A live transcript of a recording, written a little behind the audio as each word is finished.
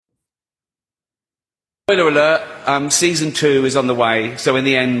Spoiler alert, season 2 is on the way, so in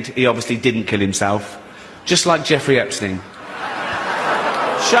the end, he obviously didn't kill himself. Just like Jeffrey Epstein.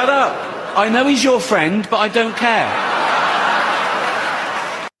 Shut up! I know he's your friend, but I don't care.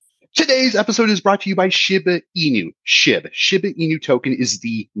 Today's episode is brought to you by Shiba Inu. Shiba Inu token is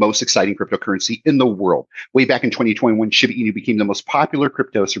the most exciting cryptocurrency in the world. Way back in 2021, Shiba Inu became the most popular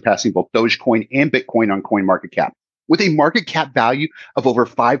crypto, surpassing both Dogecoin and Bitcoin on CoinMarketCap. With a market cap value of over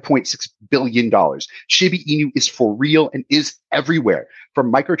 $5.6 billion, Shiba Inu is for real and is everywhere.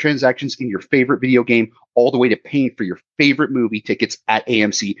 From microtransactions in your favorite video game all the way to paying for your favorite movie tickets at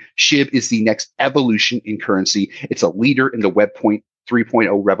AMC, SHIB is the next evolution in currency. It's a leader in the Web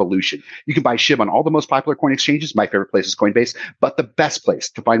 3.0 revolution. You can buy SHIB on all the most popular coin exchanges. My favorite place is Coinbase, but the best place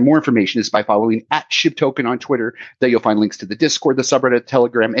to find more information is by following @SHIBToken on Twitter. There you'll find links to the Discord, the subreddit,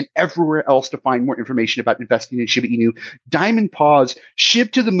 Telegram, and everywhere else to find more information about investing in Shiba Inu. Diamond Paws,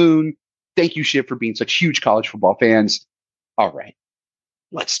 SHIB to the moon. Thank you, SHIB, for being such huge college football fans. All right,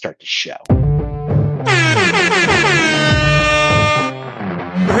 let's start the show.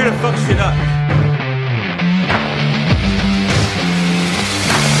 We're here to fuck shit up.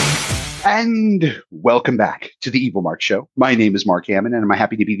 And welcome back to the Evil Mark Show. My name is Mark Hammond, and I'm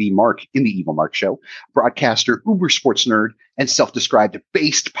happy to be the Mark in the Evil Mark Show, broadcaster, uber sports nerd, and self-described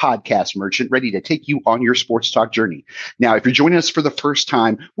based podcast merchant ready to take you on your sports talk journey. Now, if you're joining us for the first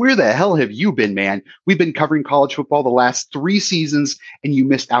time, where the hell have you been, man? We've been covering college football the last 3 seasons, and you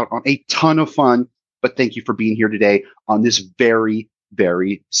missed out on a ton of fun. But thank you for being here today on this very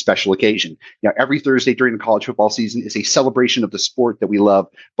special occasion. Now, every Thursday during the college football season is a celebration of the sport that we love,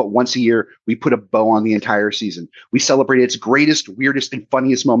 but once a year, we put a bow on the entire season. We celebrate its greatest, weirdest, and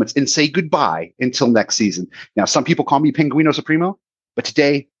funniest moments and say goodbye until next season. Now, some people call me Pinguino Supremo, but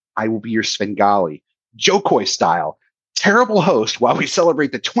today I will be your Svengali, Joe Coy style, terrible host while we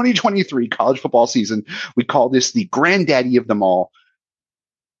celebrate the 2023 college football season. We call this the granddaddy of them all.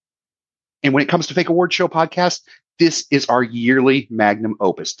 And when it comes to Fake Award Show podcast, this is our yearly magnum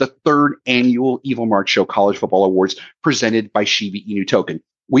opus, the 3rd annual Evil Mark Show College Football Awards presented by Shiba Inu Token.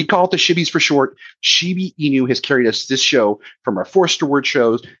 We call it the Shibbies for short. Shiba Inu has carried us this show from our Forced Award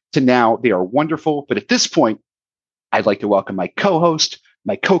shows to now. They are wonderful. But at this point, I'd like to welcome my co-host,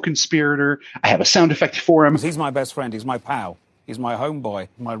 my co-conspirator. I have a sound effect for him. He's my best friend. He's my pal. He's my homeboy,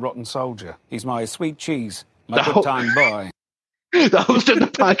 my rotten soldier. He's my sweet cheese, my good time boy. The host of the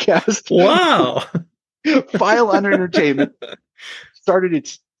podcast. Wow. File Under Entertainment started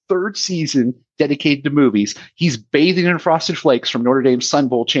its 3rd season dedicated to movies. He's bathing in Frosted Flakes from Notre Dame's Sun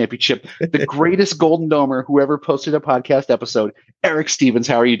Bowl championship. The greatest Golden Domer who ever posted a podcast episode. Eric Stevens,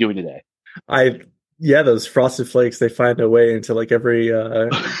 how are you doing today? Those Frosted Flakes, they find their way into like every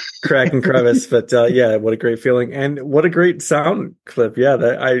crack and crevice. But what a great feeling. And what a great sound clip. Yeah,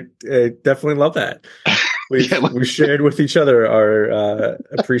 I definitely love that. We shared with each other our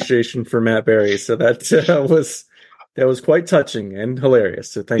appreciation for Matt Berry, so that was quite touching and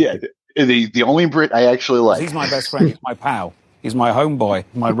hilarious. So thank you. The only Brit I actually like. He's my best friend. He's my pal. He's my homeboy,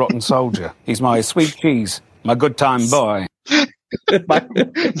 my rotten soldier. He's my sweet cheese, my good time boy.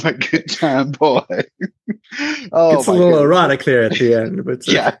 my good time boy. It's a little erotic there at the end, but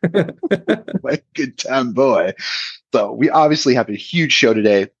yeah, my good time boy. So we obviously have a huge show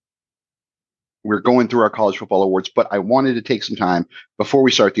today. We're going through our college football awards, but I wanted to take some time before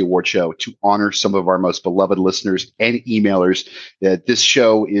we start the award show to honor some of our most beloved listeners and emailers. This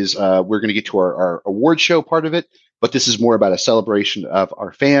show is, we're going to get to our award show part of it, but this is more about a celebration of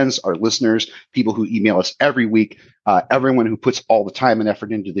our fans, our listeners, people who email us every week, everyone who puts all the time and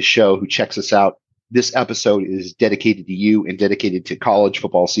effort into the show, who checks us out. This episode is dedicated to you and dedicated to college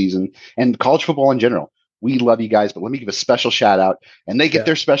football season and college football in general. We love you guys, but let me give a special shout out, and they get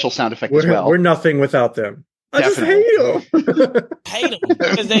their special sound effect as well. We're nothing without them. I just hate them. Hate them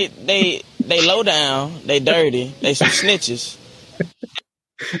because they low down, they dirty, they some snitches.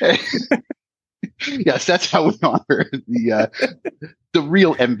 Yes, that's how we honor the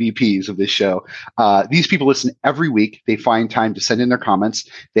real MVPs of this show. These people listen every week. They find time to send in their comments.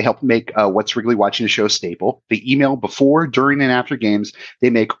 They help make What's Wrigley Watching the Show staple. They email before, during, and after games. They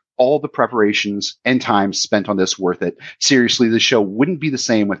make all the preparations and time spent on this worth it. Seriously, the show wouldn't be the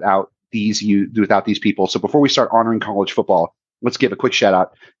same without these people. So before we start honoring college football, let's give a quick shout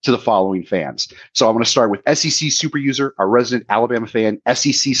out to the following fans. So I want to start with SEC super user, our resident Alabama fan,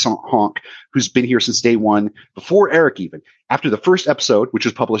 SEC Honk, who's been here since day one, before Eric even. After the first episode, which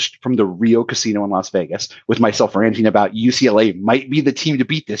was published from the Rio Casino in Las Vegas, with myself ranting about UCLA might be the team to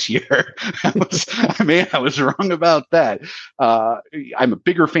beat this year. I was wrong about that. I'm a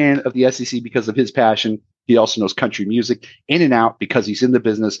bigger fan of the SEC because of his passion. He also knows country music in and out because he's in the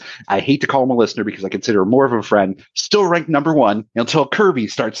business. I hate to call him a listener because I consider him more of a friend. Still ranked number one until Kirby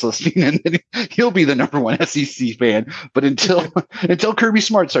starts listening, and then he'll be the number one SEC fan. But until Kirby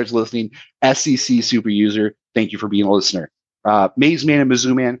Smart starts listening, SEC super user, thank you for being a listener. Maze Man and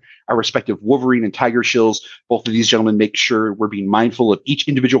Mizzou Man, our respective Wolverine and Tiger Shills. Both of these gentlemen make sure we're being mindful of each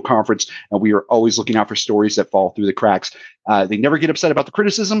individual conference, and we are always looking out for stories that fall through the cracks. They never get upset about the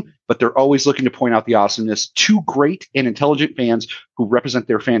criticism, but they're always looking to point out the awesomeness. Two great and intelligent fans who represent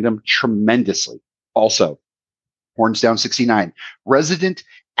their fandom tremendously. Also, Horns Down 69, resident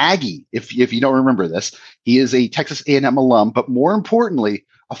Aggie. If you don't remember this, he is a Texas A&M alum, but more importantly,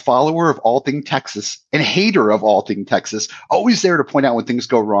 a follower of all things Texas and a hater of all things Texas, always there to point out when things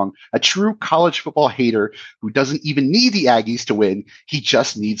go wrong. A true college football hater who doesn't even need the Aggies to win. He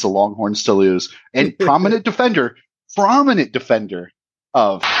just needs the Longhorns to lose. And prominent defender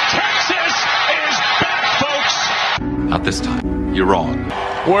of Texas is back, folks. Not this time. You're wrong.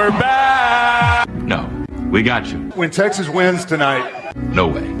 We're back. No, we got you. When Texas wins tonight, No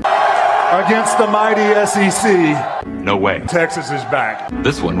way. against the mighty SEC, No way. Texas is back.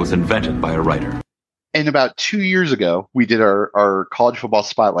 This one was invented by a writer. And about 2 years ago, we did our college football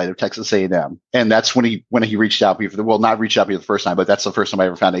spotlight of Texas A&M, and that's when he reached out to me not reached out to me the first time, but that's the first time I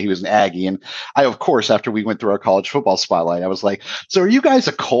ever found out he was an Aggie. And I, of course, after we went through our college football spotlight, I was like, "So are you guys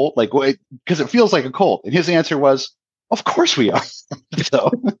a cult? Like, because it feels like a cult." And his answer was, "Of course we are."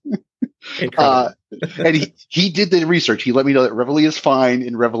 So, and he did the research. He let me know that Reveille is fine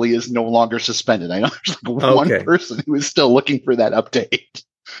and Reveille is no longer suspended. I know there's like one person who is still looking for that update.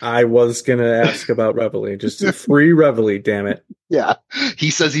 I was going to ask about Reveille. Just a free Reveille, damn it. Yeah. He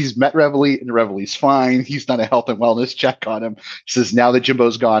says he's met Reveille and Reveille's fine. He's done a health and wellness check on him. He says now that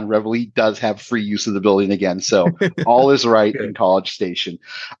Jimbo's gone, Reveille does have free use of the building again. So all is right in College Station.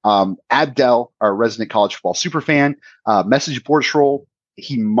 Abdel, our resident college football super fan, message board troll.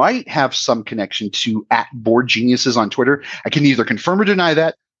 He might have some connection to @Board Geniuses on Twitter. I can neither confirm or deny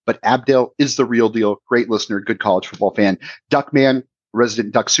that, but Abdel is the real deal. Great listener, good college football fan. Duckman,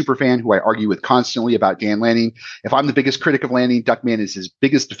 resident Duck super fan who I argue with constantly about Dan Lanning. If I'm the biggest critic of Lanning, Duckman is his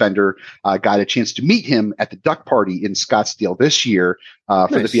biggest defender. Got a chance to meet him at the Duck Party in Scottsdale this year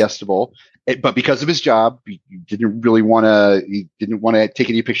for the Fiesta Bowl. But because of his job, he didn't want to take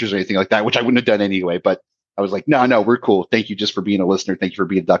any pictures or anything like that, which I wouldn't have done anyway. But I was like, no, we're cool. Thank you just for being a listener. Thank you for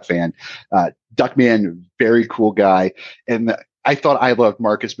being a Duck fan. Duckman, very cool guy. And I thought I loved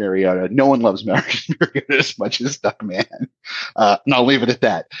Marcus Mariota. No one loves Marcus Mariota as much as Duckman. And I'll leave it at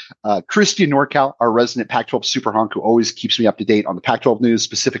that. Christian Norcal, our resident Pac-12 super honk, who always keeps me up to date on the Pac-12 news,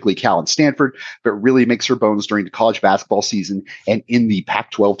 specifically Cal and Stanford, but really makes her bones during the college basketball season and in the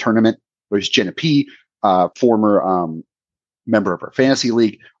Pac-12 tournament. There's Jenna P., former member of our fantasy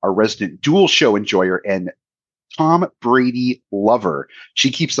league, our resident dual show enjoyer, and Tom Brady lover.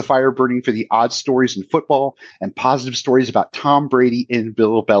 She keeps the fire burning for the odd stories in football and positive stories about Tom Brady and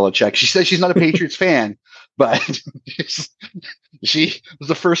Bill Belichick. She says she's not a Patriots fan, but she was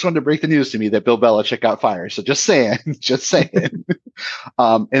the first one to break the news to me that Bill Belichick got fired. So just saying.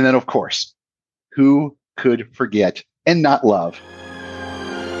 And then, of course, who could forget and not love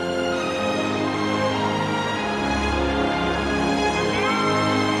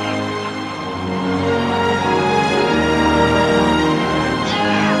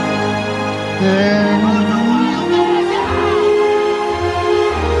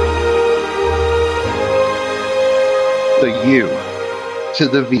the U to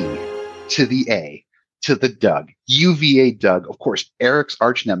the V to the A to the Doug, UVA Doug, of course, Eric's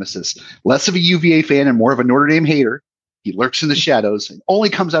arch nemesis, less of a UVA fan and more of a Notre Dame hater. He lurks in the shadows and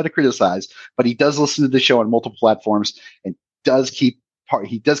only comes out to criticize, but he does listen to the show on multiple platforms and he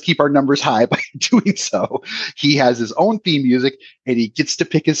does keep our numbers high by doing so. He has his own theme music and he gets to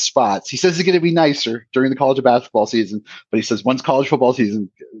pick his spots. He says it's going to be nicer during the college basketball season, but he says once college football season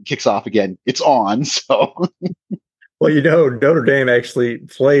kicks off again, it's on. So, well, Notre Dame actually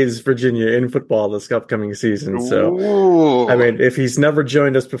plays Virginia in football this upcoming season. So, ooh. I mean, if he's never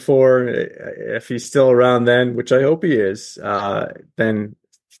joined us before, if he's still around then, which I hope he is, then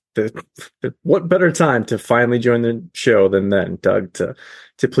what better time to finally join the show than then, Doug,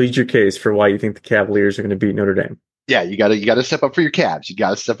 to plead your case for why you think the Cavaliers are going to beat Notre Dame? Yeah, you gotta step up for your Cavs.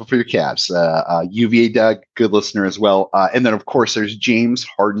 UVA Doug, good listener as well. And then of course there's James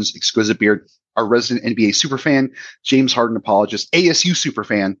Harden's exquisite beard, our resident NBA superfan, James Harden apologist, ASU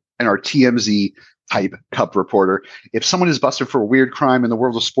superfan, and our TMZ type Cup reporter. If someone is busted for a weird crime in the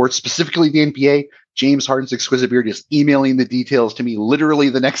world of sports, specifically the NBA, James Harden's exquisite beard is emailing the details to me literally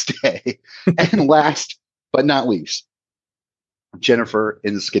the next day. And last but not least, Jennifer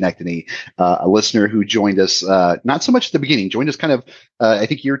in Schenectady, a listener who joined us, not so much at the beginning, joined us kind of, I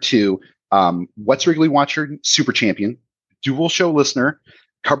think year two. What's Wrigley Watcher, super champion, dual show listener,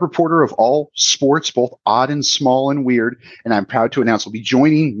 cub reporter of all sports, both odd and small and weird. And I'm proud to announce will be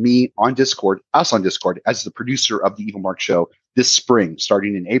joining me on Discord, us on Discord, as the producer of the Evil Mark Show this spring,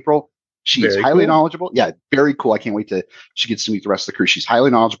 starting in April. She's highly knowledgeable. Yeah, very cool. I can't wait she gets to meet the rest of the crew. She's highly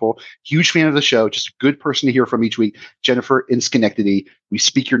knowledgeable, huge fan of the show, just a good person to hear from each week. Jennifer in Schenectady, we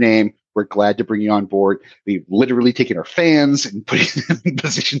speak your name. We're glad to bring you on board. We've literally taken our fans and putting them in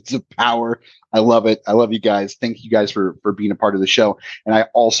positions of power. I love it. I love you guys. Thank you guys for being a part of the show. And I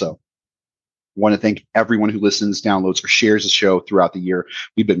also want to thank everyone who listens, downloads, or shares the show throughout the year.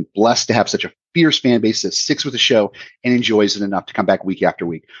 We've been blessed to have such a fierce fan base that sticks with the show and enjoys it enough to come back week after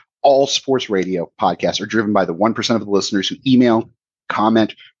week. All sports radio podcasts are driven by the 1% of the listeners who email,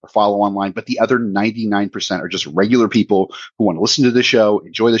 comment, or follow online, but the other 99% are just regular people who want to listen to the show,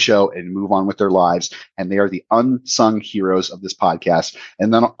 enjoy the show, and move on with their lives. And they are the unsung heroes of this podcast.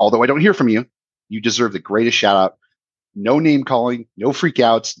 And then, although I don't hear from you, you deserve the greatest shout out. No name calling, no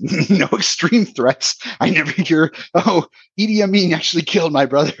freakouts, no extreme threats. I never hear, oh, Idi Amin actually killed my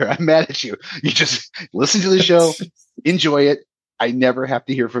brother. I'm mad at you. You just listen to the show, enjoy it. I never have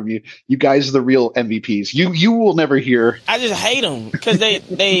to hear from you. You guys are the real MVPs. You will never hear. I just hate them because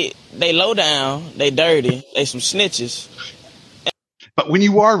they low down, they dirty, they some snitches. But when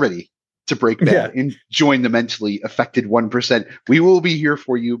you are ready to break bad and join the mentally affected 1%, we will be here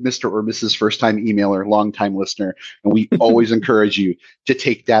for you, Mr. or Mrs. First-time emailer, long-time listener. And we always encourage you to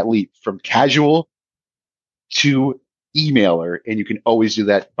take that leap from casual to emailer. And you can always do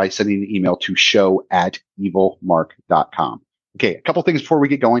that by sending an email to show@evilmark.com. Okay, a couple things before we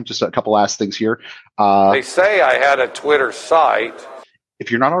get going. Just a couple last things here. They say I had a Twitter site.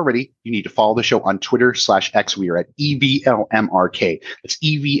 If you're not already, you need to follow the show on Twitter/X. We are at EVLMRK. That's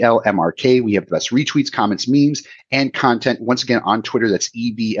EVLMRK. We have the best retweets, comments, memes, and content. Once again, on Twitter, that's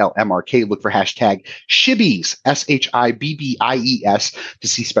EVLMRK. Look for hashtag Shibbies, SHIBBIES, to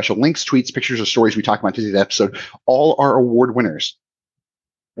see special links, tweets, pictures, or stories we talk about in today's episode. All our award winners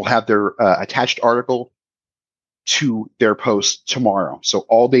will have their attached article to their post tomorrow. So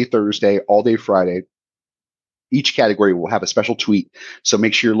all day Thursday, all day Friday, each category will have a special tweet. So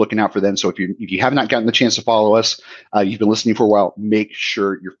make sure you're looking out for them. So if you have not gotten the chance to follow us, you've been listening for a while, make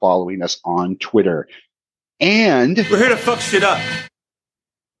sure you're following us on Twitter. And we're here to fuck shit up.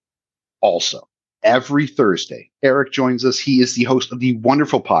 Also, every Thursday, Eric joins us. He is the host of the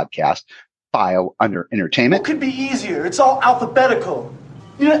wonderful podcast, File Under Entertainment. What could be easier? It's all alphabetical.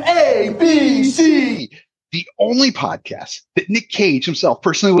 You know, A, B, C. The only podcast that Nick Cage himself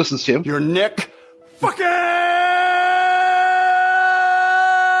personally listens to. You're Nick fucking...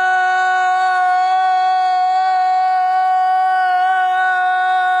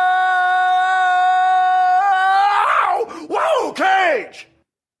 Whoa, Cage!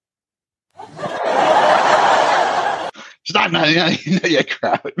 It's not yet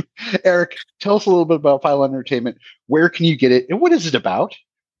crowd. Eric, tell us a little bit about File Entertainment. Where can you get it, and what is it about?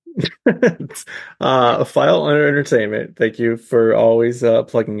 File Under Entertainment. Thank you for always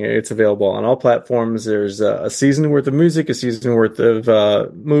plugging it. It's available on all platforms. There's a season worth of music, a season worth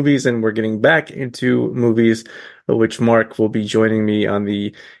of movies, and we're getting back into movies, which Mark will be joining me on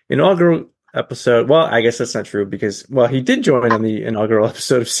the inaugural episode. Well, I guess that's not true because, well, he did join on the inaugural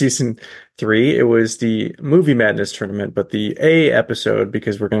episode of season 3. It was the Movie Madness tournament, but the A episode,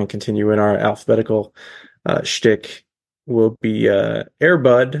 because we're going to continue in our alphabetical shtick, will be Air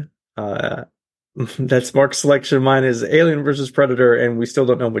Bud. That's Mark's selection. Mine is Alien versus Predator, and we still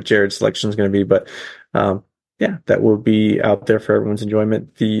don't know what Jared's selection is going to be, but yeah, that will be out there for everyone's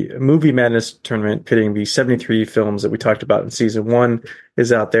enjoyment. The Movie Madness tournament pitting the 73 films that we talked about in season 1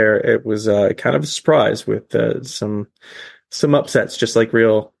 is out there. It was kind of a surprise with some upsets, just like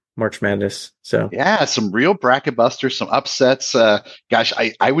real March Madness. So yeah, some real bracket busters, some upsets. Gosh,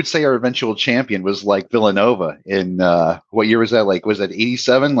 I would say our eventual champion was like Villanova in what year was that? Like, was that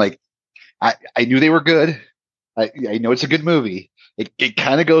 87? Like, I knew they were good. I know it's a good movie. It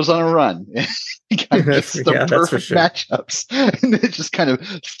kind of goes on a run. It kind of gets the perfect matchups, and it just kind of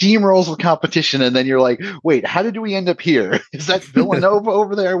steamrolls the competition. And then you're like, wait, how did we end up here? Is that Villanova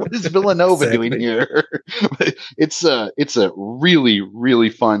over there? What is Villanova doing here? It's a really, really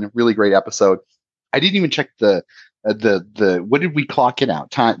fun, really great episode. I didn't even check the what did we clock it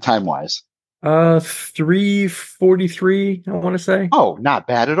out time wise? 3:43, I want to say. Oh, not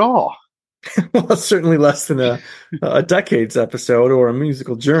bad at all. Well, certainly less than a Decades episode or a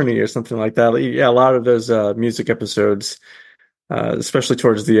musical journey or something like that. Yeah, a lot of those music episodes, especially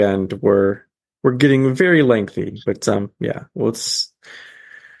towards the end, were we're getting very lengthy, but yeah, we'll see.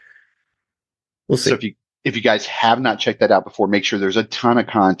 So if you guys have not checked that out before, make sure there's a ton of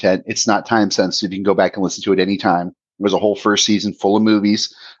content. It's not time sensitive. You can go back and listen to it anytime. There's a whole first season full of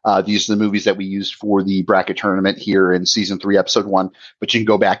movies. These are the movies that we used for the bracket tournament here in season 3, episode 1. But you can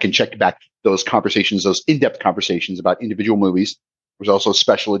go back and check back those conversations, those in-depth conversations about individual movies. There's also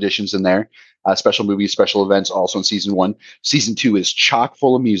special editions in there, special movies, special events also in season 1. Season 2 is chock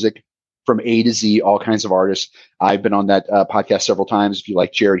full of music from A to Z, all kinds of artists. I've been on that podcast several times. If you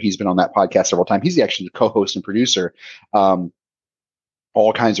like Jared, he's been on that podcast several times. He's actually the co-host and producer.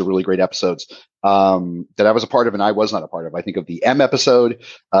 All kinds of really great episodes that I was a part of and I was not a part of. I think of the M episode,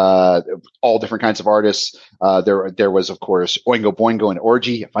 all different kinds of artists. There was, of course, Oingo Boingo and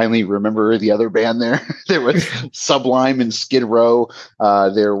Orgy. I finally remember the other band there. There was Sublime and Skid Row.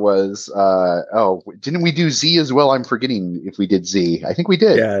 There was, didn't we do Z as well? I'm forgetting if we did Z. I think we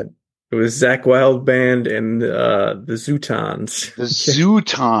did. Yeah. It was Zach Wild Band and the Zootons. The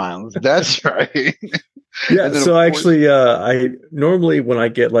Zootons. That's right. Yeah, so actually, I normally when I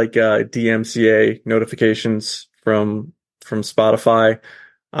get like DMCA notifications from Spotify,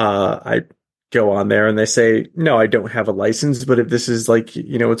 I go on there and they say, no, I don't have a license, but if this is like,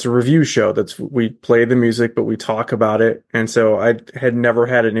 it's a review show, we play the music, but we talk about it. And so I had never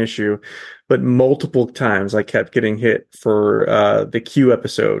had an issue, but multiple times I kept getting hit for the Q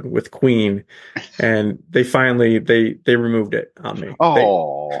episode with Queen, and they finally, they removed it on me.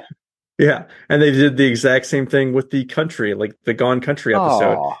 Oh. Yeah, and they did the exact same thing with the country, like the Gone Country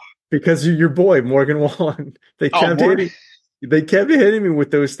episode, because your boy Morgan Wallen. They kept hitting me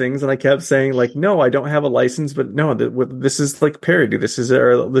with those things, and I kept saying like, "No, I don't have a license." But no, this is like parody. This is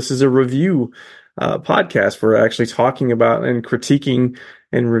a review podcast. We're actually talking about and critiquing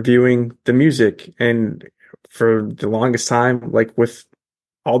and reviewing the music. And for the longest time, like with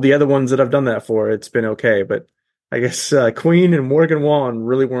all the other ones that I've done that for, it's been okay, but I guess Queen and Morgan Wallen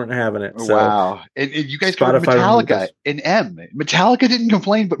really weren't having it. So wow. And you guys covered Metallica and M. Metallica didn't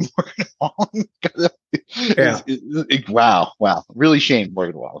complain, but Morgan Wallen got wow. Really shamed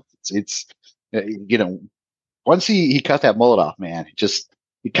Morgan Wallen. It's once he cut that mullet off, man,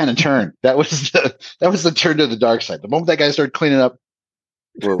 he kind of turned. That was the turn to the dark side. The moment that guy started cleaning up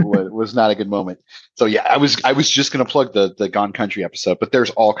was not a good moment. So yeah, I was just going to plug the Gone Country episode, but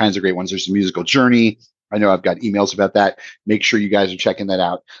there's all kinds of great ones. There's the musical Journey. I know I've got emails about that. Make sure you guys are checking that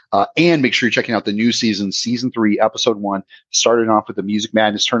out. And make sure you're checking out the new season 3, episode 1, starting off with the Music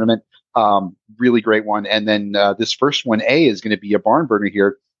Madness tournament. Really great one. And then this first one, A, is going to be a barn burner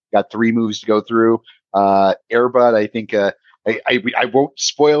here. Got 3 movies to go through. Airbud, I think I won't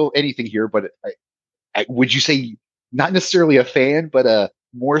spoil anything here, but would you say not necessarily a fan, but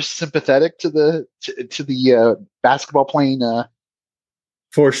more sympathetic to the basketball playing?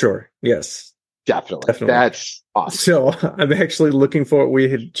 For sure. Yes. Definitely. That's awesome. So I'm actually looking forward. We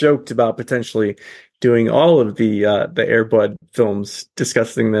had joked about potentially doing all of the Air Bud films,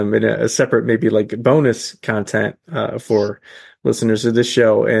 discussing them in a separate, maybe like bonus content for listeners of this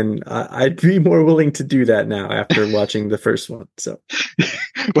show. And I'd be more willing to do that now after watching the first one. So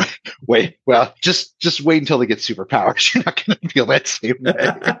wait, well, just wait until they get superpowers. You're not going to feel that same way.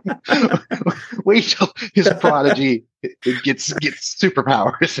 Wait till his prodigy gets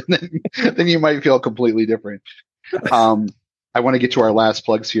superpowers, and then you might feel completely different. I want to get to our last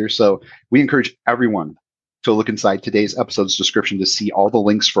plugs here. So we encourage everyone to look inside today's episode's description to see all the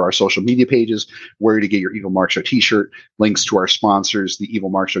links for our social media pages, where to get your Evil Mark Show t-shirt, links to our sponsors, the Evil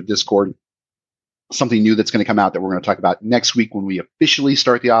Mark Show Discord. Something new that's going to come out that we're going to talk about next week when we officially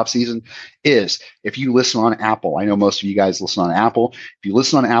start the off season is if you listen on Apple. I know most of you guys listen on Apple. If you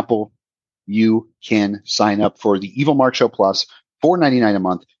listen on Apple, you can sign up for the Evil Mark Show Plus, $4.99 a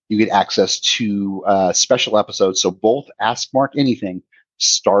month. You get access to special episodes. So both Ask Mark Anything,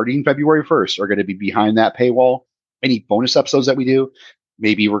 starting February 1st, are going to be behind that paywall. Any bonus episodes that we do,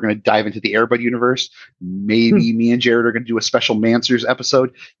 maybe we're going to dive into the Air Bud universe. Maybe me and Jared are going to do a special Mansers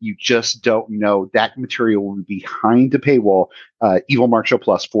episode. You just don't know. That material will be behind the paywall. Evil Mark Show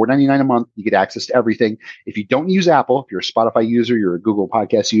Plus, $4.99 a month. You get access to everything. If you don't use Apple, if you're a Spotify user, you're a Google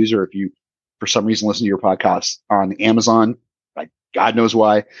Podcast user, if you, for some reason, listen to your podcast on Amazon, God knows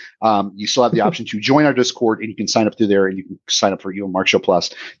why. You still have the option to join our Discord, and you can sign up through there, and you can sign up for Evil Mark Show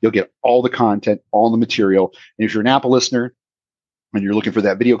Plus. You'll get all the content, all the material. And if you're an Apple listener and you're looking for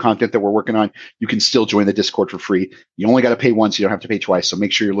that video content that we're working on, you can still join the Discord for free. You only got to pay once. You don't have to pay twice. So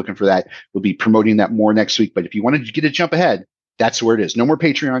make sure you're looking for that. We'll be promoting that more next week. But if you wanted to get a jump ahead, that's where it is. No more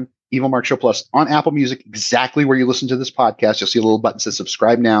Patreon. Evil Mark Show Plus on Apple Music, exactly where you listen to this podcast. You'll see a little button that says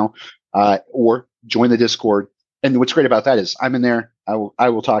subscribe now, or join the Discord. And what's great about that is I'm in there. I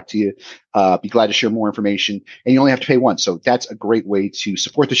will talk to you. Be glad to share more information, and you only have to pay once. So that's a great way to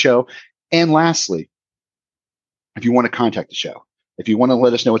support the show. And lastly, if you want to contact the show, if you want to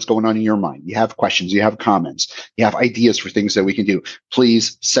let us know what's going on in your mind, you have questions, you have comments, you have ideas for things that we can do,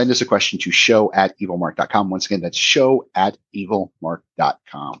 please send us a question to show@evilmark.com. Once again, that's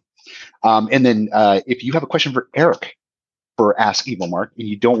show@evilmark.com. And then if you have a question for Eric for Ask Evil Mark and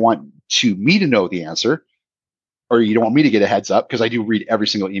you don't want me to know the answer, or you don't want me to get a heads up, because I do read every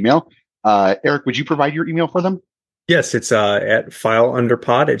single email, Eric, would you provide your email for them? Yes, it's at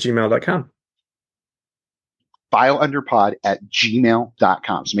fileunderpod@gmail.com.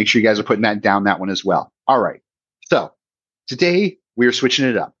 fileunderpod@gmail.com. So make sure you guys are putting that down, that one as well. All right. So today we are switching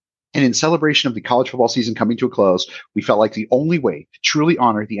it up. And in celebration of the college football season coming to a close, we felt like the only way to truly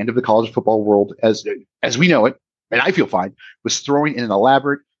honor the end of the college football world as we know it, and I feel fine, was throwing in an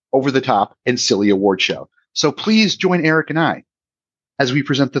elaborate, over-the-top, and silly award show. So please join Eric and I as we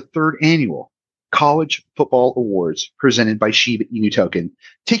present the third annual College Football Awards presented by Shiba Inu Token.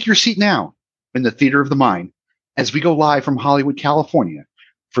 Take your seat now in the Theater of the Mind as we go live from Hollywood, California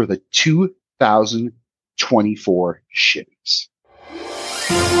for the 2024 Shibas.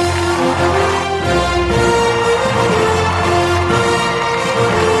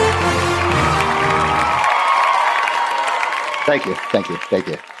 Thank you.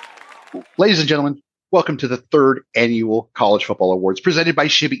 Ladies and gentlemen, welcome to the third annual College Football Awards presented by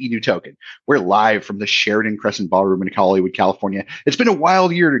Shiba Inu Token. We're live from the Sheridan Crescent Ballroom in Hollywood, California. It's been a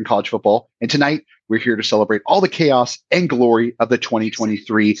wild year in college football, and tonight we're here to celebrate all the chaos and glory of the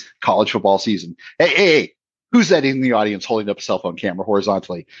 2023 college football season. Hey, who's that in the audience holding up a cell phone camera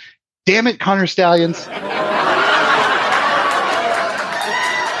horizontally? Damn it, Connor Stallions.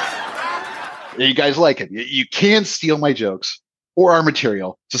 You guys like it. You can't steal my jokes or our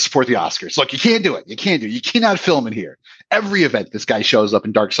material to support the Oscars. Look, you can't do it. You cannot film in here. Every event, this guy shows up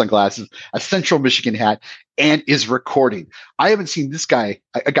in dark sunglasses, a Central Michigan hat, and is recording. I haven't seen this guy,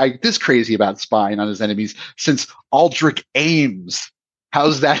 a guy this crazy about spying on his enemies, since Aldrich Ames.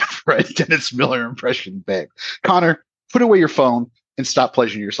 How's that for a Dennis Miller impression, babe? Connor, put away your phone and stop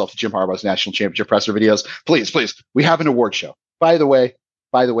pleasuring yourself to Jim Harbaugh's national championship presser videos. Please. We have an award show. By the way,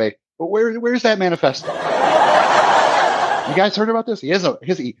 where's that manifesto? You guys heard about this? He has a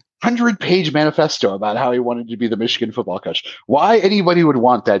 100-page manifesto about how he wanted to be the Michigan football coach. Why anybody would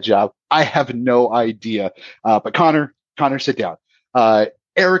want that job, I have no idea. But Connor, sit down.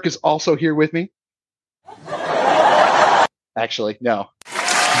 Eric is also here with me. Actually, no.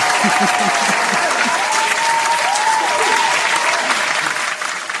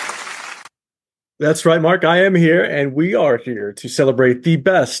 That's right, Mark. I am here, and we are here to celebrate the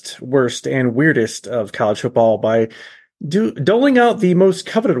best, worst, and weirdest of college football by doling out the most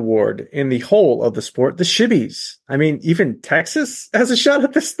coveted award in the whole of the sport, the Shibbies. I mean, even Texas has a shot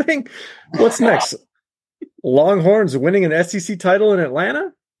at this thing. What's next? Longhorns winning an SEC title in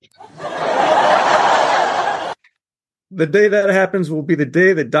Atlanta? The day that happens will be the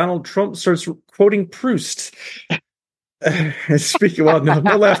day that Donald Trump starts quoting Proust. Speaking, well,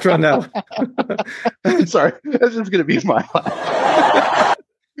 no laughter on that one. Sorry, this is going to be my laugh.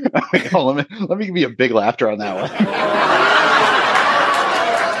 Hold on, let me give you a big laughter on that one.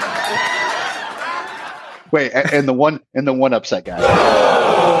 Wait, and the one upset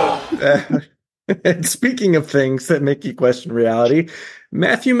guy. And speaking of things that make you question reality,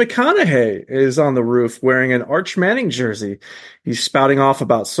 Matthew McConaughey is on the roof wearing an Arch Manning jersey. He's spouting off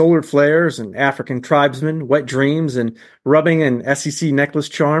about solar flares and African tribesmen, wet dreams, and rubbing an SEC necklace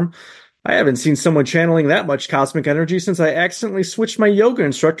charm. I haven't seen someone channeling that much cosmic energy since I accidentally switched my yoga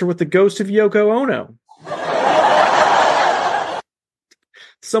instructor with the ghost of Yoko Ono.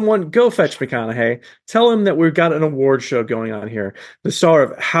 Someone go fetch McConaughey. Tell him that we've got an award show going on here. The star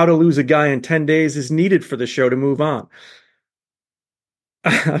of How to Lose a Guy in 10 Days is needed for the show to move on.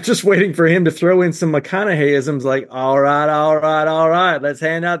 I'm just waiting for him to throw in some McConaughey-isms like, all right, let's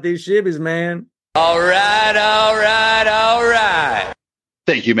hand out these shibbies, man. All right.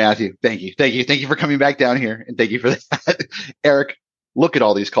 Thank you, Matthew. Thank you for coming back down here, and thank you for that. Eric, look at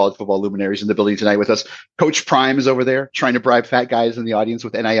all these college football luminaries in the building tonight with us. Coach Prime is over there trying to bribe fat guys in the audience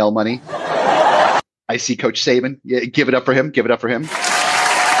with NIL money. I see Coach Saban. Yeah, give it up for him.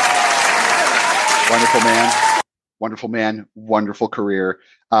 Wonderful man. Wonderful career.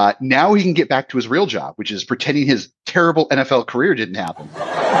 Now he can get back to his real job, which is pretending his terrible NFL career didn't happen.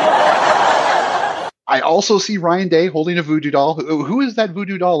 I also see Ryan Day holding a voodoo doll. Who is that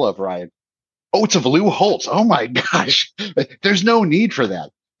voodoo doll of, Ryan? Oh, it's a Lou Holtz. Oh my gosh. There's no need for that.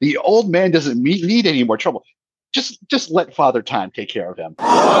 The old man doesn't need any more trouble. just let Father Time take care of him.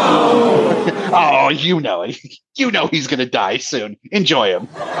 Oh, you know it. You know he's going to die soon. Enjoy him.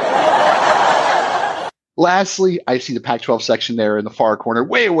 Lastly, I see the Pac-12 section there in the far corner,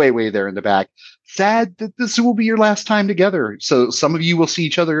 way there in the back. Sad that this will be your last time together. So some of you will see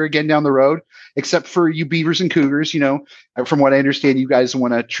each other again down the road, except for you Beavers and Cougars. You know, from what I understand, you guys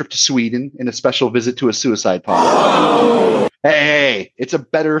want a trip to Sweden and a special visit to a suicide pod. Hey, it's a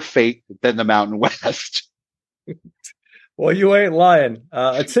better fate than the Mountain West. Well, you ain't lying.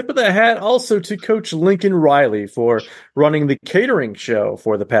 A tip of the hat also to Coach Lincoln Riley for running the catering show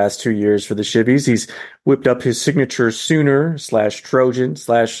for the past 2 years for the Shibbies. He's whipped up his signature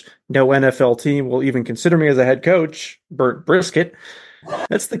Sooner/Trojan/no NFL team will even consider me as a head coach, burnt brisket.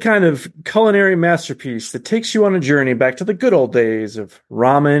 That's the kind of culinary masterpiece that takes you on a journey back to the good old days of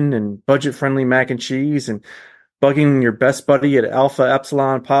ramen and budget-friendly mac and cheese and bugging your best buddy at Alpha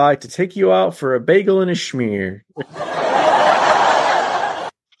Epsilon Pi to take you out for a bagel and a schmear.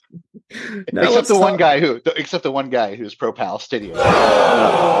 Except the one guy who's pro Pal Stadium.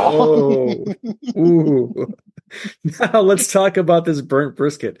 Ooh. Now let's talk about this burnt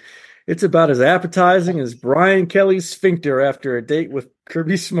brisket. It's about as appetizing as Brian Kelly's sphincter after a date with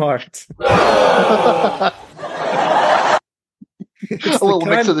Kirby Smart. A little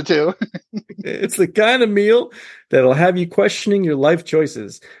mix of the two. It's the kind of meal that'll have you questioning your life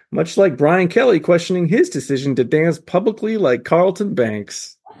choices, much like Brian Kelly questioning his decision to dance publicly like Carlton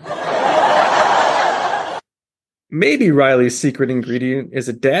Banks. Maybe Riley's secret ingredient is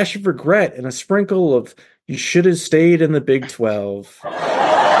a dash of regret and a sprinkle of you should have stayed in the Big 12.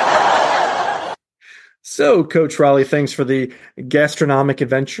 So, Coach Riley, thanks for the gastronomic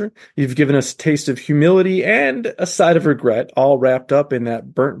adventure. You've given us a taste of humility and a side of regret, all wrapped up in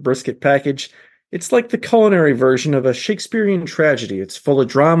that burnt brisket package. It's like the culinary version of a Shakespearean tragedy. It's full of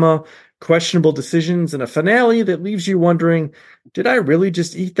drama, questionable decisions, and a finale that leaves you wondering, did I really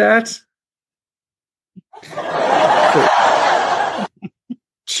just eat that?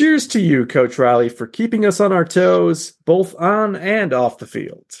 Cheers to you, Coach Riley, for keeping us on our toes, both on and off the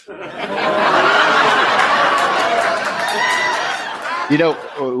field. You know,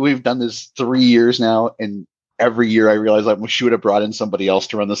 we've done this 3 years now, and every year I realize I should have brought in somebody else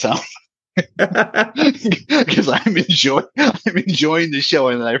to run the sound. Because I'm enjoying the show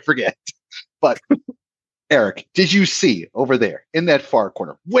and then I forget. But Eric, did you see over there in that far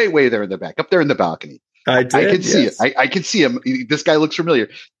corner, way there in the back, up there in the balcony? I did. I can see it. I can see him. This guy looks familiar.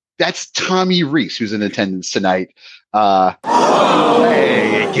 That's Tommy Reese, who's in attendance tonight.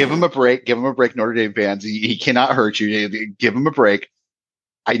 Hey, give him a break. Give him a break, Notre Dame fans. He cannot hurt you. Give him a break.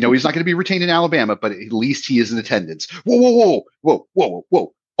 I know he's not going to be retained in Alabama, but at least he is in attendance. Whoa.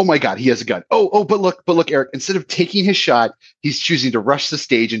 Oh my God, he has a gun. But look, Eric, instead of taking his shot, he's choosing to rush the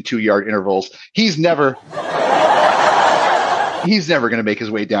stage in 2-yard intervals. He's never going to make his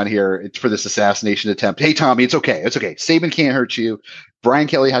way down here for this assassination attempt. Hey, Tommy, it's okay. Saban can't hurt you. Brian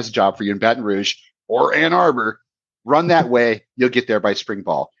Kelly has a job for you in Baton Rouge or Ann Arbor. Run that way. You'll get there by spring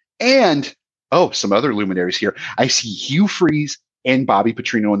ball. And, some other luminaries here. I see Hugh Freeze and Bobby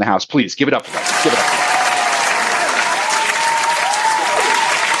Petrino in the house. Please give it up for them. Give it up.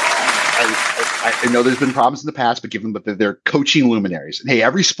 I know there's been problems in the past, but give them, but they're coaching luminaries. And hey,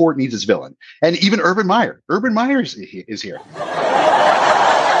 every sport needs its villain. And even Urban Meyer. Urban Meyer is here.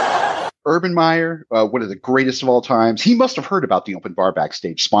 Urban Meyer, one of the greatest of all times. He must have heard about the open bar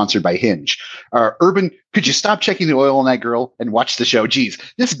backstage, sponsored by Hinge. Urban, could you stop checking the oil on that girl and watch the show? Geez,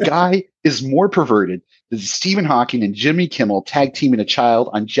 this guy is more perverted than Stephen Hawking and Jimmy Kimmel tag teaming a child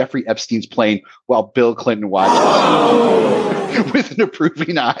on Jeffrey Epstein's plane while Bill Clinton watches with an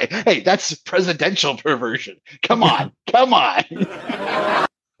approving eye. Hey, that's presidential perversion. Come on. A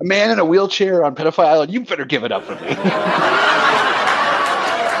man in a wheelchair on Pedophile Island. You better give it up for me.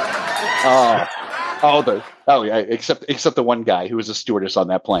 Yeah, except the one guy who was a stewardess on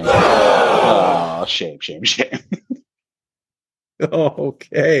that plane. Shame.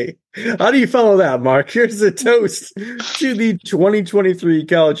 Okay. How do you follow that, Mark? Here's a toast to the 2023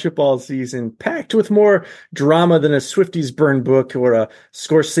 college football season, packed with more drama than a Swifties burn book or a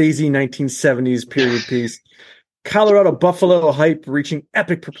Scorsese 1970s period piece. Colorado Buffalo hype reaching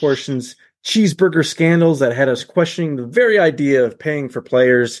epic proportions, cheeseburger scandals that had us questioning the very idea of paying for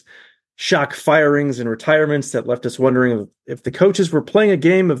players, shock firings and retirements that left us wondering if the coaches were playing a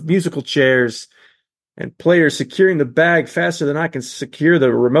game of musical chairs, and players securing the bag faster than I can secure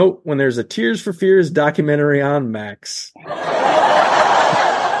the remote when there's a Tears for Fears documentary on Max.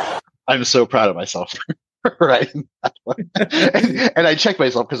 I'm so proud of myself. Right. And I checked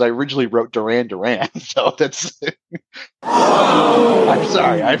myself because I originally wrote Duran. So that's I'm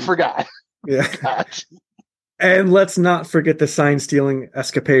sorry, I forgot. Yeah. And let's not forget the sign-stealing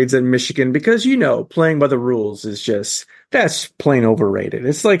escapades in Michigan, because, playing by the rules that's plain overrated.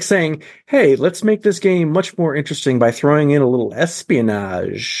 It's like saying, hey, let's make this game much more interesting by throwing in a little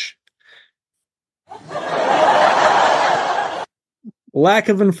espionage. Lack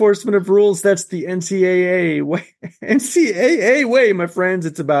of enforcement of rules, that's the NCAA way. NCAA way, my friends.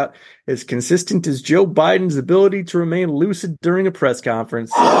 It's about as consistent as Joe Biden's ability to remain lucid during a press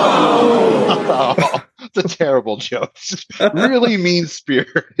conference. Oh, it's a terrible joke. Really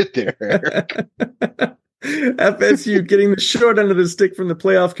mean-spirited there. FSU getting the short end of the stick from the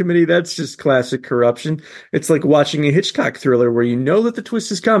playoff committee, that's just classic corruption. It's like watching a Hitchcock thriller where you know that the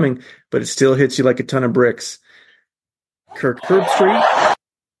twist is coming, but it still hits you like a ton of bricks. Kirk Herbstreit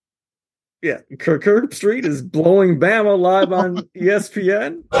is blowing Bama live on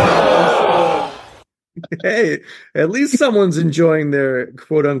ESPN. Hey, at least someone's enjoying their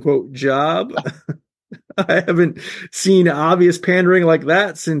quote-unquote job. I haven't seen obvious pandering like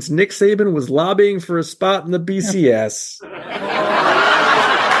that since Nick Saban was lobbying for a spot in the BCS.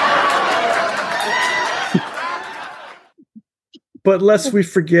 But lest we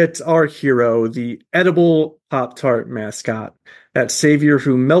forget our hero, the edible Pop-Tart mascot, that savior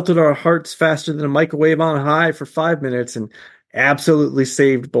who melted our hearts faster than a microwave on high for 5 minutes and absolutely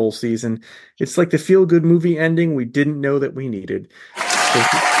saved bowl season. It's like the feel-good movie ending we didn't know that we needed.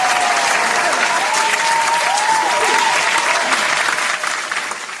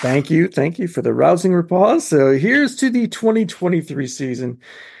 Thank you for the rousing applause. So here's to the 2023 season,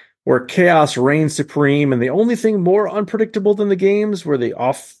 where chaos reigns supreme, and the only thing more unpredictable than the games were the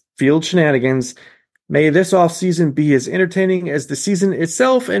off-field shenanigans. May this offseason be as entertaining as the season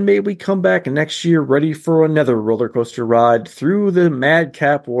itself, and may we come back next year ready for another roller coaster ride through the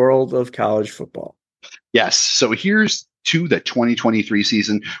madcap world of college football. Yes, so here's to the 2023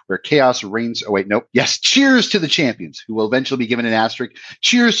 season where chaos reigns. Oh, wait, nope. Yes, cheers to the champions who will eventually be given an asterisk.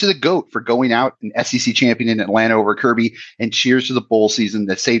 Cheers to the GOAT for going out an SEC champion in Atlanta over Kirby. And cheers to the bowl season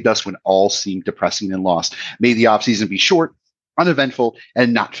that saved us when all seemed depressing and lost. May the offseason be short, uneventful,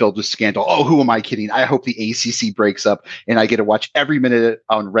 and not filled with scandal. Oh, who am I kidding? I hope the ACC breaks up and I get to watch every minute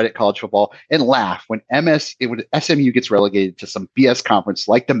on Reddit College Football and laugh when SMU gets relegated to some BS conference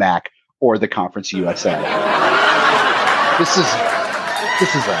like the MAC or the Conference USA. This is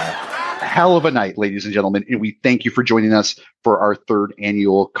a hell of a night, ladies and gentlemen, and we thank you for joining us for our third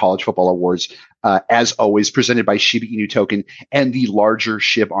annual College Football Awards. As always, presented by Shiba Inu Token and the larger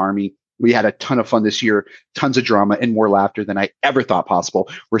SHIB Army. We had a ton of fun this year, tons of drama, and more laughter than I ever thought possible.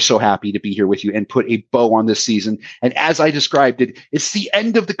 We're so happy to be here with you and put a bow on this season. And as I described it, it's the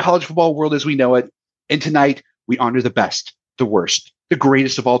end of the college football world as we know it. And tonight, we honor the best, the worst, the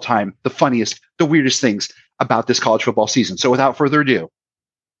greatest of all time, the funniest, the weirdest things about this college football season. So without further ado,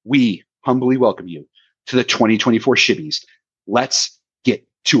 we humbly welcome you to the 2024 Shibbies. Let's get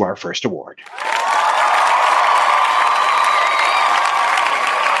to our first award.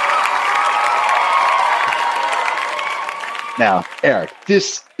 Now, Eric,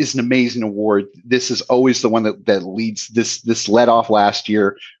 this is an amazing award. This is always the one that leads this led off last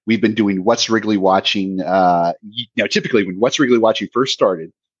year. We've been doing What's Wrigley Watching. Typically when What's Wrigley Watching first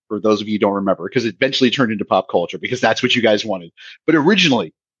started, for those of you who don't remember, because it eventually turned into pop culture because that's what you guys wanted. But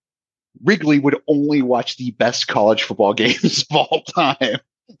originally, Wrigley would only watch the best college football games of all time.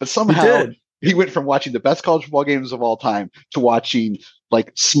 But somehow he went from watching the best college football games of all time to watching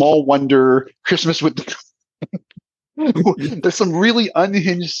like Small Wonder, Christmas with There's some really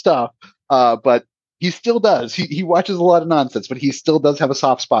unhinged stuff, but he still does. He watches a lot of nonsense, but he still does have a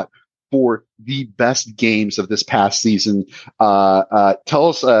soft spot for the best games of this past season. Tell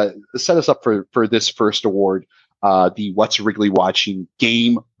us, set us up for this first award, the What's Wrigley Watching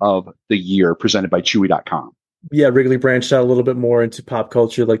Game of the Year, presented by Chewy.com. Yeah, Wrigley branched out a little bit more into pop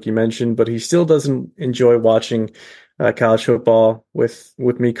culture, like you mentioned, but he still doesn't enjoy watching college football with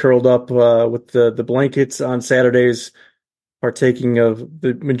me curled up with the blankets on Saturdays, partaking of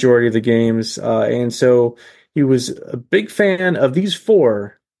the majority of the games. And so he was a big fan of these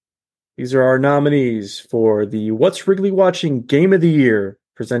four. These are our nominees for the What's Wrigley Watching Game of the Year,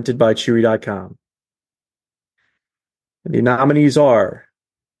 presented by Chewy.com. The nominees are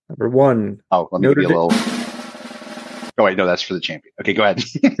number one. Oh, let me give you a little. Oh, wait, no, that's for the champion. Okay, go ahead.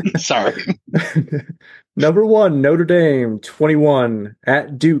 Sorry. Number one, Notre Dame 21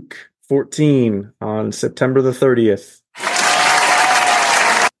 at Duke 14 on September the 30th.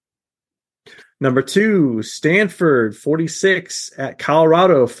 Number two, Stanford 46 at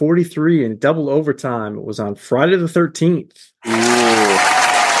Colorado 43 in double overtime. It was on Friday the 13th. Ooh.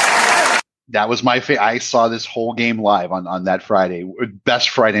 That was my favorite. I saw this whole game live on that Friday. Best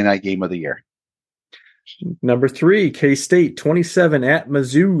Friday night game of the year. Number 3, K-State 27 at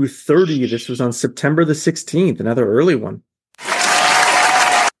Mizzou 30. This was on September the 16th, another early one.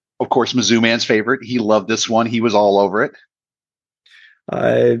 Of course, Mizzou man's favorite. He loved this one. He was all over it.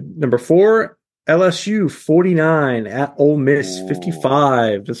 Number 4, LSU 49 at Ole Miss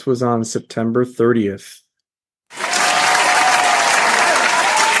 55. This was on September 30th.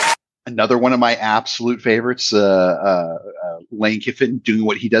 Another one of my absolute favorites, Lane Kiffin doing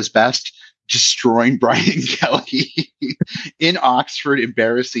what he does best, destroying Brian Kelly in Oxford,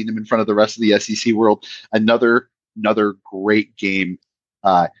 embarrassing him in front of the rest of the SEC world. Another great game.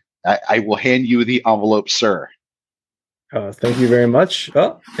 I will hand you the envelope, sir. Thank you very much.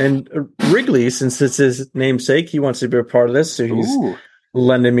 Oh, and Wrigley, since it's his namesake, he wants to be a part of this, so he's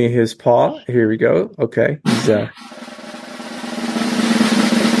lending me his paw. Here we go. Okay.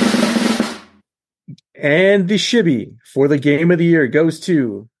 And the Shibby for the game of the year goes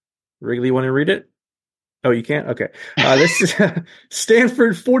to Wrigley. Want to read it? Oh, you can't? Okay. This is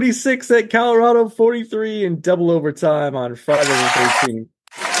Stanford 46 at Colorado 43 in double overtime on Friday the 13th.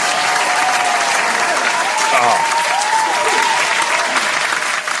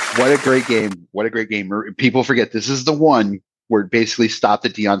 What a great game. What a great game. People forget this is the one where it basically stopped the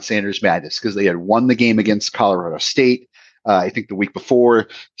Deion Sanders madness because they had won the game against Colorado State. I think the week before,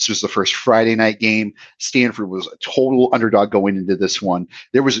 this was the first Friday night game. Stanford was a total underdog going into this one.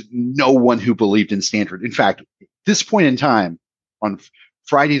 There was no one who believed in Stanford. In fact, at this point in time, on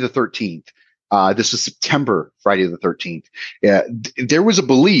Friday the 13th, this is September, Friday the 13th, there was a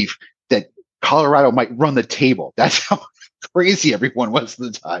belief that Colorado might run the table. That's how crazy everyone was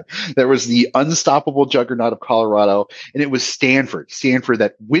at the time. There was the unstoppable juggernaut of Colorado, and it was Stanford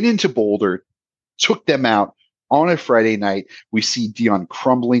that went into Boulder, took them out. On a Friday night, we see Deion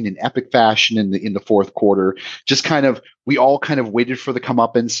crumbling in epic fashion in the fourth quarter. We all kind of waited for the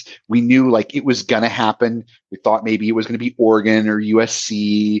comeuppance. We knew like it was gonna happen. We thought maybe it was gonna be Oregon or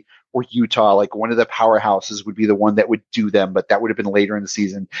USC or Utah, like one of the powerhouses would be the one that would do them, but that would have been later in the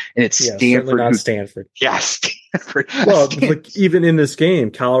season. And it's Stanford. Not Stanford. Yeah, Stanford. Well, like even in this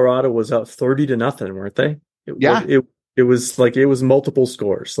game, Colorado was up 30-0, weren't they? It was multiple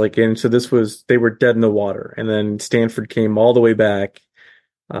scores. And so they were dead in the water. And then Stanford came all the way back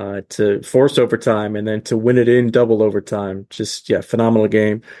to force overtime and then to win it in double overtime. Phenomenal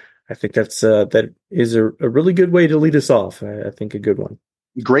game. I think that is a really good way to lead us off. I think a good one.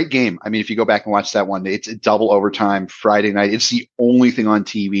 Great game. I mean, if you go back and watch that one, it's a double overtime Friday night. It's the only thing on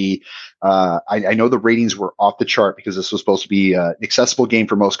TV. I know the ratings were off the chart because this was supposed to be an accessible game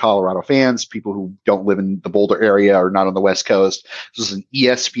for most Colorado fans, people who don't live in the Boulder area or not on the West Coast. This was an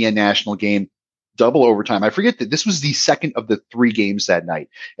ESPN national game, double overtime. I forget that this was the second of the 3 games that night,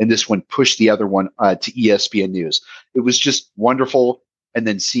 and this one pushed the other one to ESPN News. It was just wonderful. And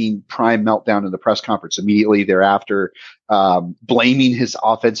then seeing Prime meltdown in the press conference immediately thereafter, blaming his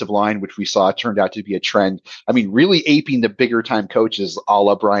offensive line, which we saw turned out to be a trend. I mean, really aping the bigger time coaches a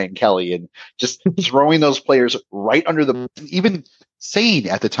la Brian Kelly and just throwing those players right under the, even saying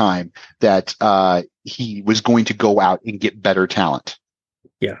at the time that he was going to go out and get better talent.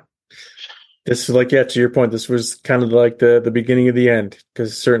 Yeah. This is to your point, this was kind of like the beginning of the end,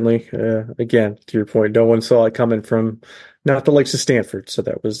 because certainly, again, to your point, no one saw it coming from not the likes of Stanford. So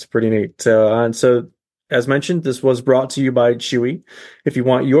that was pretty neat. And so, as mentioned, this was brought to you by Chewy. If you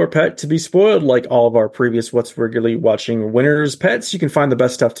want your pet to be spoiled like all of our previous What's Regularly Watching winners' pets, you can find the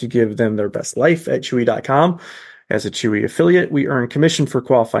best stuff to give them their best life at Chewy.com. As a Chewy affiliate, we earn commission for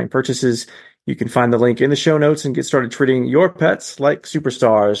qualifying purchases. You can find the link in the show notes and get started treating your pets like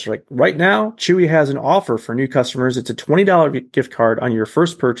superstars. Like right now, Chewy has an offer for new customers. It's a $20 gift card on your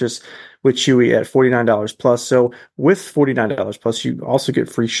first purchase with Chewy at $49 plus. So with $49 plus, you also get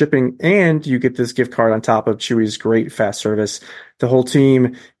free shipping and you get this gift card on top of Chewy's great fast service. The whole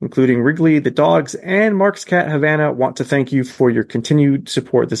team, including Wrigley, the dogs, and Mark's cat Havana, want to thank you for your continued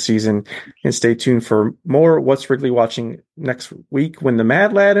support this season. And stay tuned for more What's Wrigley Watching next week when the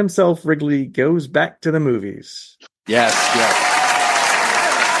mad lad himself, Wrigley, goes back to the movies. Yes.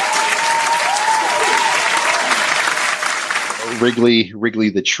 Wrigley,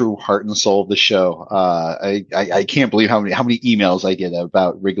 the true heart and soul of the show. I can't believe how many emails I get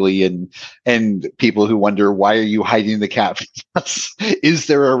about Wrigley and people who wonder, why are you hiding the cat from us? Is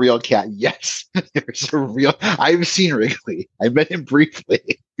there a real cat? Yes, there's a real. I've seen Wrigley. I met him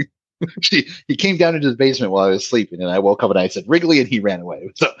briefly. He came down into the basement while I was sleeping, and I woke up and I said Wrigley, and he ran away.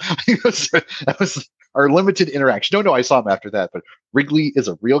 So that was our limited interaction. No, I saw him after that. But Wrigley is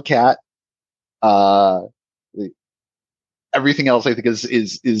a real cat. Everything else, I think,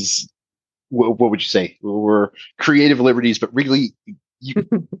 is what would you say? We're creative liberties, but Wrigley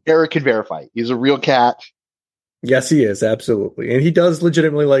Eric can verify. He's a real cat. Yes, he is, absolutely. And he does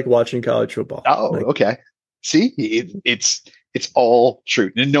legitimately like watching college football. Oh, okay. See, it's all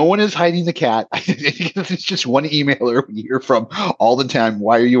true. And no one is hiding the cat. It's just one emailer we hear from all the time.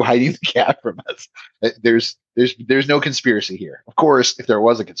 Why are you hiding the cat from us? There's no conspiracy here. Of course, if there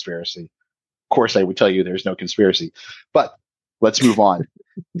was a conspiracy, of course I would tell you there's no conspiracy. But let's move on.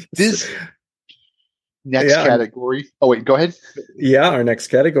 This next category. Oh, wait, go ahead. Yeah, our next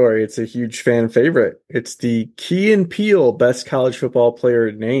category. It's a huge fan favorite. It's the Key and Peele Best College Football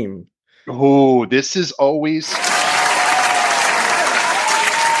Player Name. Oh, this is always.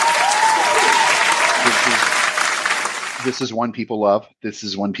 This is one people love. This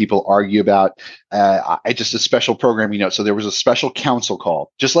is one people argue about. Just a special programming note. So there was a special council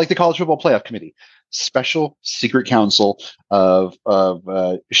call, just like the College Football Playoff Committee, special secret council of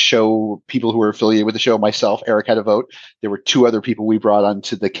show people who were affiliated with the show. Myself, Eric had a vote. There were two other people we brought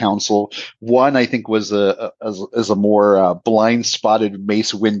onto the council. One, I think, was a more blind spotted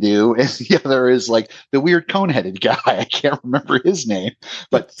Mace Windu, and the other is like the weird cone-headed guy. I can't remember his name,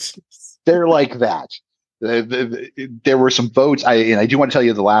 but they're like that. There were some votes. I do want to tell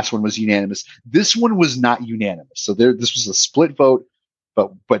you the last one was unanimous. This one was not unanimous. So this was a split vote,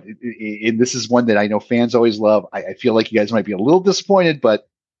 but this is one that I know fans always love. I feel like you guys might be a little disappointed, but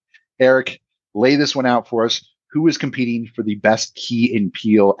Eric, lay this one out for us. Who is competing for the best Key and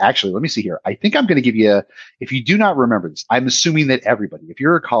Peele? Actually, let me see here. I think I'm going to give you if you do not remember this, I'm assuming that everybody, if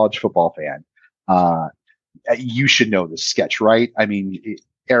you're a college football fan, you should know this sketch, right? I mean,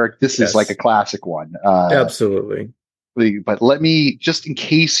 Eric, this is like a classic one. Absolutely. But let me, just in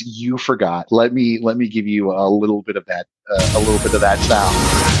case you forgot, let me give you a little bit of that sound.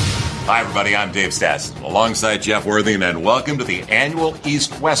 Hi, everybody. I'm Dave Stats, alongside Jeff Worthing, and welcome to the annual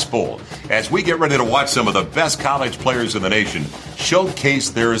East-West Bowl. As we get ready to watch some of the best college players in the nation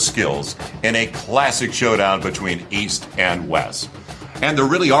showcase their skills in a classic showdown between East and West. And there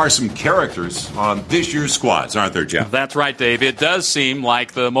really are some characters on this year's squads, aren't there, Jeff? That's right, Dave. It does seem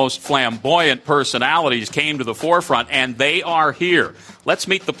like the most flamboyant personalities came to the forefront, and they are here. Let's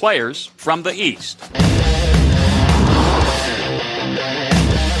meet the players from the East.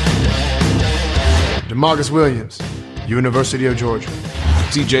 DeMarcus Williams, University of Georgia.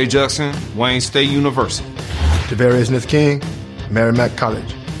 C.J. Jackson, Wayne State University. Tavarius Smith-King, Merrimack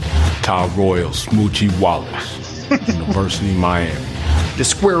College. Todd Royal, Smoochie Wallace, University of Miami.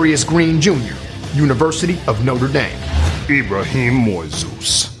 Desquarius Green Jr., University of Notre Dame. Ibrahim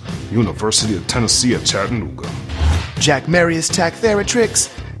Moises, University of Tennessee at Chattanooga. Jack Marius Tack-Theratrix,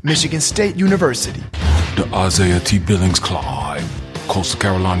 Michigan State University. The Isaiah T. Billings Clyde, Coastal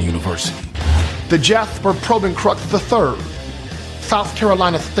Carolina University. The Jasper Probencrux III, South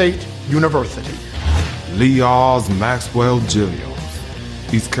Carolina State University. Lee Oz Maxwell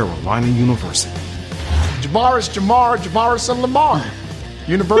Gillios, East Carolina University. Javaris Lamar,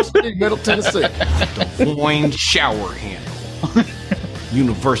 University of Middle Tennessee. Devon Shower Handle,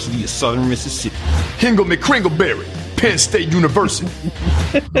 University of Southern Mississippi. Hingle McCringleberry, Penn State University.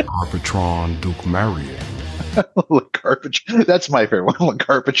 Carpetron Duke Marion. That's my favorite one.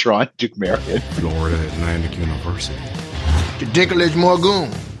 Carpetron Duke Marion. Florida Atlantic University. The Dinklage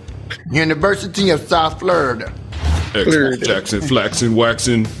Morgan, University of South Florida. Jackson Flaxen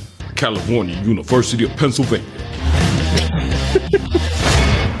Waxen, California University of Pennsylvania.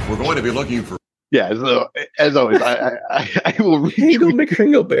 We're going to be looking for. Yeah, so, as always, I will read. Hingle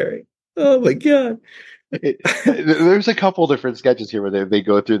McCringleberry. Oh my God. There's a couple different sketches here where they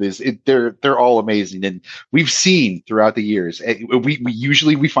go through these. They're all amazing, and we've seen throughout the years. We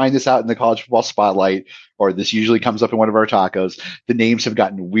usually find this out in the college football spotlight, or this usually comes up in one of our tacos. The names have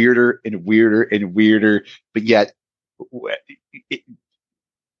gotten weirder and weirder and weirder, but yet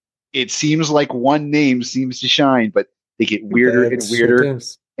it seems like one name seems to shine, but they get weirder and weirder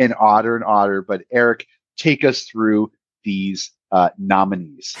and odder. But Eric, take us through these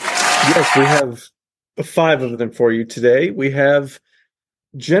nominees. Yes, we have 5 of them for you today. We have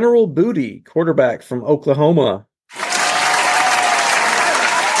General Booty, quarterback from Oklahoma.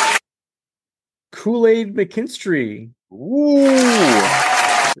 Kool-Aid McKinstry. Ooh.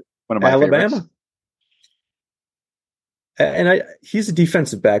 One of my Alabama. favorites. And he's a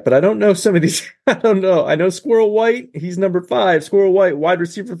defensive back, but I don't know some of these. I don't know. I know Squirrel White. He's number 5. Squirrel White, wide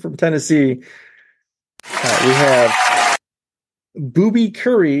receiver from Tennessee. We have Booby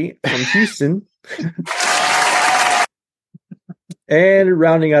Curry from Houston. And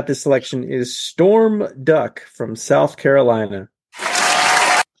rounding out the selection is Storm Duck from South Carolina.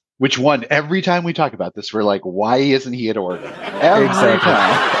 Which one? Every time we talk about this, we're like, why isn't he at Oregon? Every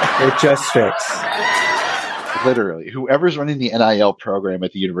time. It just fits. Literally, whoever's running the NIL program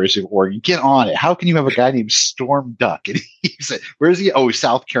at the University of Oregon, get on it. How can you have a guy named Storm Duck? And he's where is he? Oh,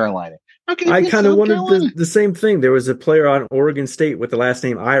 South Carolina. How can he I be kind of South wondered Carolina? the same thing. There was a player on Oregon State with the last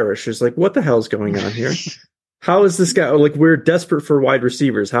name Irish. It's like, what the hell's going on here? How is this guy? Like, we're desperate for wide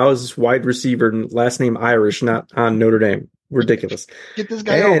receivers. How is this wide receiver last name Irish not on Notre Dame? Ridiculous. Get this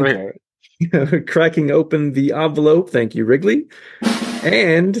guy over here. Cracking open the envelope. Thank you, Wrigley.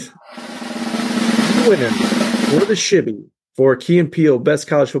 And the winner for the Shibby for Key and Peele Best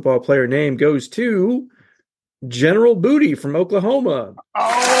College Football Player name goes to General Booty from Oklahoma.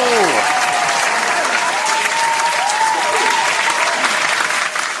 Oh!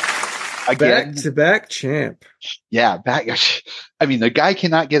 Again, back-to-back champ. Yeah, I mean, the guy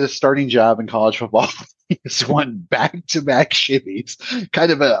cannot get a starting job in college football. He's won back-to-back shibbies.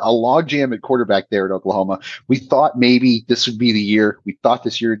 Kind of a logjam at quarterback there at Oklahoma. We thought maybe this would be the year. We thought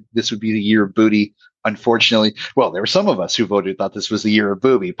this would be the year of Booty. Unfortunately, well, there were some of us who thought this was the year of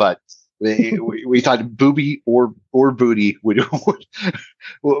Booby, but we thought Booby or Booty would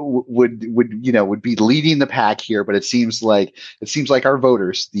be leading the pack here. But it seems like our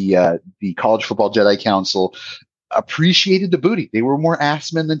voters, the College Football Jedi Council, appreciated the Booty. They were more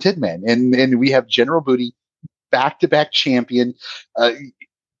ass men than tin men, and we have General Booty, back-to-back champion.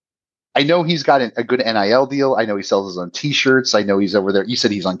 I know he's got a good NIL deal. I know he sells his own T-shirts. I know he's over there. You said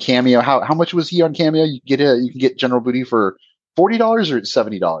he's on Cameo. How much was he on Cameo? You can get General Booty for $40 or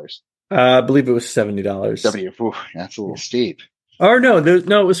 $70. I believe it was $70. $70. That's a little steep. Or no, it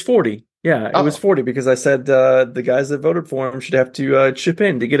was $40. Yeah, it was $40 because I said the guys that voted for him should have to chip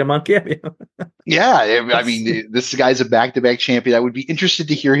in to get him on Cameo. Yeah, I mean, this guy's a back-to-back champion. I would be interested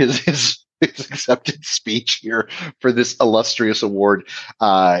to hear his acceptance speech here for this illustrious award.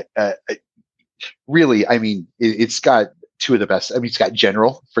 Really, I mean, it's got two of the best. I mean, it's got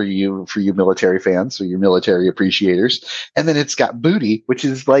General for you military fans, so your military appreciators, and then it's got Booty, which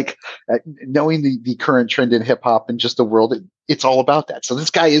is like knowing the current trend in hip hop and just the world. It's all about that. So this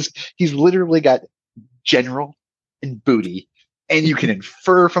guy he's literally got General and Booty. And you can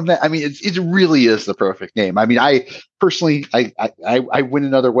infer from that. I mean, it really is the perfect name. I mean, I personally, I went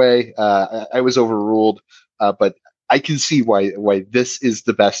another way. I was overruled, but I can see why this is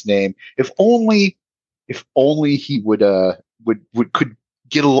the best name. If only he could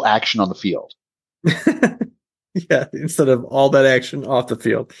get a little action on the field. Yeah, instead of all that action off the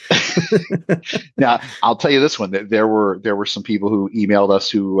field. Now, I'll tell you this one. There were some people who emailed us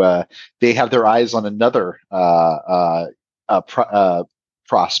who they have their eyes on another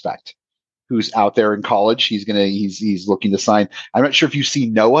prospect who's out there in college. He's looking to sign. I'm not sure if you see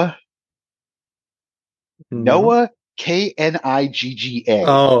Noah. Mm-hmm. Noah Knigga.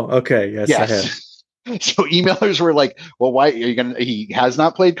 Oh, okay. Yes, I have. So emailers were like, well, why are you he has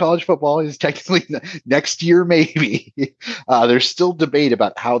not played college football. He's technically next year, maybe. There's still debate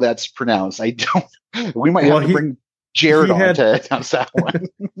about how that's pronounced. We might have to bring Jared on to announce that one.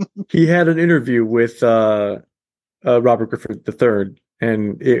 He had an interview with Robert Griffith III,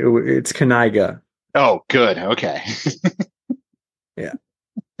 and it's Knigga. Oh, good. Okay. Yeah.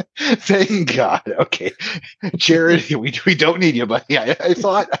 Thank God. Okay, Jared, we don't need you, but yeah, I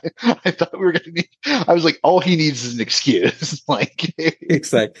thought we were going to need. I was like, all he needs is an excuse. Like,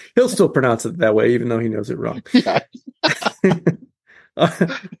 exactly. He'll still pronounce it that way, even though he knows it wrong. Yeah.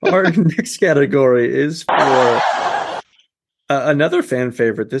 Our next category is for another fan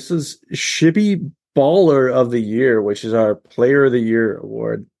favorite. This is Shibby Baller of the Year, which is our Player of the Year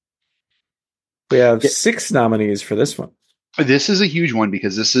award. We have 6 nominees for this one. This is a huge one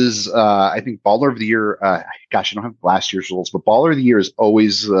because this is, I think, Baller of the Year. Gosh, I don't have last year's results, but Baller of the Year is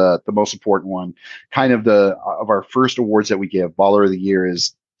always the most important one. Kind of of our first awards that we give. Baller of the Year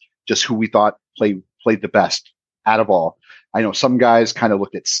is just who we thought played the best out of all. I know some guys kind of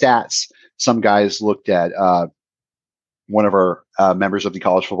looked at stats. Some guys looked at one of our members of the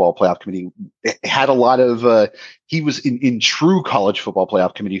College Football Playoff Committee had a lot of he was in true College Football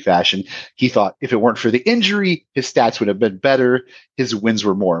Playoff Committee fashion. He thought if it weren't for the injury, his stats would have been better. His wins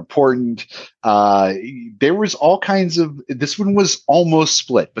were more important. There was all kinds of, this one was almost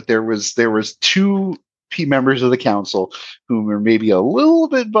split, but there was 2 members of the council who were maybe a little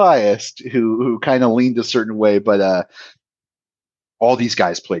bit biased, who kind of leaned a certain way, but all these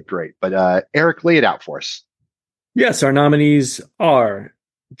guys played great. But Eric, lay it out for us. Yes, our nominees are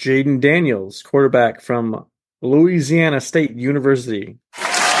Jaden Daniels, quarterback from Louisiana State University.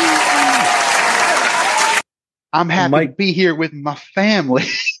 I'm happy to be here with my family.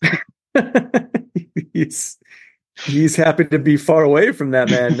 He's happy to be far away from that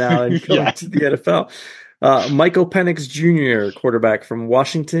man now and going to the NFL. Michael Penix Jr., quarterback from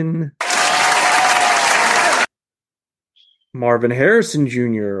Washington Marvin Harrison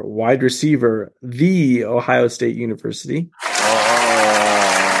Jr., wide receiver, the Ohio State University.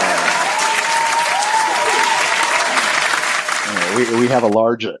 We have a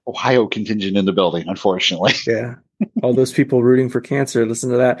large Ohio contingent in the building, unfortunately. Yeah. All those people rooting for cancer.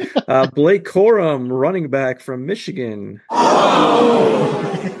 Listen to that. Blake Corum, running back from Michigan.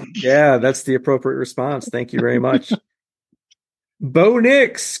 Yeah, that's the appropriate response. Thank you very much. Bo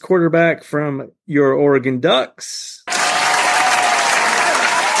Nix, quarterback from your Oregon Ducks.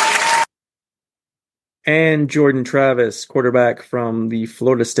 And Jordan Travis, quarterback from the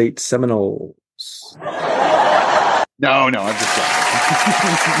Florida State Seminoles. No, I'm just joking.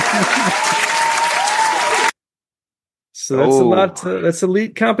 So that's a lot. That's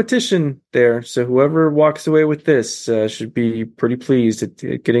elite competition there. So whoever walks away with this should be pretty pleased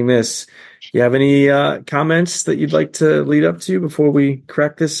at getting this. You have any comments that you'd like to lead up to before we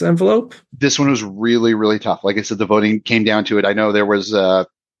crack this envelope? This one was really, really tough. Like I said, the voting came down to it. I know there was a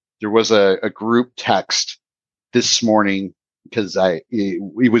group text this morning because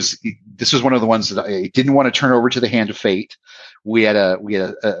this was one of the ones that I didn't want to turn over to the hand of fate. We had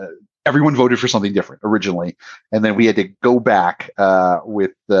everyone voted for something different originally, and then we had to go back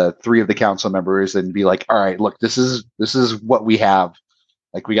with the three of the council members and be like, all right, look, this is what we have.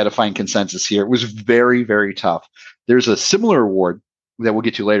 Like, we got to find consensus here. It was very, very tough. There's a similar award that we'll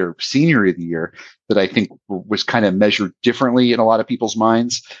get to later, Senior of the Year, that I think was kind of measured differently in a lot of people's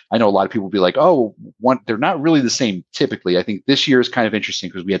minds. I know a lot of people will be like, they're not really the same typically. I think this year is kind of interesting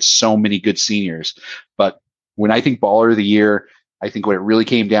because we had so many good seniors. But when I think Baller of the Year, I think what it really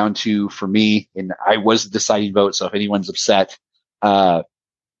came down to for me, and I was the deciding vote, so if anyone's upset,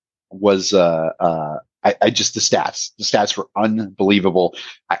 was just the stats. The stats were unbelievable.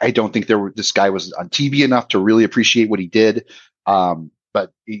 I don't think this guy was on TV enough to really appreciate what he did.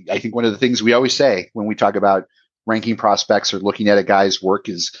 But I think one of the things we always say when we talk about ranking prospects or looking at a guy's work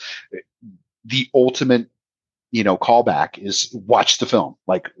is the ultimate, callback is watch the film.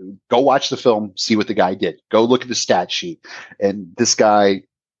 Like, go watch the film, see what the guy did. Go look at the stat sheet. And this guy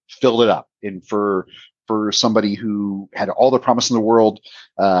filled it up. And for somebody who had all the promise in the world,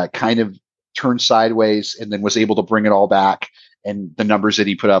 kind of turned sideways and then was able to bring it all back. And the numbers that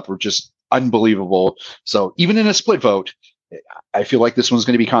he put up were just unbelievable. So even in a split vote, I feel like this one's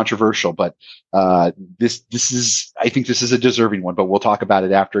going to be controversial, but I think this is a deserving one, but we'll talk about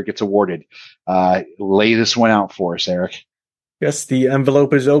it after it gets awarded. Lay this one out for us, Eric. Yes, the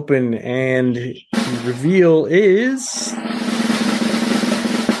envelope is open, and the reveal is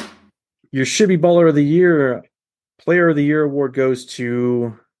your Shiba Baller of the Year, Player of the Year award goes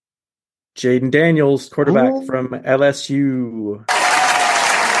to Jaden Daniels, quarterback from LSU.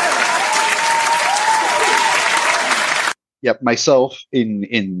 Yep, myself in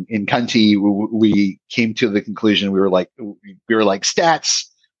Cunty, we came to the conclusion we were like stats.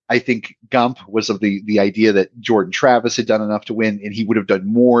 I think Gump was of the idea that Jordan Travis had done enough to win, and he would have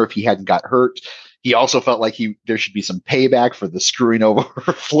done more if he hadn't got hurt. He also felt like there should be some payback for the screwing over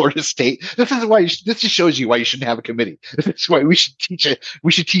Florida State. This just shows you why you shouldn't have a committee. This is why we should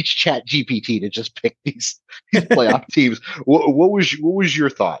teach Chat GPT to just pick these playoff teams. What was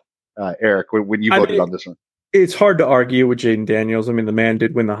your thought, Eric, when you voted on this one? It's hard to argue with Jaden Daniels. I mean, the man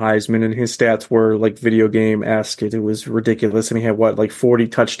did win the Heisman, and his stats were like video game-esque. It was ridiculous. I mean, he had 40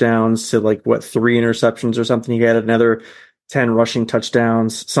 touchdowns to 3 interceptions or something. He had another 10 rushing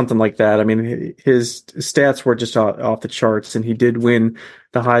touchdowns, something like that. I mean, his stats were just off the charts, and he did win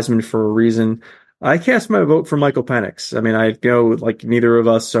the Heisman for a reason. I cast my vote for Michael Penix. I mean, I know neither of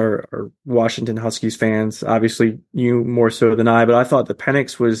us are Washington Huskies fans. Obviously, you more so than I, but I thought that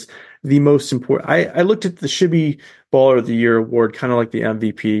Penix was the most important. I looked at the Shiba Baller of the Year award kind of like the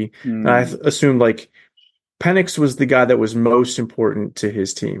MVP. And I assumed Penix was the guy that was most important to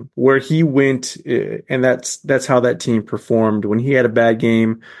his team. Where he went, and that's how that team performed. When he had a bad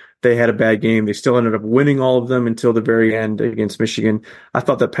game, they had a bad game. They still ended up winning all of them until the very end against Michigan. I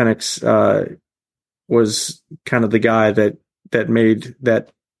thought that Penix was kind of the guy that made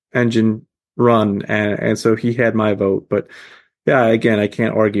that engine run, and so he had my vote. But yeah, again, I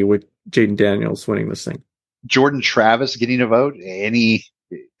can't argue with Jaden Daniels winning this thing. Jordan Travis getting a vote?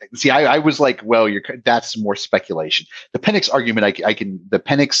 I was like, well, that's more speculation. The Penix argument, the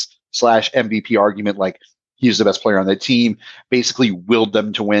Penix / MVP argument, he's the best player on the team, basically willed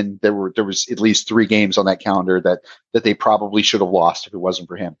them to win. There was at least 3 games on that calendar that they probably should have lost if it wasn't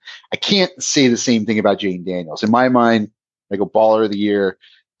for him. I can't say the same thing about Jaden Daniels. In my mind, I go Baller of the Year.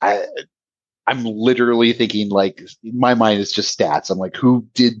 I'm literally thinking in my mind it's just stats. I'm like, who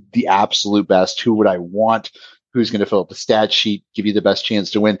did the absolute best? Who would I want who's going to fill up the stat sheet, give you the best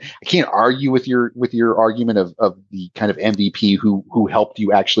chance to win. I can't argue with your argument of the kind of MVP who helped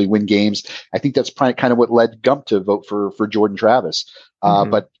you actually win games. I think that's probably kind of what led Gump to vote for Jordan Travis.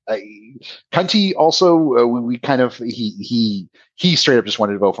 But Cunty also, we kind of he straight up just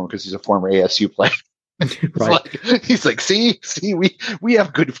wanted to vote for him because he's a former ASU player. Right. He's like, see, we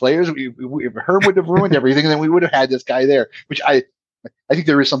have good players. If Herb would have ruined everything, then we would have had this guy there. Which I think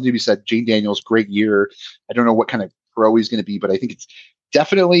there is something to be said. Jane Daniels, great year. I don't know what kind of pro he's going to be, but I think it's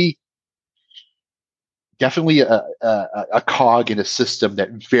definitely a cog in a system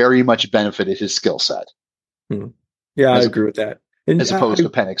that very much benefited his skill set. Yeah, I agree with that. And as opposed to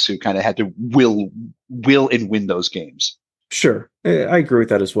Penix, who kind of had to will and win those games. Sure, I agree with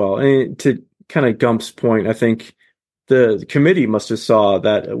that as well. And to kind of Gump's point, I think the committee must have saw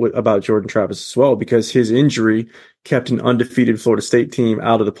that about Jordan Travis as well, because his injury kept an undefeated Florida State team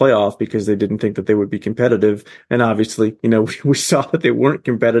out of the playoff because they didn't think that they would be competitive. And obviously, we saw that they weren't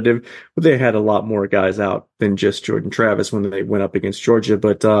competitive, but they had a lot more guys out than just Jordan Travis when they went up against Georgia.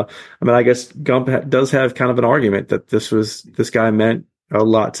 But I guess Gump does have kind of an argument that this guy meant a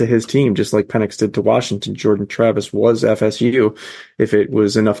lot to his team, just like Penix did to Washington. Jordan Travis was FSU. If it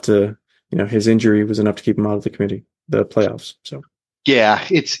was enough to, his injury was enough to keep him out of the playoffs. So yeah,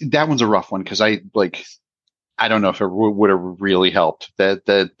 that one's a rough one because I don't know if it would have really helped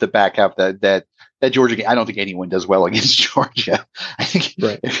the back half that Georgia game. I don't think anyone does well against Georgia. I think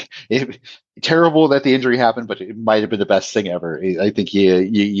terrible that the injury happened, but it might have been the best thing ever. I think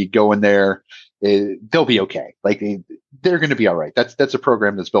you go in there, they'll be okay. They're going to be all right. That's a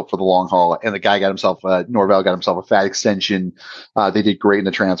program that's built for the long haul. And the guy Norvell got himself a fat extension. They did great in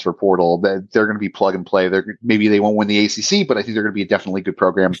the transfer portal. They're going to be plug and play. Maybe they won't win the ACC, but I think they're going to be a definitely good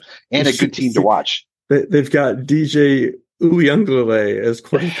program and a good team to watch. They've got DJ Uyunglele as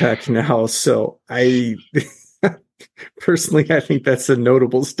quarterback now. So I personally, I think that's a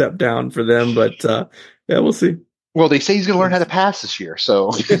notable step down for them, but yeah, we'll see. Well, they say he's going to learn how to pass this year.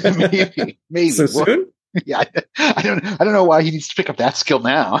 So maybe so soon. Yeah, I don't know why he needs to pick up that skill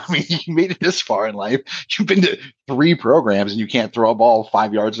now. I mean, you made it this far in life. You've been to 3 programs and you can't throw a ball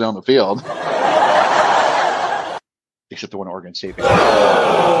 5 yards down the field. Except the one Oregon State.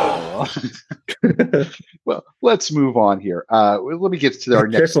 Well, let's move on here. Let me get to our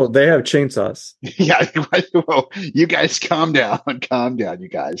next. Careful, they have chainsaws. Yeah, well, you guys calm down, you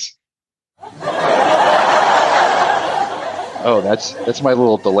guys. Oh, that's my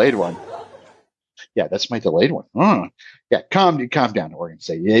little delayed one. Yeah, that's my delayed one. Yeah, calm down, Oregon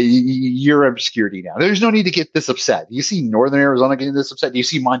State. Yeah, you're obscurity now. There's no need to get this upset. Do you see Northern Arizona getting this upset? Do you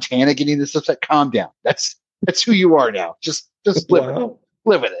see Montana getting this upset? Calm down. That's who you are now. Just live with it.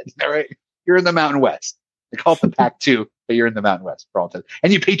 Live with it. All right. You're in the Mountain West. They call it the Pac-2, but you're in the Mountain West for all time.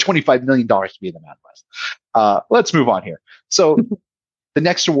 And you pay $25 million to be in the Mountain West. Let's move on here. So the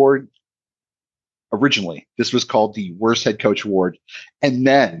next award, originally, this was called the Worst Head Coach Award. And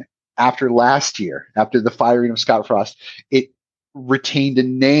then after last year, after the firing of Scott Frost, it retained a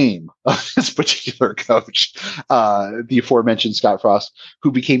name of this particular coach, the aforementioned Scott Frost, who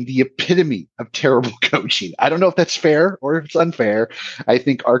became the epitome of terrible coaching. I don't know if that's fair or if it's unfair. I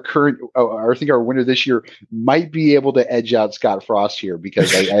think our winner this year might be able to edge out Scott Frost here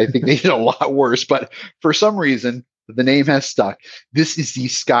because I think they did a lot worse. But for some reason, the name has stuck. This is the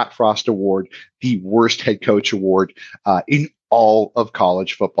Scott Frost Award, the Worst Head Coach Award in all of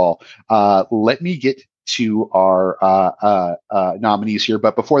college football. Let me get to our nominees here,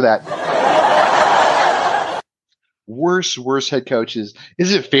 but before that, worst head coaches.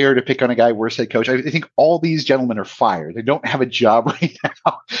 Is it fair to pick on a guy worst head coach? I think all these gentlemen are fired. They don't have a job right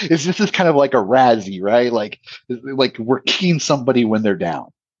now. This is kind of like a Razzie, right? Like we're kicking somebody when they're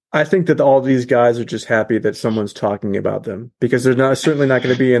down. I think that all these guys are just happy that someone's talking about them because they're certainly not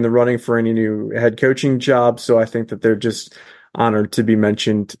going to be in the running for any new head coaching job. So I think that they're just honored to be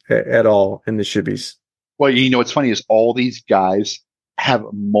mentioned at all in the Shibbies. Well, what's funny is all these guys have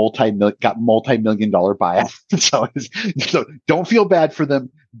multi-million dollar buyouts. So don't feel bad for them.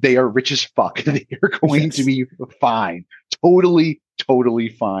 They are rich as fuck. They are going to be fine. Totally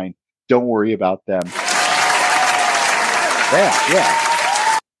fine. Don't worry about them. Yeah.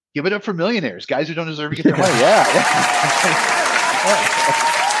 Give it up for millionaires, guys who don't deserve to get their money. Yeah.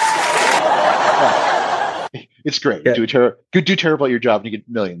 It's great. Yeah. Do terrible at your job and you get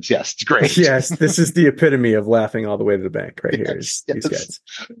millions. Yes, it's great. Yes, this is the epitome of laughing all the way to the bank right here. Yes. These guys.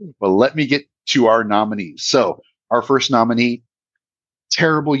 Well, let me get to our nominees. So our first nominee,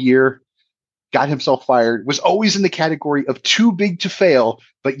 terrible year. got himself fired, was always in the category of too big to fail,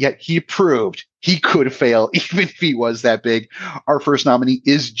 but yet he proved he could fail even if he was that big. Our first nominee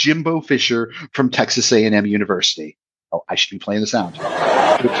is Jimbo Fisher from Texas A&M University. Oh, I should be playing the sound.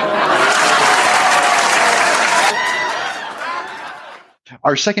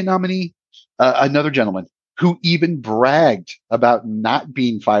 Our second nominee, another gentleman who even bragged about not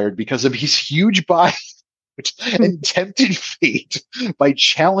being fired because of his huge bias and tempted fate by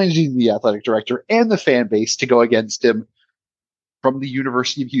challenging the athletic director and the fan base to go against him, from the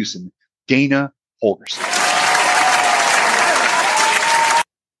University of Houston, Dana Holgorsen.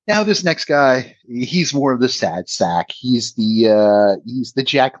 Now, this next guy, he's more of the sad sack. He's the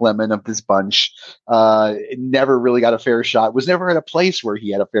Jack Lemmon of this bunch. Never really got a fair shot. Was never at a place where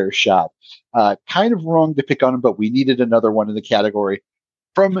he had a fair shot. Kind of wrong to pick on him, but we needed another one in the category.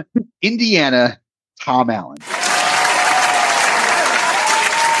 From Indiana, Tom Allen.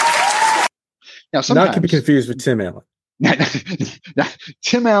 Now, not to be confused with Tim Allen.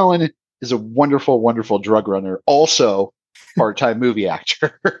 Tim Allen is a wonderful, wonderful drug runner. Also, part-time movie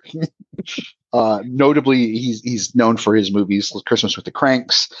actor. Notably, he's known for his movies Christmas with the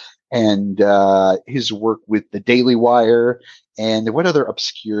Cranks and his work with the Daily Wire. And what other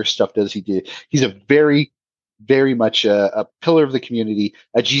obscure stuff does he do? He's a very, very much a pillar of the community,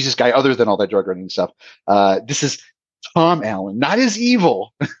 a Jesus guy, other than all that drug running stuff. This is Tom Allen, not as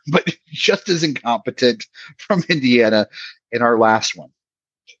evil, but just as incompetent, from Indiana. And our last one,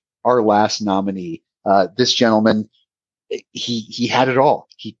 our last nominee, this gentleman, he had it all.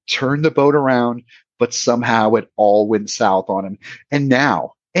 He turned the boat around, but somehow it all went south on him. And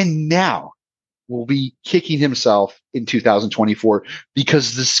now will be kicking himself in 2024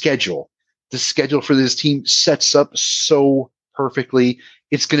 because the schedule for this team sets up so perfectly.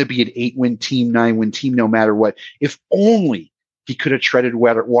 It's going to be an 8-win team, 9-win team, no matter what. If only he could have treaded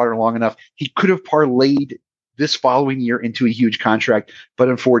water long enough, he could have parlayed this following year into a huge contract. But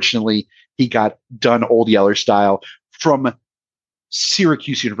unfortunately, he got done old Yeller style. From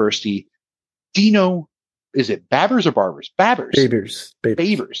Syracuse University, Dino, is it Babbers or Barbers? Babbers.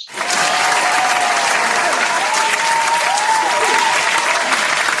 Babers.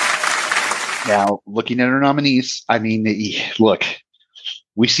 Now, looking at our nominees, I mean, look,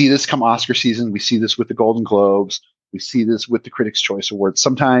 we see this come Oscar season. We see this with the Golden Globes. We see this with the Critics' Choice Awards.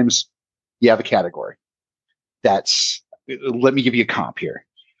 Sometimes you have a category. Let me give you a comp here.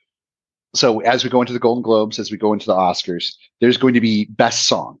 So as we go into the Golden Globes, as we go into the Oscars, there's going to be best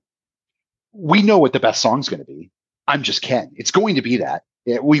song. We know what the best song is going to be. I'm just Ken. It's going to be that.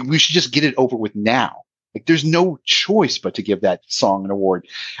 We should just get it over with now. Like, there's no choice but to give that song an award.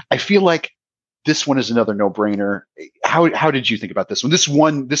 I feel like this one is another no-brainer. How did you think about this one? This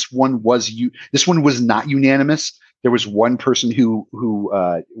one was not unanimous. There was one person who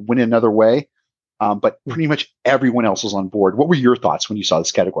went another way. But pretty much everyone else was on board. What were your thoughts when you saw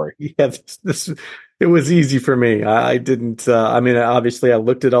this category? Yeah, it was easy for me. I didn't. Obviously, I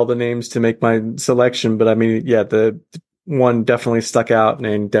looked at all the names to make my selection, but the one definitely stuck out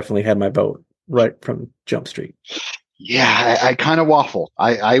and definitely had my vote right from Jump Street. Yeah, I kind of waffled.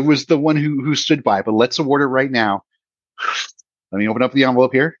 I was the one who stood by, but let's award it right now. Let me open up the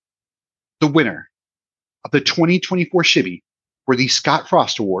envelope here. The winner of the 2024 Shiba for the Scott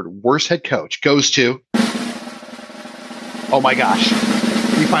Frost Award, Worst Head Coach, goes to, oh my gosh,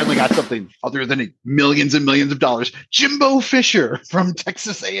 we finally got something other than millions and millions of dollars. Jimbo Fisher from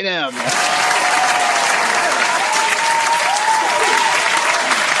Texas A&M.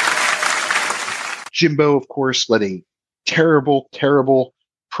 Jimbo, of course, led a terrible, terrible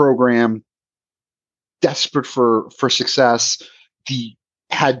program, desperate for success.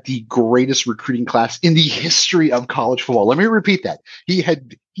 Had the greatest recruiting class in the history of college football. Let me repeat that. He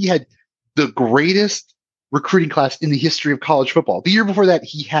had the greatest recruiting class in the history of college football. The year before that,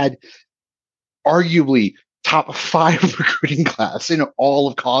 he had arguably top 5 recruiting class in all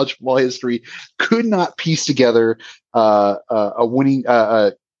of college football history. Could not piece together a winning,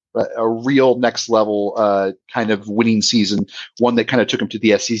 a real next level kind of winning season, one that kind of took him to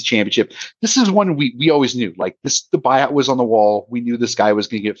the SEC championship. This is one we always knew. Like, this, the buyout was on the wall. We knew this guy was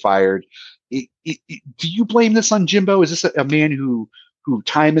going to get fired. Do you blame this on Jimbo? Is this a man who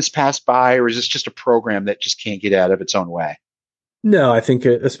time has passed by, or is this just a program that just can't get out of its own way? No, I think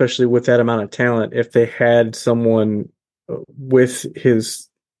especially with that amount of talent, if they had someone with his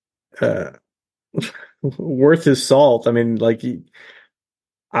worth his salt, I mean, like,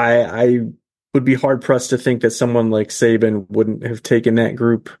 I would be hard pressed to think that someone like Saban wouldn't have taken that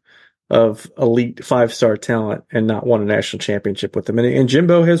group of elite 5-star talent and not won a national championship with them. And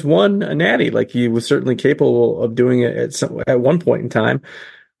Jimbo has won a natty. Like, he was certainly capable of doing it at one point in time.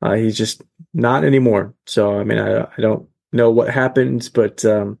 He's just not anymore. So, I mean, I don't know what happens, but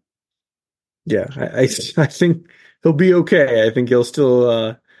yeah, I think he'll be okay. I think he'll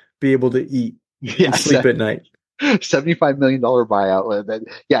still be able to eat and sleep at night. $75 million buyout.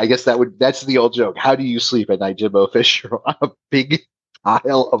 I guess that's the old joke. How do you sleep at night, Jimbo Fisher? On a big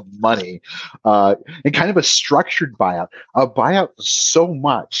pile of money, and kind of a structured buyout. A buyout so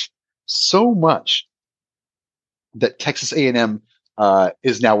much that Texas A&M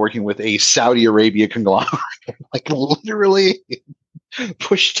is now working with a Saudi Arabia conglomerate. Like literally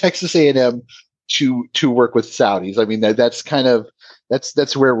push Texas A&M to work with Saudis. I mean, that's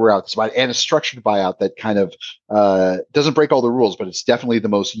where we're at. And a structured buyout that kind of doesn't break all the rules, but it's definitely the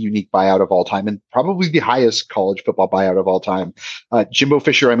most unique buyout of all time and probably the highest college football buyout of all time. Jimbo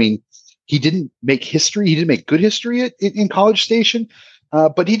Fisher, I mean, he didn't make history. He didn't make good history in College Station,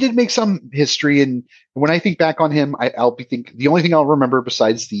 but he did make some history. And when I think back on him, the only thing I'll remember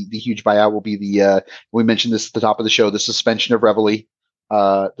besides the huge buyout will be we mentioned this at the top of the show, the suspension of Reveille,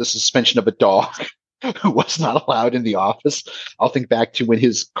 the suspension of a dog who was not allowed in the office. I'll think back to when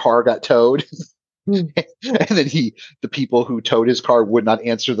his car got towed. And then the people who towed his car would not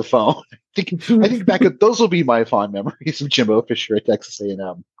answer the phone. I think back at those will be my fond memories of Jimbo Fisher at Texas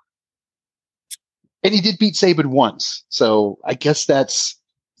A&M. And he did beat Saban once, so I guess that's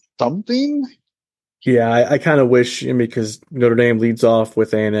something. Yeah, I kind of wish, because Notre Dame leads off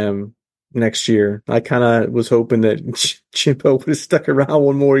with A&M next year. I kind of was hoping that Jimbo would have stuck around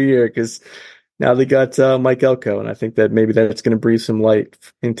one more year, because now they got Mike Elko, and I think that maybe that's going to breathe some light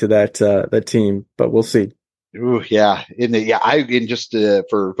into that team. But we'll see. Ooh, yeah.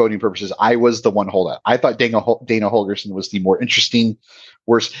 For voting purposes, I was the one holdout. I thought Dana Holgerson was the more interesting.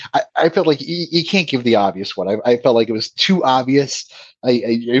 Worse, I felt like you can't give the obvious one. I felt like it was too obvious.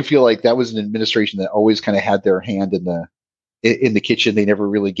 I feel like that was an administration that always kind of had their hand in the kitchen. They never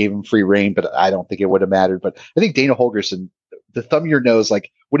really gave him free reign, but I don't think it would have mattered. But I think Dana Holgerson, the thumb your nose,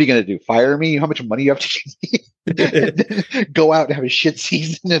 like, what are you going to do? Fire me? How much money you have to give me? Go out and have a shit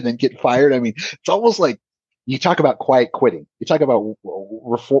season and then get fired? I mean, it's almost like you talk about quiet quitting. You talk about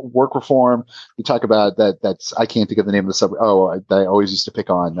work reform. You talk about that's I can't think of the name of the sub. I always used to pick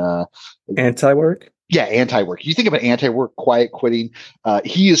on anti-work. Yeah, anti-work. You think about anti-work, quiet quitting.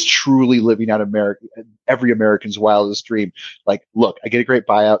 He is truly living out every American's wildest dream. Like, look, I get a great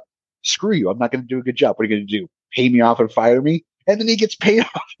buyout. Screw you. I'm not going to do a good job. What are you going to do? Pay me off and fire me? And then he gets paid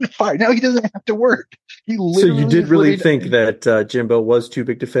off and fired. Now he doesn't have to work. So you did really think that Jimbo was too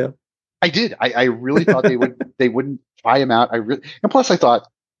big to fail? I did. I really thought they wouldn't buy him out. And plus I thought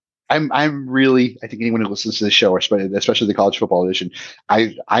I'm really, I think anyone who listens to the show, especially the college football edition,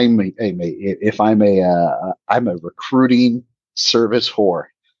 I'm a recruiting service whore.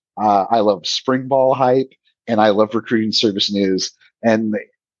 I love spring ball hype and I love recruiting service news, and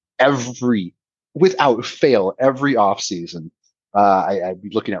without fail, every off season, I'd be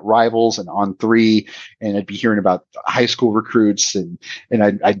looking at Rivals and On3, and I'd be hearing about high school recruits, and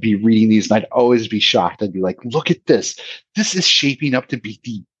I'd be reading these, and I'd always be shocked. I'd be like, look at this. This is shaping up to be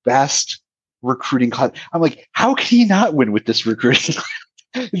the best recruiting class. I'm like, how can he not win with this recruiting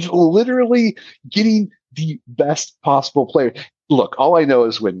class? It's literally getting the best possible player. Look, all I know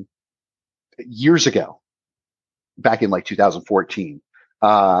is when years ago, back in like 2014,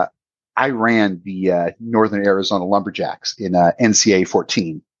 I ran the Northern Arizona Lumberjacks in NCAA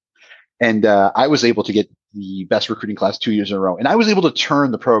 14. And I was able to get the best recruiting class 2 years in a row. And I was able to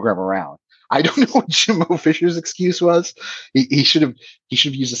turn the program around. I don't know what Jimbo Fisher's excuse was. He should have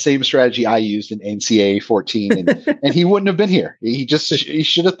used the same strategy I used in NCAA 14, and he wouldn't have been here. He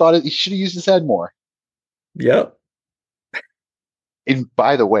should have thought it. He should have used his head more. Yep. And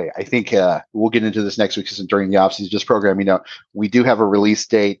by the way, I think we'll get into this next week because during the offseason just program, we do have a release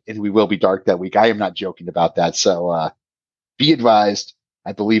date and we will be dark that week. I am not joking about that. So be advised.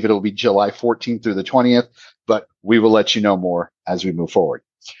 I believe it'll be July 14th through the 20th, but we will let you know more as we move forward.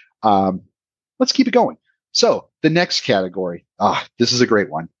 Let's keep it going. So the next category, this is a great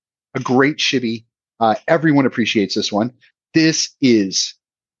one. A great shibby. Everyone appreciates this one. This is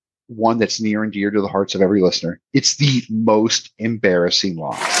one that's near and dear to the hearts of every listener. It's the most embarrassing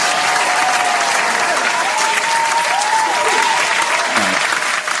loss.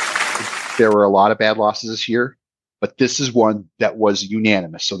 There were a lot of bad losses this year, but this is one that was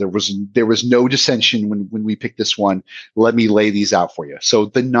unanimous. So there was no dissension when we picked this one. Let me lay these out for you. So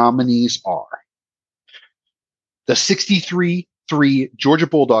the nominees are the 63-3 Georgia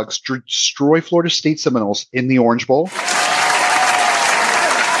Bulldogs destroy Florida State Seminoles in the Orange Bowl.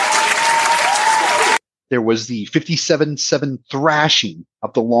 There was the 57-7 thrashing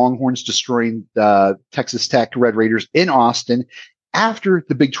of the Longhorns destroying the Texas Tech Red Raiders in Austin. after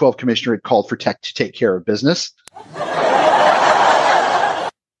the Big 12 commissioner had called for Tech to take care of business.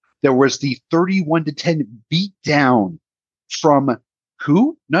 There was the 31-10 beatdown from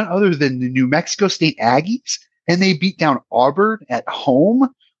who? None other than the New Mexico State Aggies. And they beat down Auburn at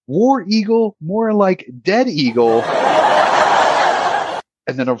home. War Eagle, more like Dead Eagle.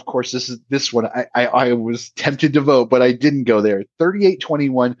 And then, of course, this one. I was tempted to vote, but I didn't go there.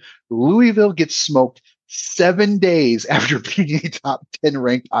 38-21. Louisville gets smoked 7 days after beating a top 10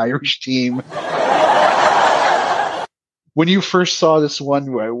 ranked Irish team. When you first saw this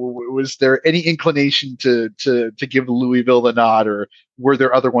one, was there any inclination to give Louisville the nod, or were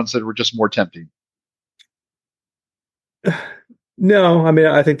there other ones that were just more tempting? No, I mean,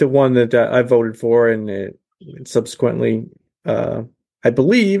 I think the one that I voted for and it subsequently, I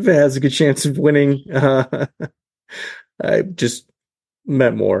believe, has a good chance of winning. I just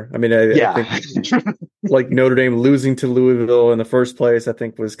meant more. I mean, I think like Notre Dame losing to Louisville in the first place, I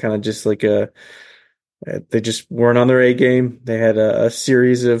think was kind of just like they just weren't on their A game. They had a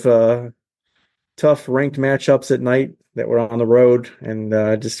series of tough ranked matchups at night that were on the road, and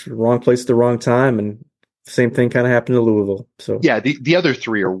just wrong place at the wrong time. And same thing kind of happened to Louisville. So yeah, the other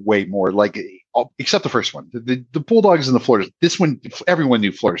three are way more like, except the first one, the Bulldogs and the Florida. This one, everyone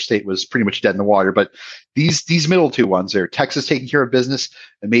knew Florida State was pretty much dead in the water, but these middle two ones there, Texas taking care of business,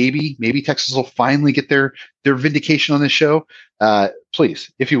 and maybe Texas will finally get their vindication on this show.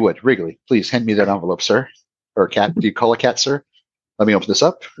 Please, if you would, Wrigley, please hand me that envelope, sir, or cat. Do you call a cat, sir? Let me open this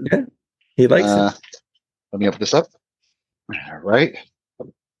up. Yeah, he likes it. Let me open this up. All right,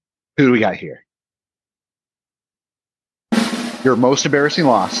 who do we got here? Your most embarrassing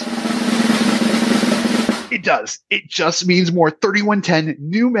loss. It does. It just means more. 31-10,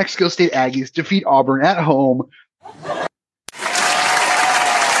 New Mexico State Aggies defeat Auburn at home.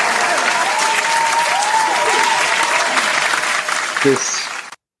 This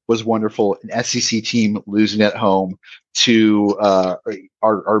was wonderful. An SEC team losing at home to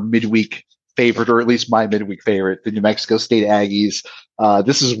our midweek favorite, or at least my midweek favorite, the New Mexico State Aggies.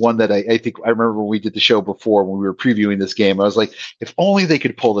 This is one that I think I remember when we did the show before, when we were previewing this game, I was like, if only they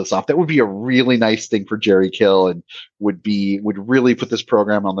could pull this off, that would be a really nice thing for Jerry Kill, and would really put this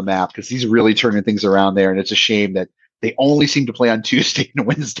program on the map, because he's really turning things around there. And it's a shame that they only seem to play on Tuesday and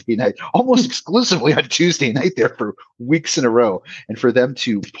Wednesday night, almost exclusively on Tuesday night there for weeks in a row. And for them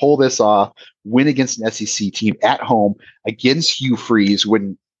to pull this off, win against an SEC team at home against Hugh Freeze,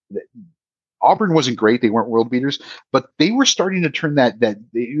 when Auburn wasn't great, they weren't world beaters, but they were starting to turn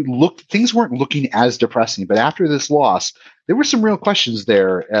things weren't looking as depressing. But after this loss, there were some real questions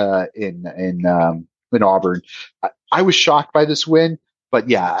there in Auburn. I was shocked by this win, but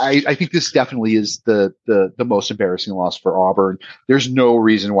yeah, I think this definitely is the most embarrassing loss for Auburn. There's no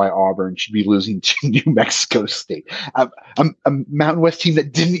reason why Auburn should be losing to New Mexico State, a Mountain West team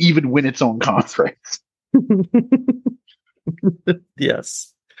that didn't even win its own conference.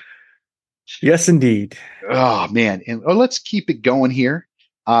 Yes. Yes, indeed. Oh, man. And let's keep it going here.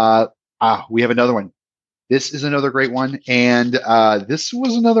 We have another one. This is another great one. And this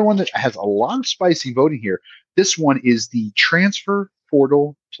was another one that has a lot of spicy voting here. This one is the Transfer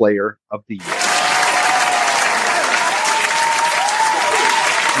Portal Player of the Year.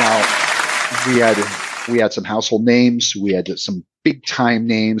 Now, we had some household names. We had some big time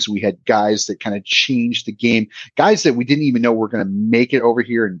names. We had guys that kind of changed the game, guys that we didn't even know were going to make it over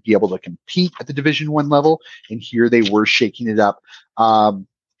here and be able to compete at the Division I level. And here they were shaking it up.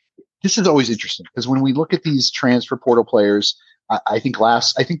 This is always interesting, because when we look at these transfer portal players, I think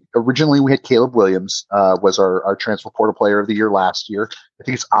originally we had Caleb Williams was our transfer portal player of the year last year. I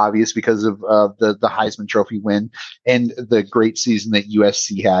think it's obvious because of the Heisman Trophy win and the great season that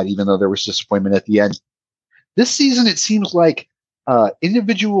USC had, even though there was disappointment at the end. This season, it seems like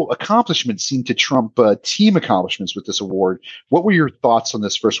individual accomplishments seem to trump team accomplishments with this award. What were your thoughts on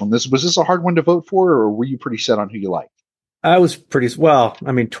this first one? Was this a hard one to vote for, or were you pretty set on who you liked? I was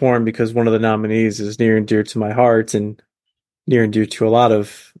torn, because one of the nominees is near and dear to my heart and near and dear to a lot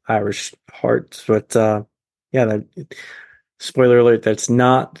of Irish hearts. But spoiler alert, that's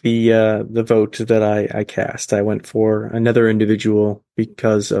not the vote that I cast. I went for another individual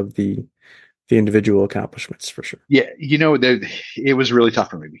because of the individual accomplishments, for sure. Yeah, it was really tough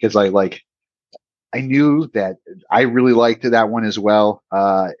for me, because I knew that I really liked that one as well.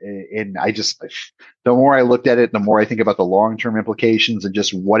 And the more I looked at it, the more I think about the long-term implications and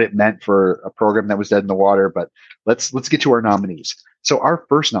just what it meant for a program that was dead in the water. But let's get to our nominees. So our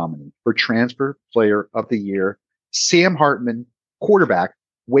first nominee for Transfer Player of the Year, Sam Hartman, quarterback,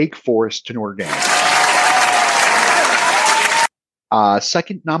 Wake Forest to Notre Dame.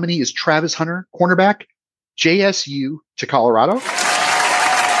 Second nominee is Travis Hunter, cornerback, JSU to Colorado. Of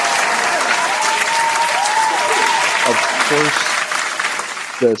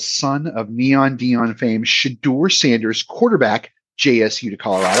course, the son of Neon Dion fame, Shedeur Sanders, quarterback, JSU to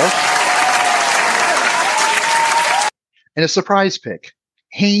Colorado. And a surprise pick,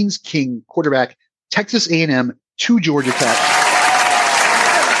 Haynes King, quarterback, Texas A&M to Georgia Tech.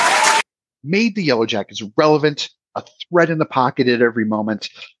 Made the Yellow Jackets relevant, a threat in the pocket at every moment.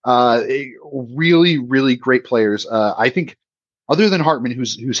 Really, really great players. I think, other than Hartman,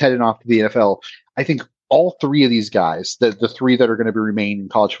 who's heading off to the NFL, I think all three of these guys, the three that are going to be remaining in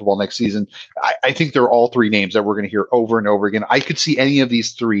college football next season, I think they're all three names that we're going to hear over and over again. I could see any of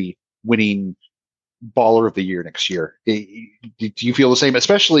these three winning Baller of the Year next year. Do you feel the same?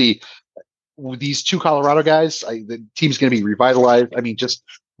 Especially with these two Colorado guys, the team's going to be revitalized. I mean, just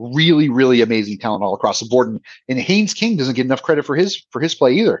really, really amazing talent all across the board. And Haynes King doesn't get enough credit for his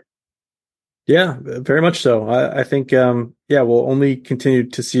play either. Yeah, very much so. I think, we'll only continue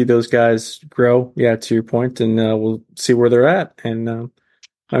to see those guys grow. Yeah, to your point, and we'll see where they're at. And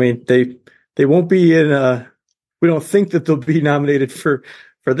I mean, they won't be in. We don't think that they'll be nominated for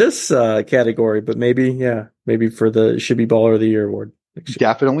this category, but maybe for the should be Baller of the Year award.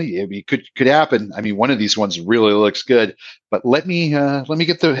 Definitely, I mean, could happen. I mean, one of these ones really looks good. But let me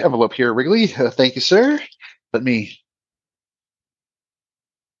get the envelope here, Wrigley. Thank you, sir.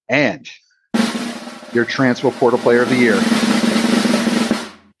 And your Transfer Portal Player of the Year,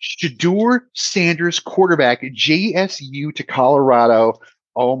 Shedeur Sanders, quarterback, JSU to Colorado.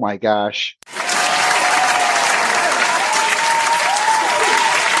 Oh my gosh.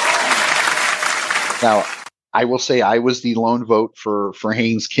 Now, I will say I was the lone vote for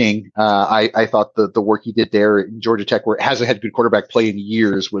Haynes King. I thought the work he did there in Georgia Tech, where it hasn't had good quarterback play in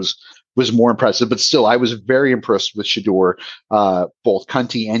years, was more impressive. But still, I was very impressed with Shedeur. Both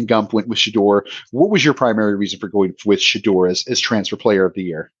Cunty and Gump went with Shedeur. What was your primary reason for going with Shedeur as Transfer Player of the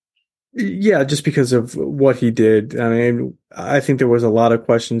Year? Yeah, just because of what he did. I mean, I think there was a lot of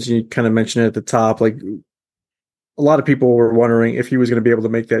questions. You kind of mentioned it at the top. Like, a lot of people were wondering if he was going to be able to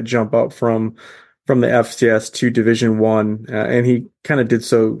make that jump up from the FCS to Division I, and he kind of did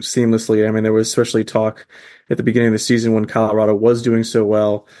so seamlessly. I mean, there was especially talk at the beginning of the season when Colorado was doing so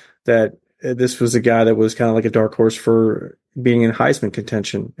well that this was a guy that was kind of like a dark horse for being in Heisman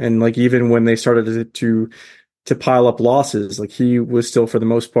contention. And like, even when they started to pile up losses, like, he was still, for the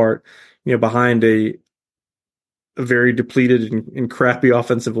most part, behind a very depleted and crappy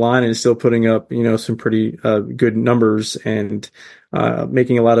offensive line, and still putting up, some pretty good numbers and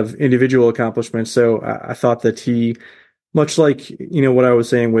making a lot of individual accomplishments. So I thought that he, much like, what I was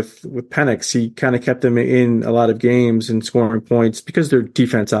saying with Penix, he kind of kept them in a lot of games and scoring points because their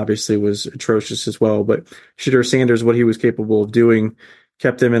defense obviously was atrocious as well. But Shedeur Sanders, what he was capable of doing,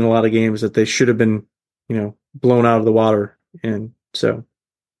 kept them in a lot of games that they should have been, blown out of the water. And so,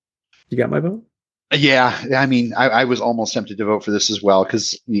 you got my vote? Yeah, I mean, I was almost tempted to vote for this as well,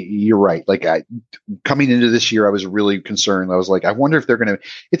 because you're right. Like, coming into this year, I was really concerned. I was like, I wonder if they're going to.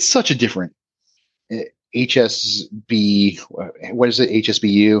 It's such a different HSB. What is it?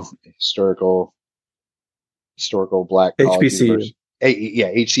 HSBU, historical Black College HBCU.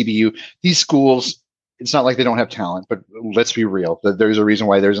 HCBU. These schools. It's not like they don't have talent, but let's be real. There's a reason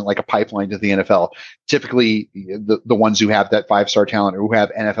why there isn't like a pipeline to the NFL. Typically, the ones who have that 5-star talent or who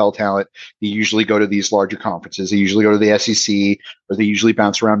have NFL talent, they usually go to these larger conferences. They usually go to the SEC, or they usually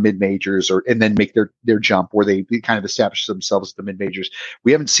bounce around mid-majors, and then make their jump where they kind of establish themselves at the mid-majors.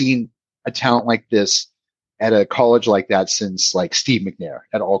 We haven't seen a talent like this at a college like that since like Steve McNair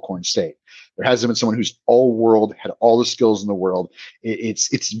at Alcorn State. There hasn't been someone who's all world, had all the skills in the world.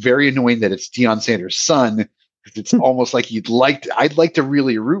 It's very annoying that it's Deion Sanders' son, because it's almost like I'd like to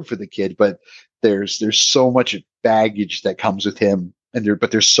really root for the kid, but there's so much baggage that comes with him,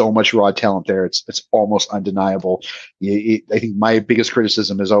 but there's so much raw talent there. It's almost undeniable. I think my biggest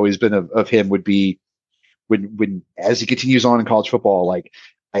criticism has always been of him would be when as he continues on in college football, like,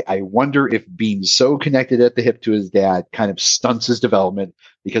 I wonder if being so connected at the hip to his dad kind of stunts his development,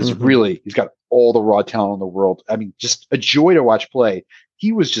 because really he's got all the raw talent in the world. I mean, just a joy to watch play.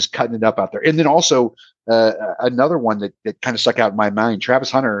 He was just cutting it up out there. And then also another one that kind of stuck out in my mind,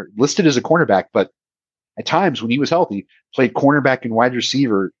 Travis Hunter, listed as a cornerback, but at times when he was healthy, played cornerback and wide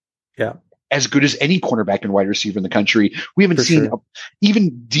receiver. Yeah. As good as any cornerback and wide receiver in the country. We haven't seen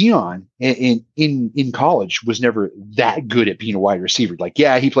even Deion in college was never that good at being a wide receiver. Like,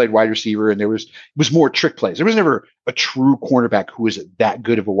 yeah, he played wide receiver, and it was more trick plays. There was never a true cornerback who was that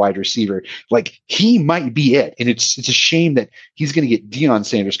good of a wide receiver. Like, he might be it, and it's a shame that he's going to get Deion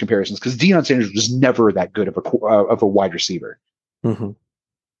Sanders comparisons, because Deion Sanders was never that good of a wide receiver. Mm-hmm.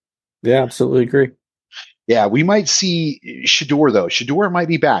 Yeah, absolutely agree. Yeah, we might see Shador, though. Shador might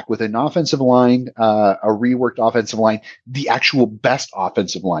be back with an offensive line, a reworked offensive line, the actual best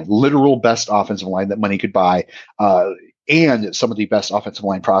offensive line, literal best offensive line that money could buy, and some of the best offensive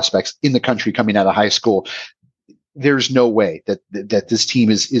line prospects in the country coming out of high school. There's no way that this team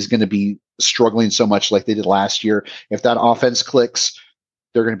is going to be struggling so much like they did last year. If that offense clicks,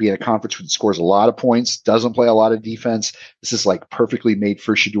 they're going to be in a conference that scores a lot of points, doesn't play a lot of defense. This is like perfectly made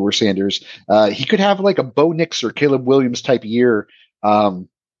for Shador Sanders. He could have like a Bo Nix or Caleb Williams type year.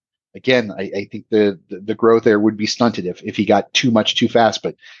 Again, I think the growth there would be stunted if he got too much too fast,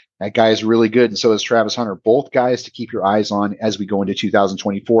 but that guy is really good. And so is Travis Hunter, both guys to keep your eyes on as we go into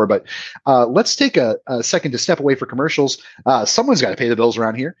 2024. But let's take a second to step away for commercials. Someone's got to pay the bills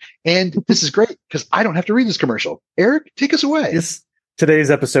around here. And this is great because I don't have to read this commercial. Eric, take us away. Yes.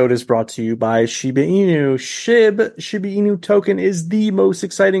 Today's episode is brought to you by Shiba Inu. Shiba Inu token is the most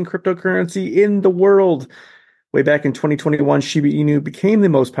exciting cryptocurrency in the world. Way back in 2021, Shiba Inu became the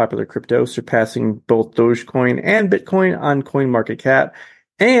most popular crypto, surpassing both Dogecoin and Bitcoin on CoinMarketCap.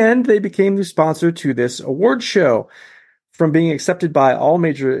 And they became the sponsor to this award show. From being accepted by all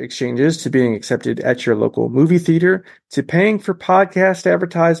major exchanges to being accepted at your local movie theater to paying for podcast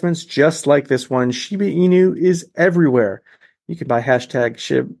advertisements just like this one, Shiba Inu is everywhere. You can buy hashtag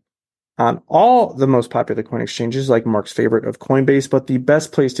SHIB on all the most popular coin exchanges like Mark's favorite of Coinbase, but the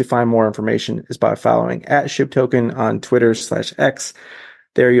best place to find more information is by following @ShibToken on Twitter/X.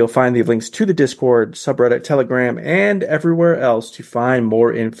 There you'll find the links to the Discord, subreddit, Telegram, and everywhere else to find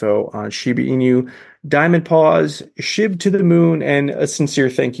more info on Shiba Inu, Diamond Paws, SHIB to the moon, and a sincere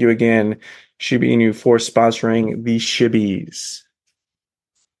thank you again, Shiba Inu, for sponsoring the Shibbies.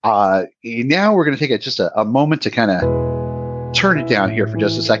 Now we're going to take just a moment to kind of turn it down here for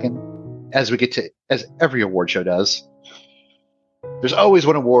just a second as we get to, as every award show does. There's always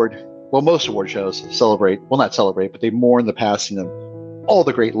one award. Well, most award shows celebrate, well, not celebrate, but they mourn the passing of all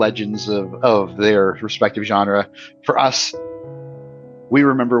the great legends of their respective genre. For us, we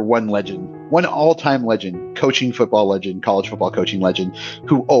remember one legend, one all-time legend, coaching football legend, college football coaching legend,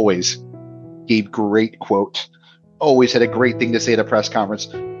 who always gave great quote, always had a great thing to say at a press conference,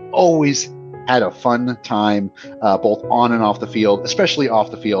 always had a fun time, both on and off the field, especially off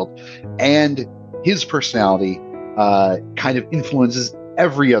the field. And his personality kind of influences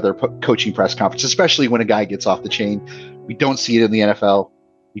every other coaching press conference, especially when a guy gets off the chain. We don't see it in the NFL.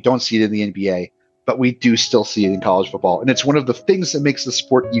 We don't see it in the NBA, but we do still see it in college football. And it's one of the things that makes the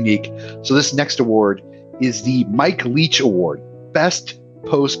sport unique. So this next award is the Mike Leach Award, Best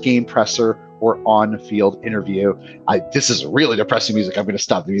Post-Game Presser or On-Field Interview. This is really depressing music. I'm going to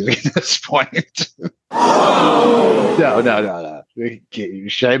stop the music at this point. No.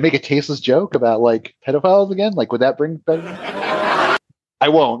 Should I make a tasteless joke about like pedophiles again? Like, would that bring I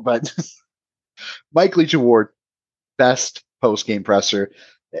won't, but Mike Leach Award, Best Post-Game Presser.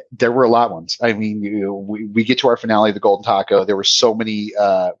 There were a lot of ones. I mean, we get to our finale, the Golden Taco. There were so many,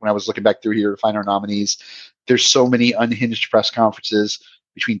 when I was looking back through here to find our nominees, there's so many unhinged press conferences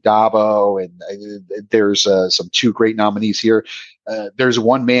between Dabo and there's some two great nominees here. There's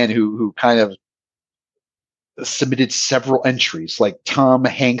one man who kind of submitted several entries, like Tom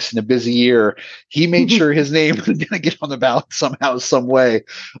Hanks in a busy year. He made sure his name was going to get on the ballot somehow, some way.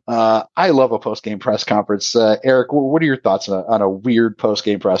 I love a post-game press conference. Eric, what are your thoughts on a weird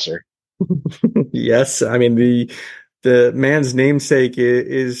post-game presser? Yes, I mean the man's namesake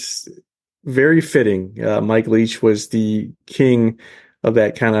is very fitting. Mike Leach was the king of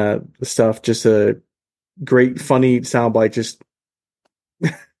that kind of stuff. Just a great, funny soundbite. Just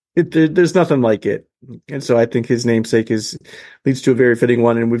there's nothing like it. And so I think his namesake leads to a very fitting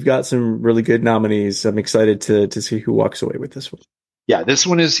one. And we've got some really good nominees. I'm excited to see who walks away with this one. Yeah, this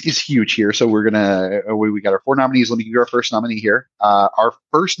one is huge here. So we got our four nominees. Let me give you our first nominee here. Our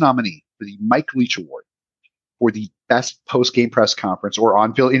first nominee for the Mike Leach Award for the best post-game press conference or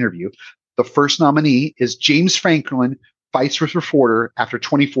on-field interview. The first nominee is James Franklin fights with reporter after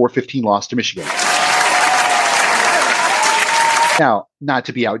 24-15 loss to Michigan. Now, not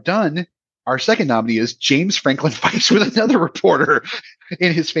to be outdone, our second nominee is James Franklin fights with another reporter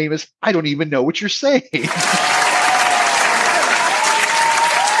in his famous "I don't even know what you're saying."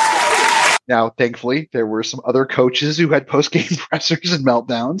 Now, thankfully, there were some other coaches who had post-game pressers and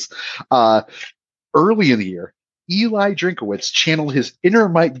meltdowns. Early in the year, Eli Drinkowitz channeled his inner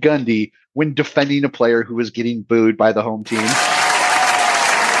Mike Gundy when defending a player who was getting booed by the home team.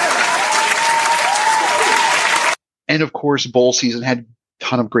 And of course, bowl season had a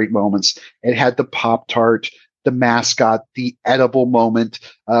ton of great moments. It had the Pop-Tart, the mascot, the edible moment,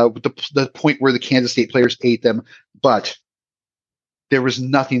 the point where the Kansas State players ate them. But there was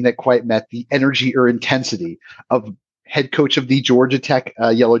nothing that quite met the energy or intensity of head coach of the Georgia Tech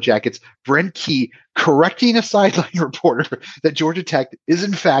Yellow Jackets, Brent Key, correcting a sideline reporter that Georgia Tech is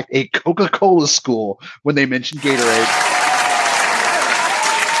in fact a Coca-Cola school when they mentioned Gatorade.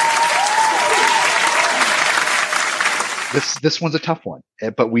 This one's a tough one,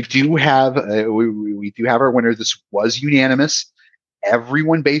 but we do have we do have our winner. This was unanimous.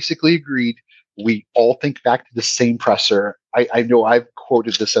 Everyone basically agreed. We all think back to the same presser. I know I've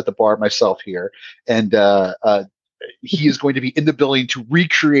quoted this at the bar myself here, and he is going to be in the building to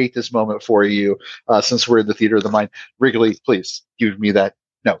recreate this moment for you. Since we're in the theater of the mind, Wrigley, please give me that.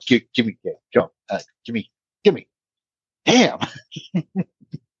 No, give me, go, give me. Damn.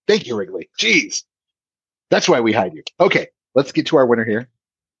 Thank you, Wrigley. Jeez. That's why we hide you. Okay, let's get to our winner here.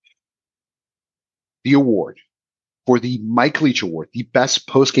 The award for the Mike Leach Award, the best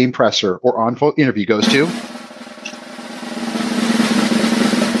post-game presser or on-phone interview, goes to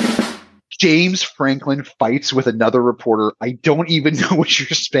James Franklin fights with another reporter. I don't even know what you're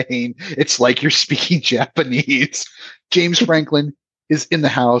saying. It's like you're speaking Japanese. James Franklin is in the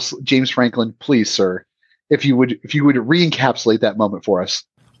house. James Franklin, please, sir, if you would re-encapsulate that moment for us.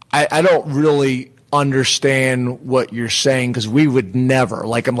 I don't really understand what you're saying, because we would never,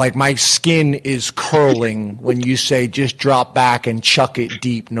 like my skin is curling when you say just drop back and chuck it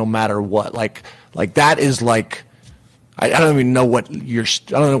deep no matter what. Like that is like, I don't even know what you're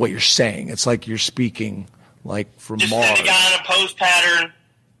saying. It's like you're speaking like from just Mars. Just send a guy in a post pattern,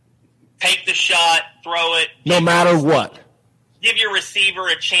 take the shot, throw it. No matter what. Give your receiver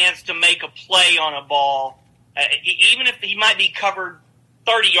a chance to make a play on a ball. Even if he might be covered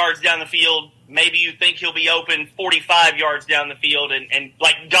 30 yards down the field, maybe you think he'll be open 45 yards down the field, and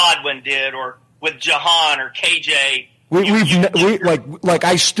like Godwin did, or with Jahan or KJ.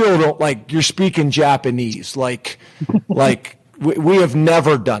 I still don't, like, you're speaking Japanese. Like we have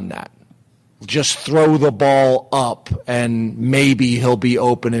never done that. Just throw the ball up and maybe he'll be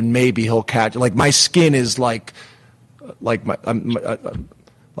open and maybe he'll catch. Like, my skin is like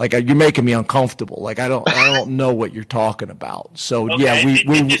you're making me uncomfortable. Like, I don't know what you're talking about. So okay.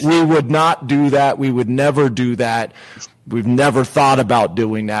 Yeah, we would not do that. We would never do that. We've never thought about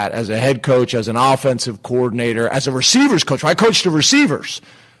doing that as a head coach, as an offensive coordinator, as a receivers coach. I coached the receivers.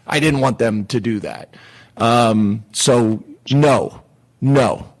 I didn't want them to do that. So no,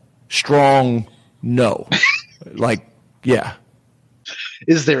 strong no. Like, yeah.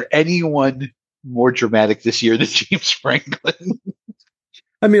 Is there anyone more dramatic this year than James Franklin?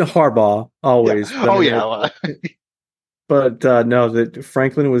 I mean, Harbaugh always. Yeah. Yeah. But no, that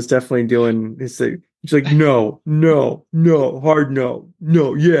Franklin was definitely doing his thing. He's like, no, hard no,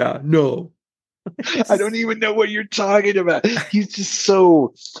 yeah, no. I don't even know what you're talking about. He's just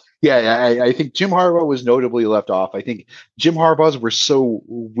so. Yeah, I think Jim Harbaugh was notably left off. I think Jim Harbaugh's were so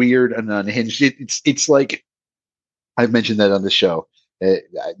weird and unhinged. It's like, I've mentioned that on the show.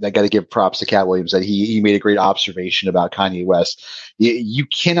 I got to give props to Cat Williams that he made a great observation about Kanye West. You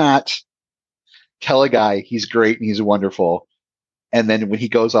cannot tell a guy he's great and he's wonderful, and then when he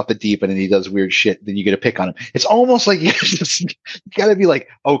goes off the deep end and he does weird shit, then you get to pick on him. It's almost like you got to be like,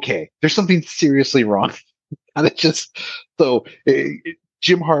 okay, there's something seriously wrong. And it's just so.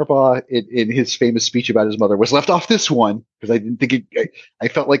 Jim Harbaugh, in his famous speech about his mother, was left off this one because I didn't think I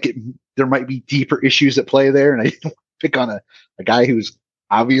felt like there might be deeper issues at play there, and I didn't pick on a guy who's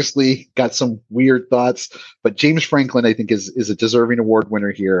obviously got some weird thoughts. But James Franklin, I think, is a deserving award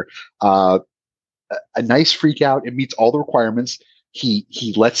winner here. A nice freak out. It meets all the requirements.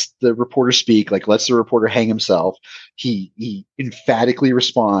 He lets the reporter speak, like lets the reporter hang himself. He emphatically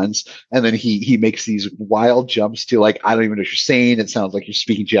responds, and then he makes these wild jumps to, like, I don't even know what you're saying. It sounds like you're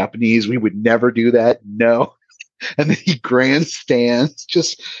speaking Japanese. We would never do that. No. And then he grandstands.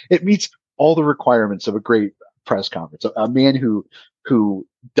 Just, it meets all the requirements of a great press conference. A man who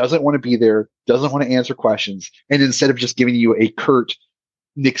doesn't want to be there, doesn't want to answer questions, and instead of just giving you a curt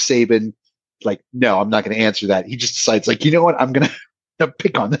Nick Saban, like, no, I'm not going to answer that, he just decides, like, you know what, I'm going to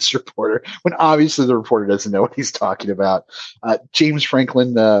pick on this reporter, when obviously the reporter doesn't know what he's talking about. James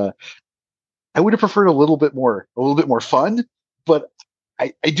Franklin, I would have preferred a little bit more fun, but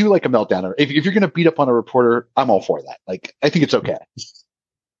I do like a meltdown. If you're going to beat up on a reporter, I'm all for that. Like, I think it's okay.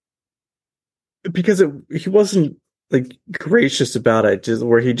 Because he wasn't, like, gracious about it, just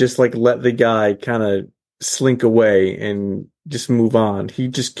where he just, like, let the guy kind of slink away and just move on. He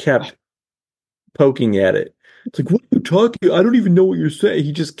just kept poking at it. It's like, what are you talking? I don't even know what you're saying.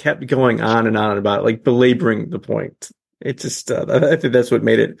 He just kept going on and on about it, like belaboring the point. It just, I think that's what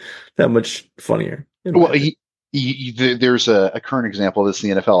made it that much funnier. Well, there's a current example of this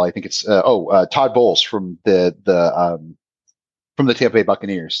in the NFL. I think it's Todd Bowles from the from the Tampa Bay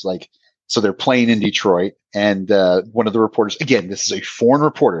Buccaneers. Like, so they're playing in Detroit, and one of the reporters, again, this is a foreign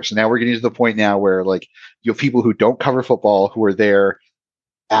reporter. So now we're getting to the point now where like you have people who don't cover football who are there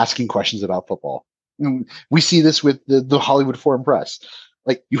asking questions about football. And we see this with the Hollywood Foreign Press.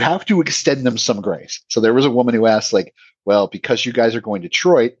 Like, you have to extend them some grace. So there was a woman who asked, like, well, because you guys are going to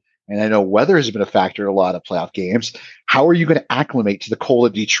Detroit, and I know weather has been a factor in a lot of playoff games, how are you going to acclimate to the cold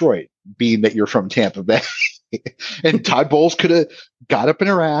of Detroit, being that you're from Tampa Bay? And Todd Bowles could have got up in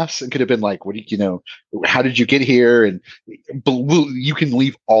her ass and could have been like, what do you know, how did you get here? And you can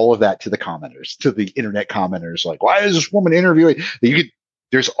leave all of that to the commenters, to the internet commenters. Like, why is this woman interviewing?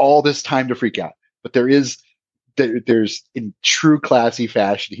 There's all this time to freak out, but there's in true classy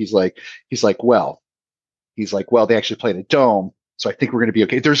fashion. He's like, well, they actually played a dome. So I think we're going to be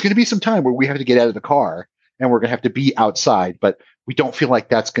okay. There's going to be some time where we have to get out of the car and we're going to have to be outside, but we don't feel like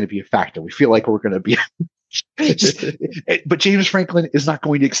that's going to be a factor. We feel like we're going to be, but James Franklin is not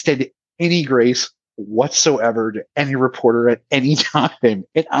going to extend any grace whatsoever to any reporter at any time.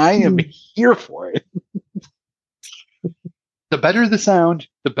 And I am here for it. The better the sound,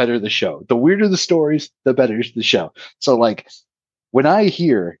 the better the show. The weirder the stories, the better the show. So like when I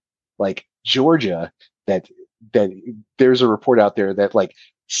hear like Georgia, that there's a report out there that like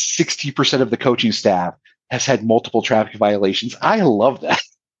 60% of the coaching staff has had multiple traffic violations. I love that.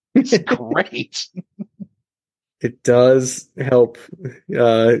 It's great. It does help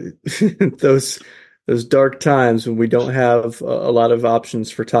those dark times when we don't have a lot of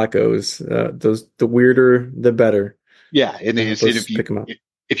options for tacos. The weirder, the better. Yeah, and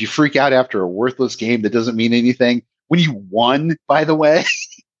if you freak out after a worthless game that doesn't mean anything, when you won, by the way,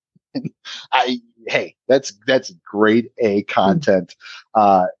 that's grade A content.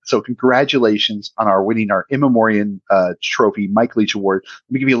 So congratulations on our winning our In Memoriam trophy, Mike Leach Award.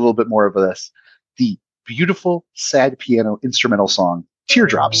 Let me give you a little bit more of this. The beautiful, sad piano instrumental song,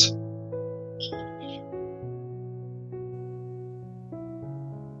 Teardrops.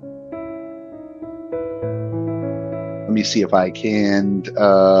 Let me see if I can,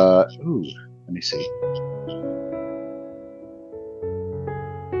 let me see.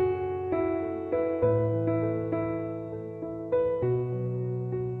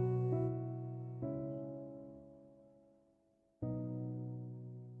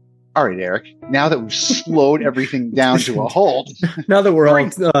 All right, Eric, now that we've slowed everything down to a halt. Now that we're all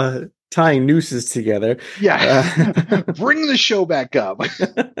tying nooses together. Yeah. Bring the show back up.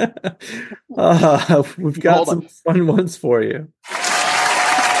 We've got some fun ones for you.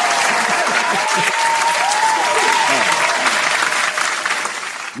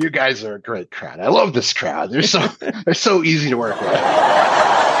 You guys are a great crowd. I love this crowd. They're so easy to work with.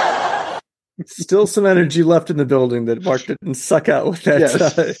 Still some energy left in the building that Mark didn't suck out with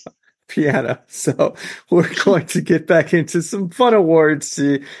that piano. So we're going to get back into some fun awards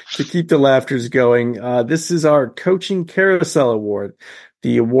to keep the laughters going. This is our Coaching Carousel Award,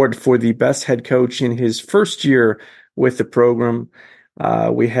 the award for the best head coach in his first year with the program.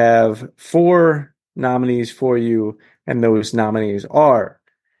 We have 4 nominees for you, and those nominees are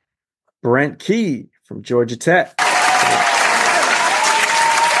Brent Key from Georgia Tech.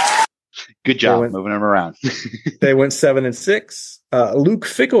 Good job moving them around. They went 7-6. Luke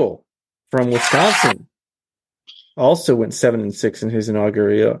Fickell from Wisconsin also went 7-6 in his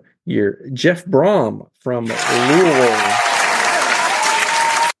inaugural year. Jeff Brom from Louisville,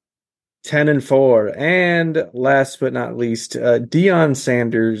 10-4. And last but not least, Deion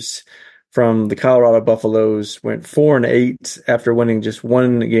Sanders from the Colorado Buffaloes went 4-8 after winning just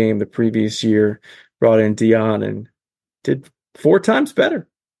one game the previous year. Brought in Deion and did 4 times better.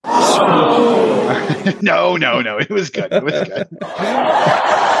 No. It was good.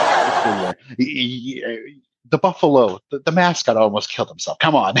 The Buffalo, the mascot almost killed himself.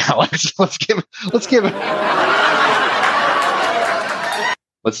 Come on now. Let's give it.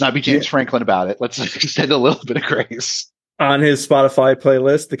 Let's not be James Franklin about it. Let's extend a little bit of grace. On his Spotify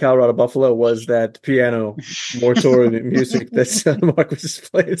playlist, the Colorado Buffalo was that piano moratorium music that Mark was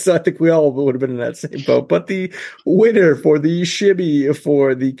just playing. So I think we all would have been in that same boat. But the winner for the Shiba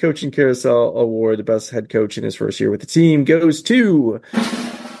for the Coaching Carousel Award, the best head coach in his first year with the team, goes to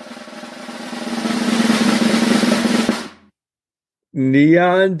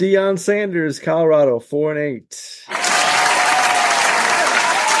Deion Sanders, Colorado, 4-8.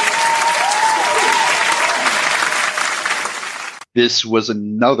 This was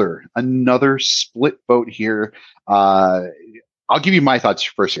another split vote here. I'll give you my thoughts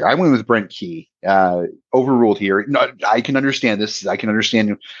first here. I went with Brent Key, overruled here. No, I can understand this. I can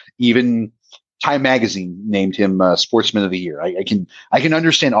understand even Time Magazine named him Sportsman of the Year. I can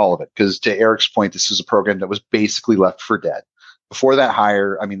understand all of it because to Eric's point, this is a program that was basically left for dead. before that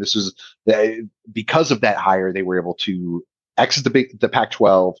hire, I mean, because of that hire, they were able to exit the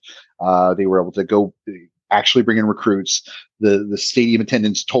Pac-12. They were able to go actually bring in recruits. The stadium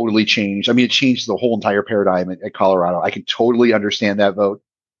attendance totally changed. I mean, it changed the whole entire paradigm at Colorado. I can totally understand that vote.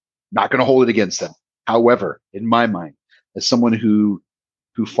 Not going to hold it against them. However, in my mind, as someone who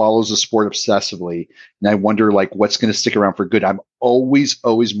follows the sport obsessively, and I wonder like what's going to stick around for good, I'm always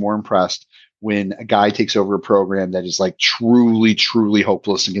more impressed when a guy takes over a program that is like truly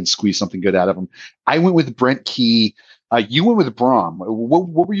hopeless and can squeeze something good out of them. I went with Brent Key. You went with Braum.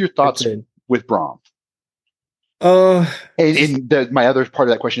 What were your thoughts with Braum? My other part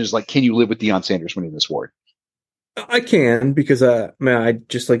of that question is like, can you live with Deion Sanders winning this award? I can, because I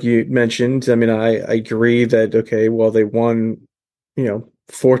just like you mentioned, I mean, I agree that, okay, well, they won,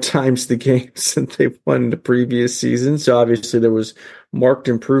 4 times the games that they won the previous season. So obviously there was marked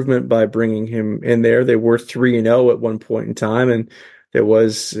improvement by bringing him in there. They were 3-0 at one point in time. And there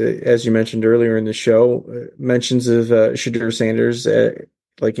was, as you mentioned earlier in the show, mentions of Shadur Sanders,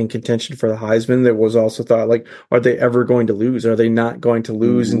 like in contention for the Heisman. There was also thought, like, are they ever going to lose? Are they not going to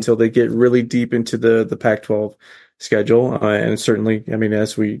lose until they get really deep into the Pac-12 schedule? And certainly, I mean,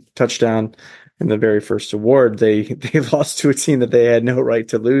 as we touched on in the very first award, they lost to a team that they had no right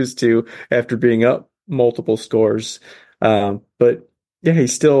to lose to after being up multiple scores. But yeah, he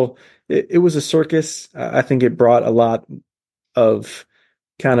still, it was a circus. I think it brought a lot of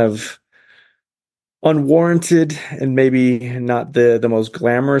kind of unwarranted and maybe not the most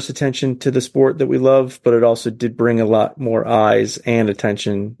glamorous attention to the sport that we love, but it also did bring a lot more eyes and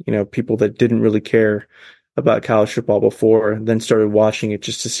attention, people that didn't really care about college football before, then started watching it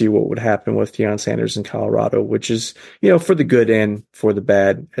just to see what would happen with Deion Sanders in Colorado, which is, for the good and for the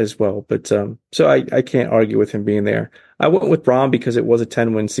bad as well. But so I can't argue with him being there. I went with Braum because it was a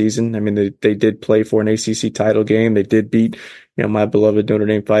 10-win season. I mean, they did play for an ACC title game. They did beat, my beloved Notre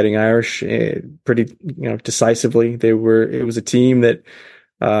Dame Fighting Irish pretty, decisively. It was a team that,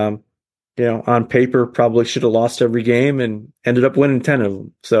 on paper probably should have lost every game and ended up winning 10 of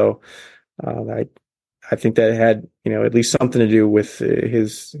them. So I think that had, at least something to do with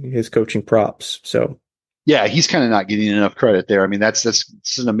his coaching props. So, yeah, he's kind of not getting enough credit there. I mean, that's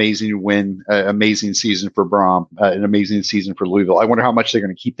an amazing win, amazing season for Braum, an amazing season for Louisville. I wonder how much they're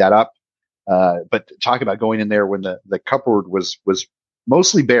going to keep that up. But talk about going in there when the cupboard was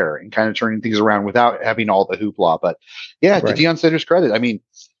mostly bare and kind of turning things around without having all the hoopla. But yeah, right. To Deion Sanders' credit, I mean,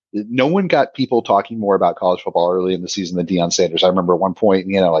 no one got people talking more about college football early in the season than Deion Sanders. I remember at one point,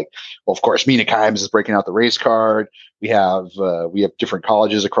 well, of course, Mina Kimes is breaking out the race card. We have different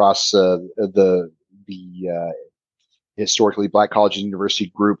colleges across the historically black college and university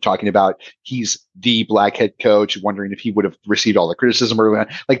group talking about he's the black head coach, wondering if he would have received all the criticism early on.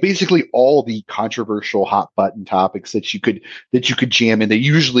 Like basically all the controversial hot button topics that you could jam in. They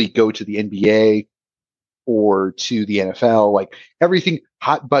usually go to the NBA or to the NFL. Like everything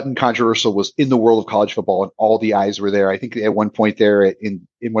hot button controversial was in the world of college football, and all the eyes were there. I think at one point there in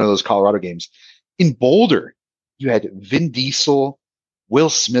one of those Colorado games in Boulder, you had Vin Diesel, Will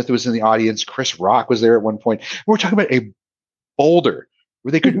Smith was in the audience, Chris Rock was there at one point. We're talking about a Boulder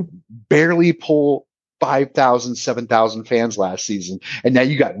where they could barely pull 5,000, 7,000 fans last season. And now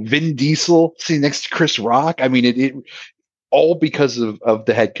you got Vin Diesel sitting next to Chris Rock. I mean, it all because of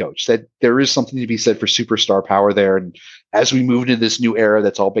the head coach. That there is something to be said for superstar power there. And as we move into this new era,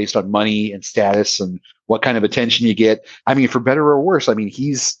 that's all based on money and status and what kind of attention you get. I mean, for better or worse, I mean,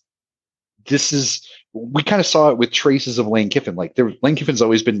 we kind of saw it with traces of Lane Kiffin. Like Lane Kiffin's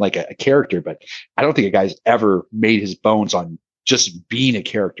always been like a character, but I don't think a guy's ever made his bones on just being a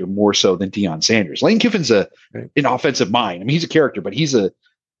character more so than Deion Sanders. Lane Kiffin's an offensive mind. I mean, he's a character, but he's a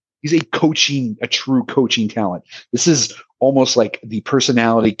true coaching talent. This is almost like the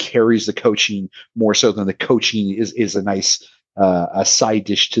personality carries the coaching more so than the coaching is a nice a side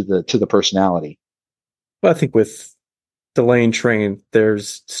dish to the personality. Well, I think with the Lane train,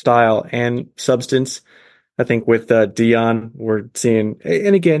 there's style and substance. I think with Deion, we're seeing,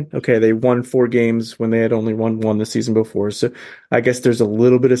 and again, okay, they won 4 games when they had only won 1 the season before. So I guess there's a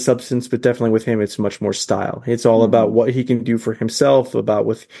little bit of substance, but definitely with him, it's much more style. It's all about what he can do for himself, about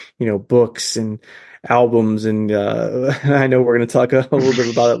with, books and albums. And I know we're going to talk a little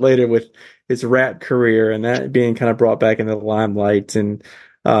bit about it later with his rap career and that being kind of brought back into the limelight, and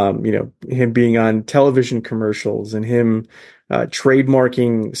him being on television commercials and him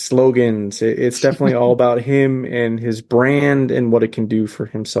trademarking slogans. It's definitely all about him and his brand and what it can do for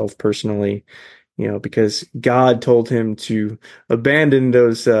himself personally. because God told him to abandon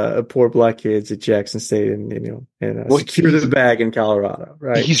those poor black kids at Jackson State and secure the bag in Colorado,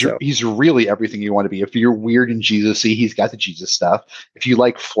 right? He's really everything you want to be. If you're weird and Jesus-y, he's got the Jesus stuff. If you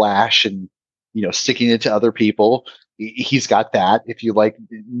like flash and sticking it to other people, he's got that. If you like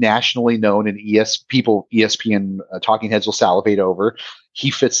nationally known and ESPN talking heads will salivate over, he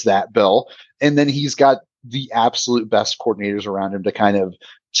fits that bill. And then he's got the absolute best coordinators around him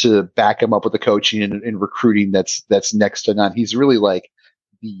to back him up with the coaching and recruiting that's next to none. He's really like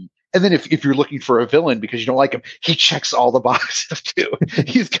and then if you're looking for a villain because you don't like him, he checks all the boxes too.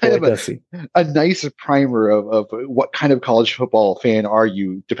 He's kind of a nice primer of what kind of college football fan are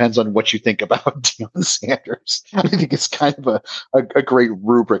you, depends on what you think about Deion Sanders. I think it's kind of a great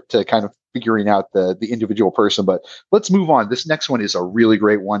rubric to kind of figuring out the individual person. But let's move on. This next one is a really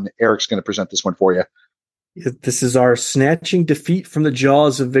great one. Eric's going to present this one for you. This is our snatching defeat from the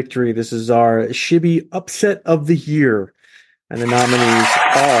jaws of victory. This is our Shiba upset of the year. And the nominees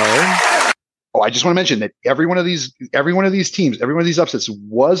are... I just want to mention that every one of these teams, every one of these upsets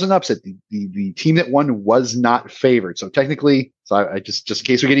was an upset. The team that won was not favored. So technically, I just in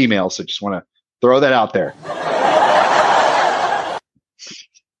case we get emails, so just want to throw that out there.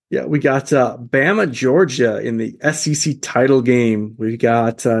 Yeah, we got Bama, Georgia in the SEC title game. We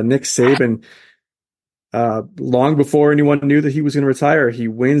got Nick Saban. Long before anyone knew that he was going to retire, he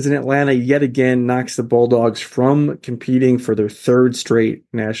wins in Atlanta yet again, knocks the Bulldogs from competing for their third straight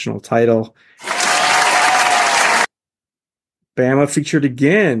national title. Bama featured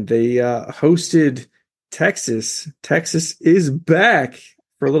again. They hosted Texas. Texas is back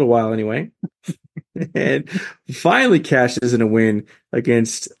for a little while anyway. And finally cashes in a win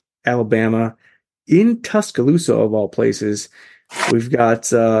against Alabama in Tuscaloosa, of all places. We've got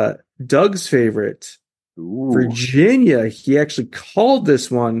Doug's favorite, Virginia. He actually called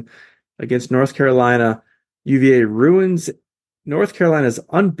this one against North Carolina. UVA ruins North Carolina's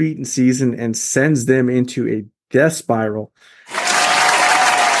unbeaten season and sends them into a death spiral.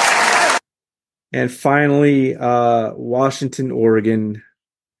 And finally, Washington, Oregon.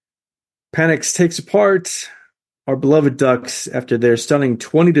 Penix takes apart our beloved Ducks after their stunning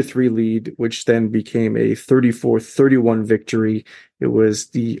 20-3 lead, which then became a 34-31 victory. It was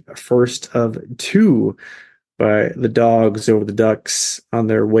the first of two by the Dogs over the Ducks on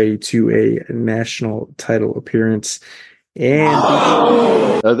their way to a national title appearance. And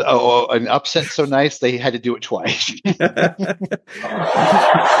an upset so nice they had to do it twice.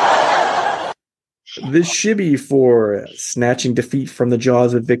 The Shiba for snatching defeat from the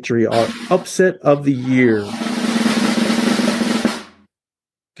jaws of victory, our upset of the year,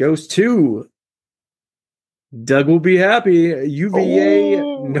 goes to Doug will be happy. UVA,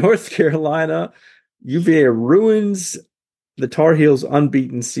 North Carolina. UVA ruins the Tar Heels'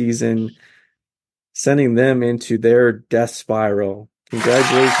 unbeaten season, sending them into their death spiral.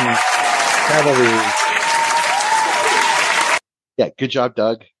 Congratulations, Cavaliers. Yeah, good job,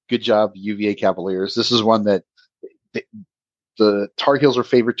 Doug. Good job, UVA Cavaliers. This is one that the Tar Heels are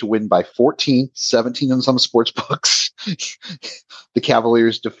favored to win by 14, 17 in some sports books. The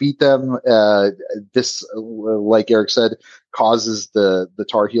Cavaliers defeat them. This, like Eric said, causes the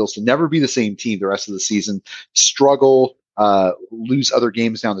Tar Heels to never be the same team the rest of the season, struggle, lose other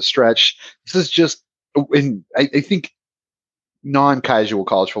games down the stretch. This is just, and I think non-casual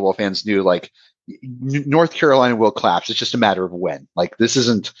college football fans knew, like, North Carolina will collapse. It's just a matter of when. Like, this is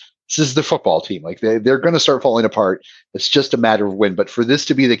the football team. Like, they're going to start falling apart. It's just a matter of when. But for this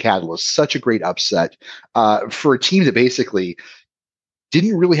to be the catalyst, such a great upset for a team that basically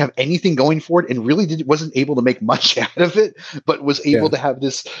didn't really have anything going for it and really wasn't able to make much out of it, but was able to have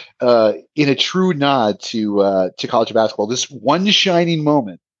this in a true nod to college basketball. This one shining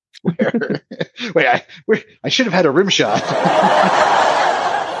moment where I should have had a rim shot.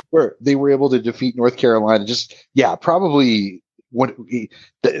 Where they were able to defeat North Carolina. Probably what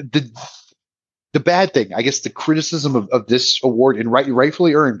the bad thing, I guess, the criticism of this award, and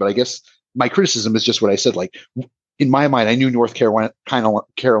rightfully earned, but I guess my criticism is just what I said. Like, in my mind, I knew North Carolina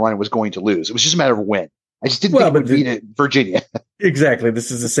was going to lose. It was just a matter of when. I just didn't think it would beat Virginia. Exactly.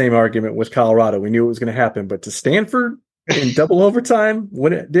 This is the same argument with Colorado. We knew it was going to happen, but to Stanford in double overtime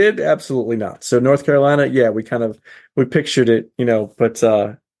when it did, absolutely not. So North Carolina, we pictured it, but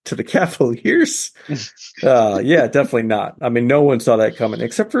to the Cavaliers, definitely not. I mean, no one saw that coming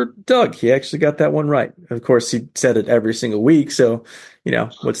except for Doug. He actually got that one right. Of course, he said it every single week. So,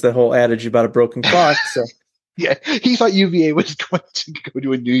 what's the whole adage about a broken clock? So, yeah, he thought UVA was going to go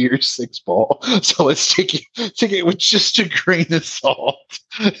to a New Year's Six ball. So let's take it with just a grain of salt.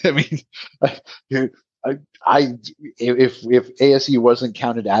 I mean, If ASU wasn't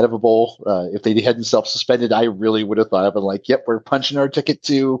counted out of a bowl, if they hadn't self-suspended, I really would have thought of it like, yep, we're punching our ticket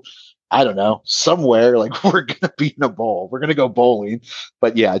to, I don't know, somewhere. Like we're gonna be in a bowl. We're gonna go bowling.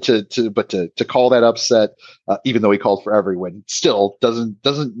 But yeah, to call that upset, even though he called for every win, still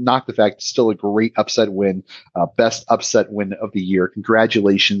doesn't knock the fact it's still a great upset win, best upset win of the year.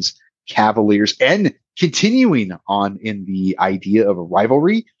 Congratulations, Cavaliers, and continuing on in the idea of a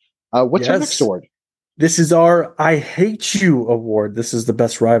rivalry. What's our next award? This is our I Hate You award. This is the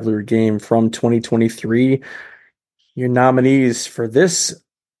best rivalry game from 2023. Your nominees for this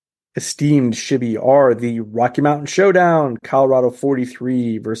esteemed Shibby are the Rocky Mountain Showdown, Colorado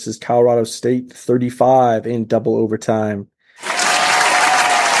 43 versus Colorado State 35 in double overtime.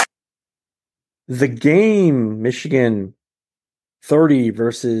 The Game, Michigan 30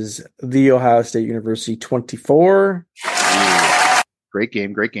 versus The Ohio State University 24. Great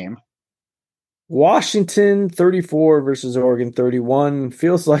game. Washington 34 versus Oregon 31.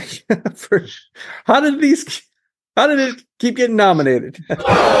 Feels like how did it keep getting nominated?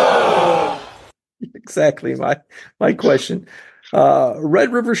 Exactly my question.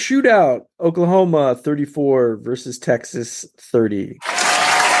 Red River Shootout, Oklahoma 34 versus Texas 30.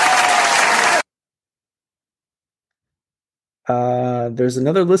 There's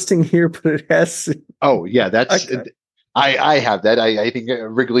another listing here, but it has. Oh yeah, that's. Okay. I have that. I think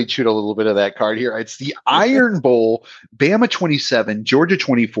Wrigley chewed a little bit of that card here. It's the Iron Bowl, Bama 27, Georgia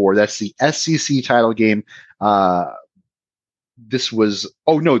 24. That's the SEC title game. This is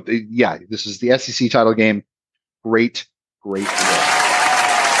the SEC title game. Great.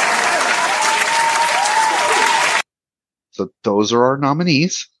 So those are our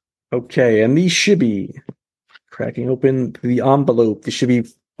nominees. Okay, and the Shibby, cracking open the envelope, the Shibby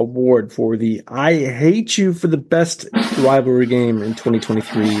award for the I Hate You for the best rivalry game in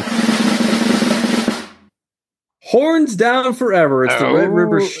 2023. Horns down forever. It's the Red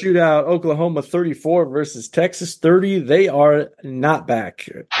River Shootout, Oklahoma 34 versus Texas 30. They are not back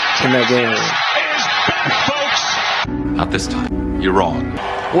in that game. Not this time. You're wrong.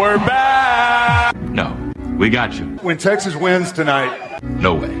 We're back. No, we got you. When Texas wins tonight.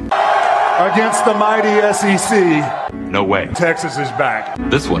 No way. Against the mighty SEC. No way. Texas is back.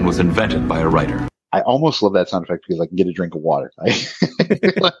 This one was invented by a writer. I almost love that sound effect because I can get a drink of water. I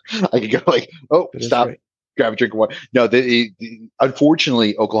can go like, stop, right. Grab a drink of water. No,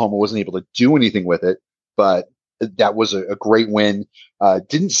 unfortunately, Oklahoma wasn't able to do anything with it, but that was a great win.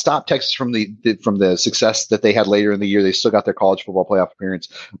 Didn't stop Texas from the success that they had later in the year. They still got their college football playoff appearance,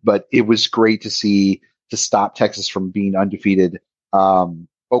 but it was great to stop Texas from being undefeated.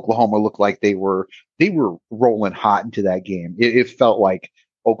 Oklahoma looked like they were rolling hot into that game. It felt like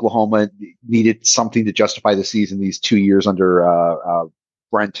Oklahoma needed something to justify the season these 2 years under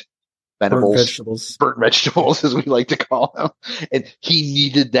Brent Venables. Burnt vegetables, as we like to call him. And he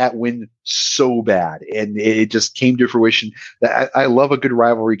needed that win so bad. And it just came to fruition. I love a good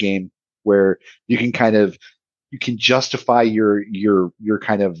rivalry game where you can justify your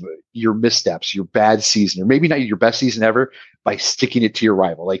missteps, your bad season, or maybe not your best season ever, by sticking it to your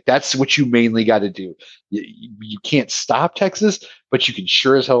rival. Like that's what you mainly got to do. You can't stop Texas, but you can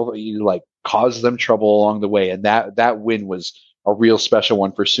sure as hell cause them trouble along the way. And that win was a real special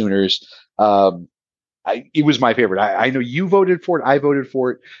one for Sooners. It was my favorite. I know you voted for it. I voted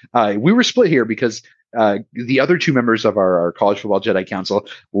for it. We were split here because the other two members of our College Football Jedi Council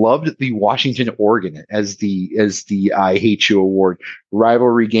loved the Washington-Oregon as the I Hate You award.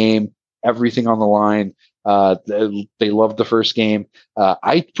 Rivalry game, everything on the line. They loved the first game.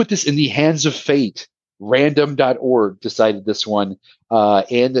 I put this in the hands of fate. Random.org decided this one.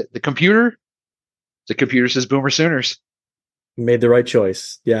 And the computer says Boomer Sooners. Made the right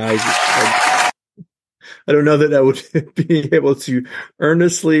choice. Yeah, I don't know that I would be able to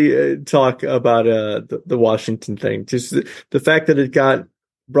earnestly talk about the Washington thing. Just the fact that it got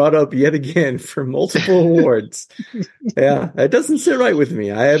brought up yet again for multiple awards. Yeah, it doesn't sit right with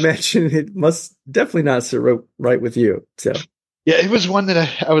me. I imagine it must definitely not sit right with you. So yeah, it was one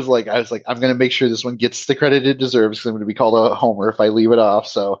that I was like, I'm going to make sure this one gets the credit it deserves because I'm going to be called a homer if I leave it off.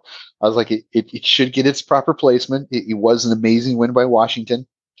 So I was like, it should get its proper placement. It was an amazing win by Washington.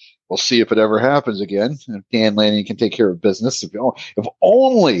 We'll see if it ever happens again. If Dan Lanning can take care of business. If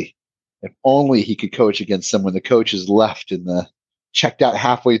only he could coach against someone the coach is left in the checked out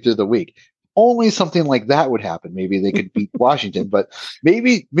halfway through the week. Only something like that would happen. Maybe they could beat Washington, but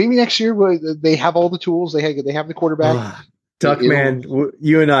maybe next year they have all the tools. They have the quarterback. Duckman,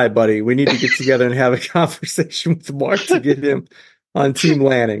 you and I, buddy, we need to get together and have a conversation with Mark to get him on Team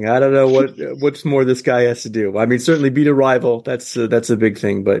Lanning. I don't know what's more this guy has to do. I mean, certainly beat a rival. That's a big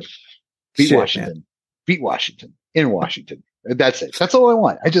thing, but beat Washington. Man. beat Washington in Washington. That's it. That's all I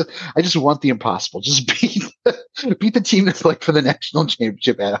want. I just want the impossible. Just beat the team that's like for the national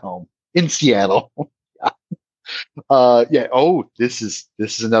championship at home in Seattle. Yeah. Oh, this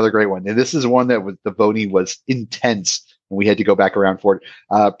is another great one, and this is one that the voting was intense, and we had to go back around for it.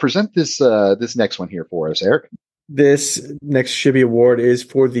 Present this next one here for us, Eric. This next Shiba Award is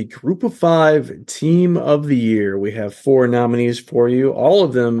for the Group of 5 Team of the Year. We have 4 nominees for you. All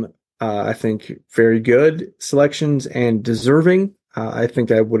of them, I think, very good selections and deserving. I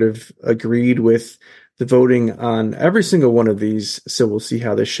think I would have agreed with the voting on every single one of these, so we'll see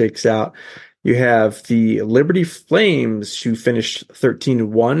how this shakes out. You have the Liberty Flames, who finished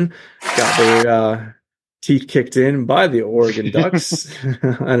 13-1, got their teeth kicked in by the Oregon Ducks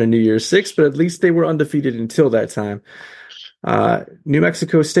on a New Year's Six, but at least they were undefeated until that time. New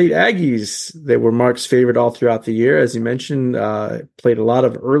Mexico State Aggies, they were Mark's favorite all throughout the year. As you mentioned, played a lot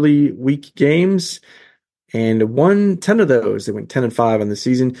of early week games and won 10 of those. They went 10-5 on the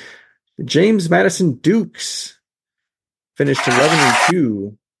season. James Madison Dukes finished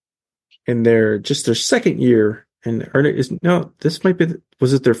 11-2 in their second year. And this might be,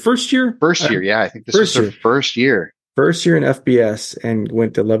 was it their first year? First year, yeah. I think this was their first year. First year in FBS and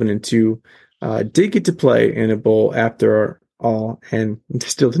went 11-2. Did get to play in a bowl after all, and it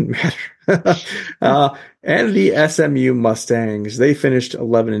still didn't matter. And the SMU Mustangs, they finished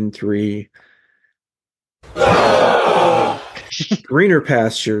 11-3. Greener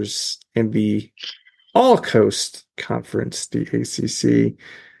pastures in the All Coast Conference, the ACC.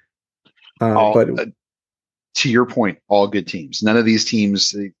 But to your point, all good teams. None of these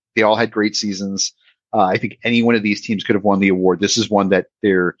teams, they all had great seasons. I think any one of these teams could have won the award. This is one that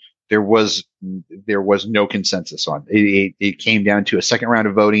there was no consensus on. It came down to a second round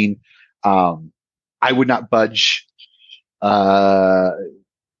of voting. I would not budge.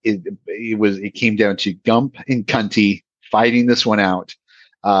 It came down to Gump and Cunty fighting this one out.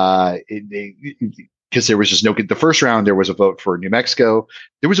 Because there was just the first round, there was a vote for New Mexico.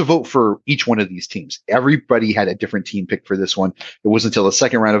 There was a vote for each one of these teams. Everybody had a different team picked for this one. It wasn't until the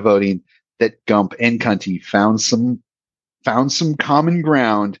second round of voting that Gump and Cunty found some common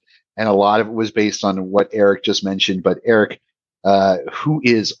ground, and a lot of it was based on what Eric just mentioned. But Eric, who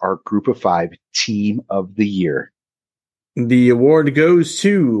is our Group of 5 Team of the Year? The award goes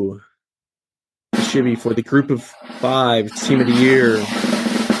to Shibi for the Group of 5 Team of the Year.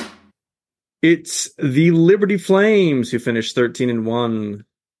 It's the Liberty Flames, who finished 13-1.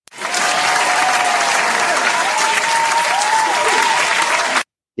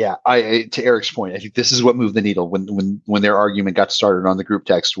 Yeah, to Eric's point, I think this is what moved the needle when their argument got started on the group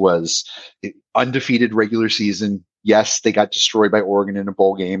text was undefeated regular season. Yes, they got destroyed by Oregon in a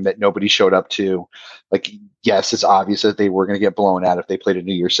bowl game that nobody showed up to. Yes, it's obvious that they were going to get blown out if they played a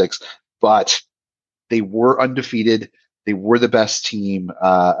New Year's Six, but they were undefeated. They were the best team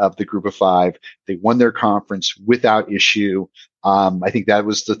of the Group of 5. They won their conference without issue. I think that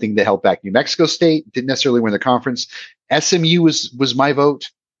was the thing that held back New Mexico State. Didn't necessarily win the conference. SMU was my vote.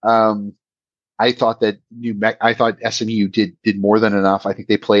 I thought that SMU did more than enough. I think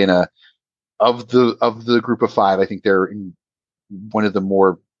they play of the Group of 5. I think they're in one of the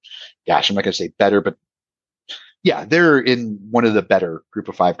more, I'm not going to say better, but yeah, they're in one of the better Group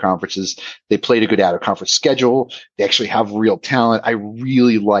of 5 conferences. They played a good out-of-conference schedule. They actually have real talent. I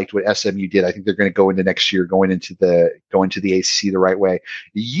really liked what SMU did. I think they're going to go into next year, going into the ACC the right way.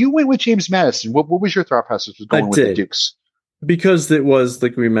 You went with James Madison. What was your thought process with going with the Dukes? Because it was,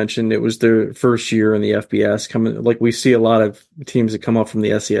 like we mentioned, it was their first year in the FBS. We see a lot of teams that come up from the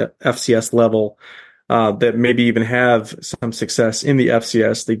FCS level that maybe even have some success in the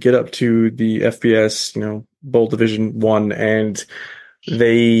FCS. They get up to the FBS, Bowl Division 1, and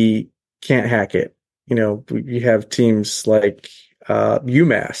they can't hack it. You have teams like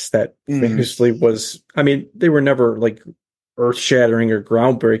UMass that famously was, they were never like earth-shattering or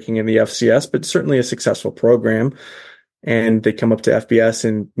groundbreaking in the FCS, but certainly a successful program. And they come up to FBS,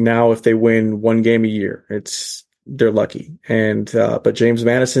 and now if they win one game a year, they're lucky. And but James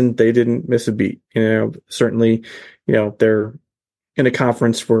Madison, they didn't miss a beat. Certainly, they're in a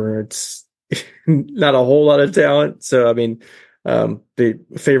conference where it's not a whole lot of talent. So the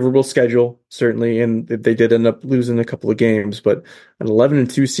favorable schedule certainly, and they did end up losing a couple of games. But an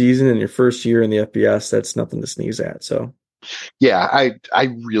 11-2 season in your first year in the FBS, that's nothing to sneeze at. So. Yeah, I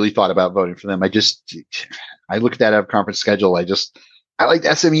really thought about voting for them. I looked at that out of conference schedule. I liked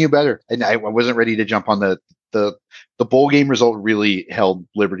SMU better, and I wasn't ready to jump on the bowl game result. Really held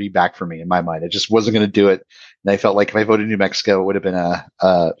Liberty back for me in my mind. I just wasn't going to do it, and I felt like if I voted New Mexico, it would have been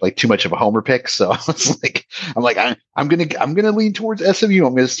like too much of a homer pick. So I was I'm gonna lean towards SMU.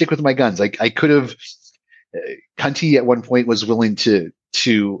 I'm going to stick with my guns. I could have Cunty at one point was willing to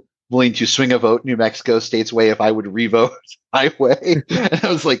swing a vote New Mexico State's way if I would revote my way. And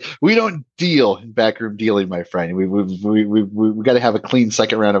I was like, we don't deal in backroom dealing, my friend. We got to have a clean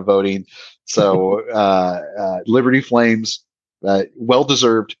second round of voting. So Liberty Flames, well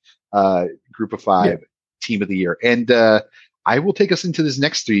deserved Group of Five Team of the Year, and I will take us into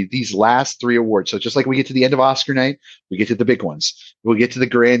these last three awards. So just like we get to the end of Oscar night, we get to the big ones. We'll get to the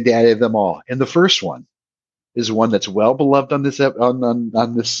granddaddy of them all, and the first one is one that's well beloved on this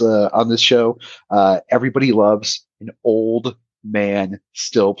show. Everybody loves an old man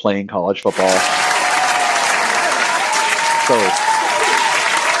still playing college football. So,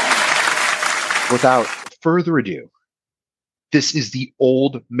 without further ado, this is the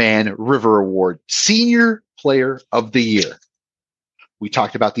Old Man River Award, Senior Player of the Year. We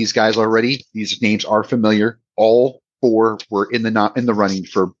talked about these guys already. These names are familiar. All four were in the running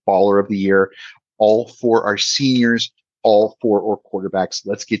for Baller of the Year. All four are seniors. All four are quarterbacks.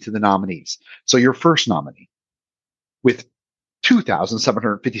 Let's get to the nominees. So your first nominee, with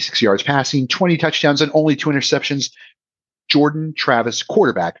 2,756 yards passing, 20 touchdowns, and only 2 interceptions, Jordan Travis,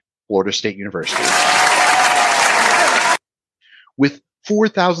 quarterback, Florida State University. With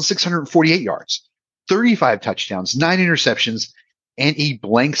 4,648 yards, 35 touchdowns, 9 interceptions, and a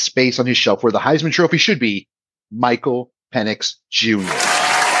blank space on his shelf where the Heisman Trophy should be, Michael Penix Jr.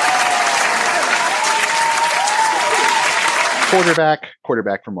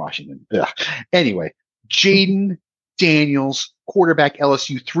 Quarterback from Washington. Ugh. Anyway, Jaden Daniels, quarterback,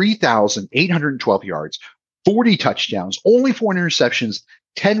 LSU, 3,812 yards, 40 touchdowns, only 4 interceptions,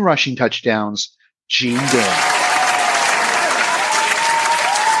 10 rushing touchdowns, Gene Daniels.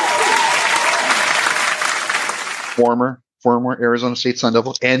 Former Arizona State Sun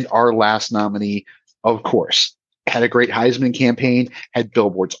Devil, and our last nominee, of course, had a great Heisman campaign, had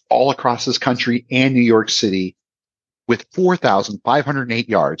billboards all across this country and New York City, with 4,508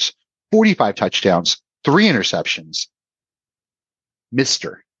 yards, 45 touchdowns, 3 interceptions.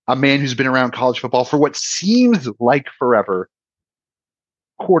 A man who's been around college football for what seems like forever,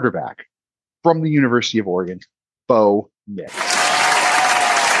 quarterback from the University of Oregon, Bo Nix.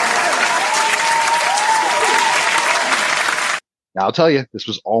 Now, I'll tell you, this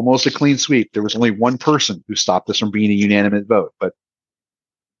was almost a clean sweep. There was only one person who stopped this from being a unanimous vote. But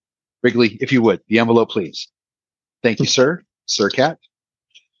Wrigley, if you would, the envelope, please. Thank you, sir. Sir Cat.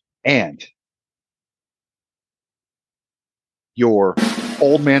 And your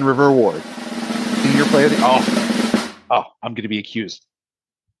Old Man River Award. Senior player of the... Oh, I'm going to be accused.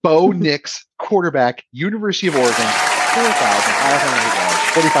 Bo Nix, quarterback, University of Oregon, 4,508 yards,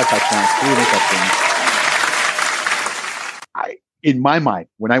 45 touchdowns, 3 interceptions. In my mind,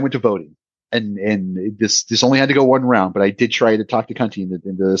 when I went to voting, and this only had to go one round, but I did try to talk to Cunty into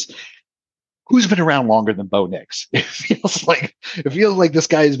this. Who's been around longer than Bo Nix? It feels like this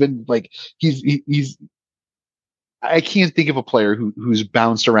guy has been like he's. I can't think of a player who's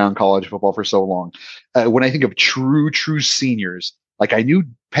bounced around college football for so long. When I think of true seniors, like I knew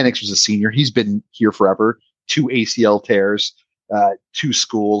Penix was a senior. He's been here forever. 2 ACL tears, 2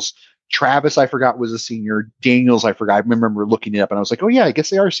 schools. Travis, I forgot, was a senior. Daniels, I forgot. I remember looking it up and I was like, oh yeah, I guess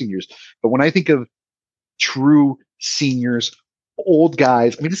they are seniors. But when I think of true seniors, old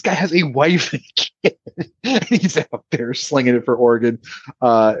guys, I mean, this guy has a wife and a kid. He's out there slinging it for Oregon.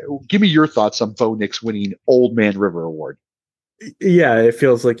 Give me your thoughts on Bo Nix winning Old Man River Award. Yeah, it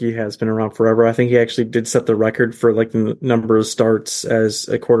feels like he has been around forever. I think he actually did set the record for like the number of starts as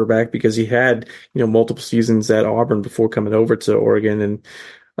a quarterback because he had, multiple seasons at Auburn before coming over to Oregon, and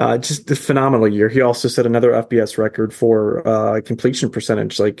just a phenomenal year. He also set another FBS record for completion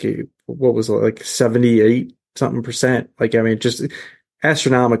percentage, like what was it, like 78 something percent. Like, I mean, just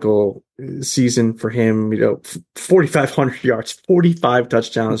astronomical season for him, 4,500 yards, 45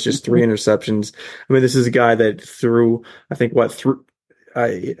 touchdowns, just 3 interceptions. I mean, this is a guy that threw, I think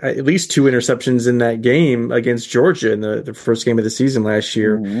at least 2 interceptions in that game against Georgia in the first game of the season last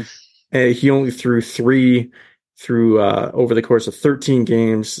year. Mm-hmm. And he only threw 3 through over the course of 13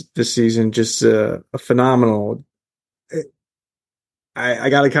 games this season. Just a phenomenal. I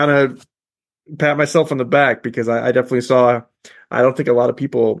got to kind of pat myself on the back because I definitely saw. I don't think a lot of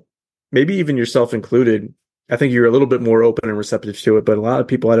people, maybe even yourself included, I think you're a little bit more open and receptive to it. But a lot of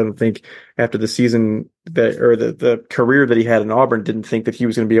people, I don't think, after the season the career that he had in Auburn, didn't think that he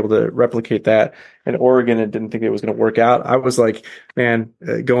was going to be able to replicate that in Oregon, and didn't think it was going to work out. I was like, man,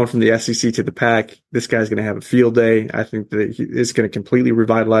 going from the SEC to the Pac, this guy's going to have a field day. I think that it's going to completely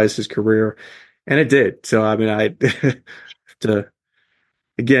revitalize his career, and it did. So, I mean, I have to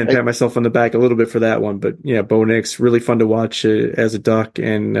again pat myself on the back a little bit for that one. But yeah, Bo Nix, really fun to watch as a Duck,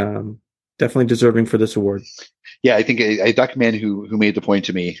 and definitely deserving for this award. Yeah, I think a Duck man who made the point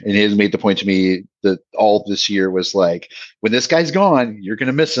to me, and he has made the point to me that all this year was like, when this guy's gone, you're going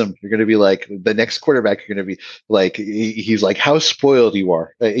to miss him. You're going to be like the next quarterback. You're going to be like, he's like, how spoiled you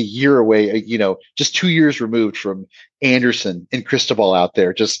are. A year away, just 2 years removed from Anderson and Cristobal out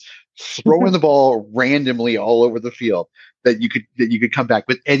there, just throwing the ball randomly all over the field. That you could come back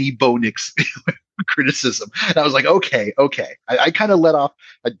with any Bo Nix criticism. And I was like, okay. I kind of let off.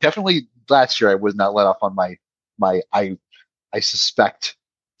 Definitely last year I was not let off on my I suspect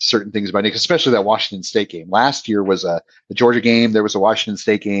certain things about Nick, especially that Washington State game. Last year was the Georgia game. There was a Washington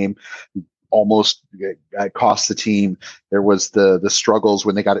State game, almost cost the team. There was the struggles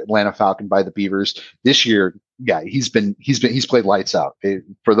when they got Atlanta Falcon by the Beavers. This year, yeah, he's played lights out.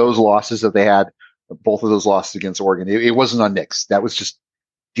 For those losses that they had, both of those losses against Oregon, it wasn't on Nix. That was just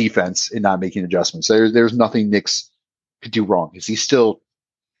defense and not making adjustments. There's nothing Nix could do wrong.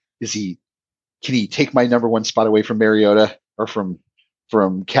 Can he take my number one spot away from Mariota or from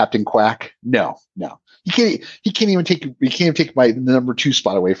Captain Quack? No. He can't even take my number two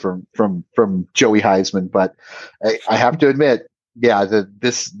spot away from Joey Heisman. But I have to admit, yeah,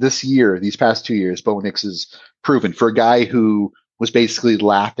 this year, these past 2 years, Bo Nix is proven for a guy who was basically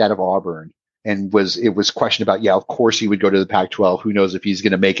laughed out of Auburn and it was questioned about, yeah, of course he would go to the Pac-12. Who knows if he's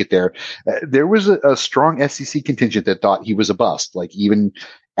going to make it there? There was a strong SEC contingent that thought he was a bust, like even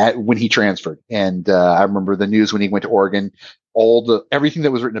when he transferred. And I remember the news when he went to Oregon, everything that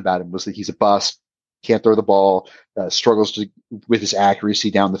was written about him was that he's a bust, can't throw the ball, struggles with his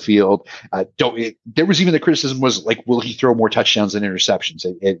accuracy down the field. There was even the criticism was like, will he throw more touchdowns than interceptions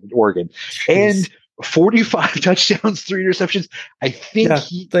at Oregon? Jeez. And 45 touchdowns, 3 interceptions. I think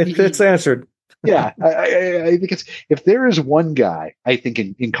it's answered. Yeah, I think if there is one guy, I think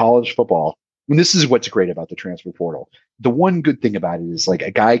in college football, and this is what's great about the transfer portal. The one good thing about it is like a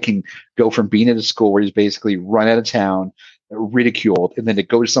guy can go from being at a school where he's basically run out of town, ridiculed, and then to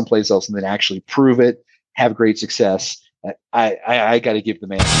go to someplace else and then actually prove it, have great success. I got to give the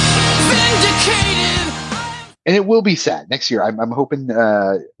man. And it will be sad next year. I'm hoping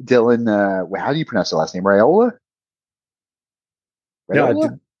Dylan. How do you pronounce the last name? Raiola? Yeah,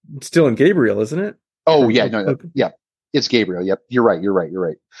 it's Dylan Gabriel, isn't it? Oh yeah, no, yeah, it's Gabriel. Yep, you're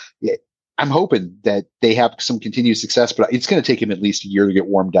right. Yeah, I'm hoping that they have some continued success, but it's going to take him at least a year to get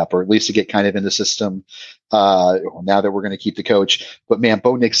warmed up, or at least to get kind of in the system. Now that we're going to keep the coach, but man,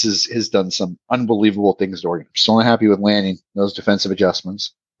 Bo Nix has done some unbelievable things to Oregon. I'm still not happy with landing those defensive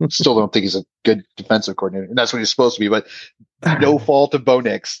adjustments. Still don't think he's a good defensive coordinator, and that's what he's supposed to be. But no fault of Bo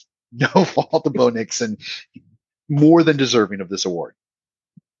Nix, and more than deserving of this award.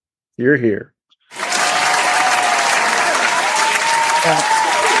 You're here.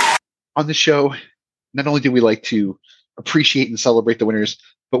 On the show, not only do we like to appreciate and celebrate the winners,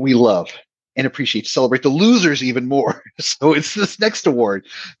 but we love and appreciate to celebrate the losers even more. So it's this next award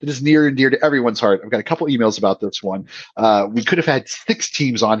that is near and dear to everyone's heart. I've got a couple emails about this one. We could have had 6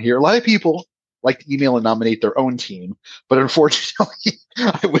 teams on here. A lot of people like to email and nominate their own team, but unfortunately,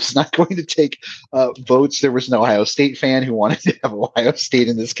 I was not going to take votes. There was an Ohio State fan who wanted to have Ohio State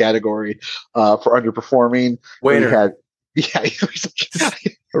in this category for underperforming. Waiter. Yeah,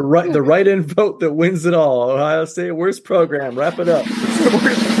 the write-in vote that wins it all. Ohio State, worst program. Wrap it up.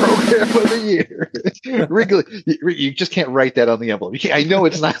 Worst program of the year. Wrigley, you just can't write that on the envelope. I know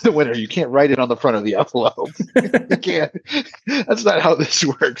it's not the winner. You can't write it on the front of the envelope. You can't. That's not how this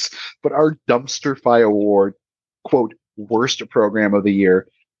works. But our dumpster fire award, quote, worst program of the year,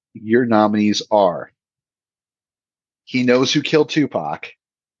 your nominees are He Knows Who Killed Tupac,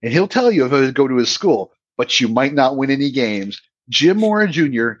 and he'll tell you if it would go to his school, but you might not win any games. Jim Mora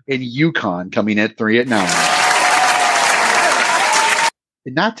Jr. and UConn coming at 3 at 9.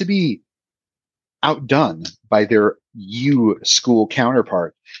 And not to be outdone by their U school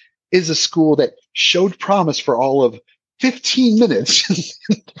counterpart is a school that showed promise for all of 15 minutes in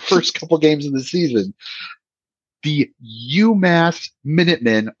the first couple games of the season. The UMass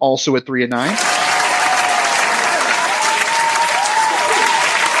Minutemen also at 3 and 9.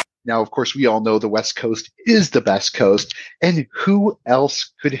 Now, of course, we all know the West Coast is the best coast, and who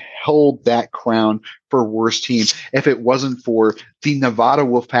else could hold that crown for worst team if it wasn't for the Nevada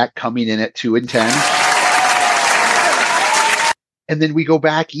Wolfpack coming in at 2 and 10? And then we go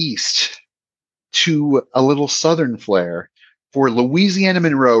back east to a little southern flair for Louisiana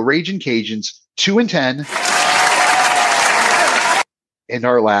Monroe Ragin' Cajuns, 2 and 10. And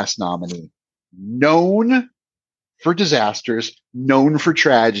our last nominee, known for disasters, known for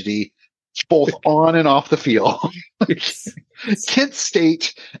tragedy, both on and off the field. Kent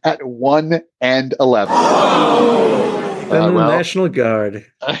State at 1 and 11. Defending the National Guard.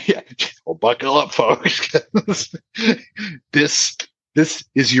 Yeah. Well, buckle up, folks. This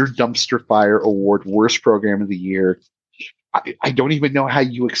is your dumpster fire award, worst program of the year. I don't even know how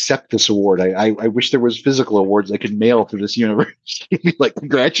you accept this award. I wish there was physical awards I could mail to this universe. Be like,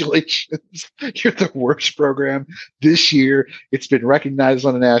 congratulations, you're the worst program this year. It's been recognized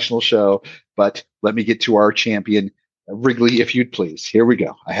on a national show. But let me get to our champion, Wrigley, if you'd please. Here we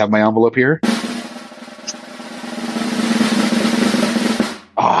go. I have my envelope here.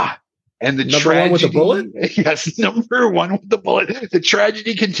 And the number tragedy, one with the bullet? Yes, number one with the bullet. The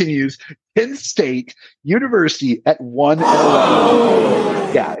tragedy continues. Penn State University at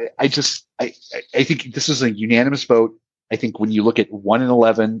 1-11. Yeah, I think this is a unanimous vote. I think when you look at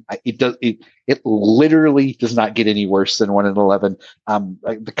 1-11, it literally does not get any worse than 1-11.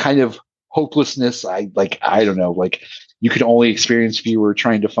 The kind of hopelessness, I don't know, like you could only experience if you were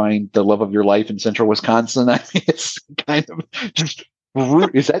trying to find the love of your life in central Wisconsin. I mean, it's kind of just.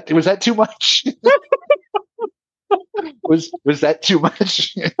 Was that too much? was that too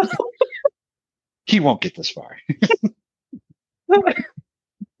much? He won't get this far.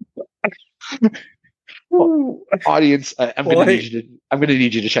 Well, audience, I'm going to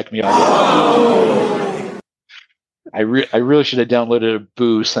need you to check me out. I really should have downloaded a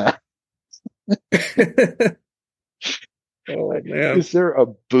boo sound. Oh man! Is there a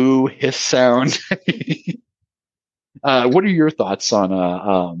boo hiss sound? What are your thoughts on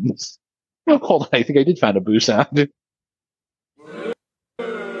hold on, I think I did find a boo sound.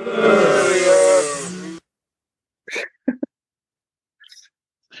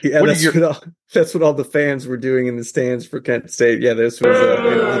 Yeah, that's what all the fans were doing in the stands for Kent State. Yeah, this was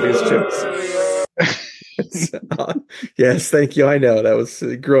an obvious choice. Yes, thank you. I know that was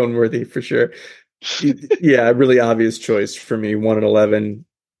groan-worthy for sure. Yeah, a really obvious choice for me. 1-11.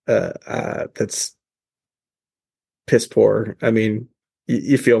 That's piss poor. I mean,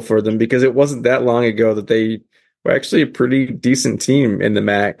 you feel for them because it wasn't that long ago that they were actually a pretty decent team in the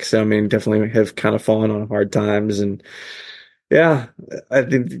MAC. So, I mean, definitely have kind of fallen on hard times. And yeah, I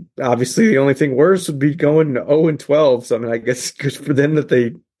think obviously the only thing worse would be going 0-12. So, I mean, I guess good for them that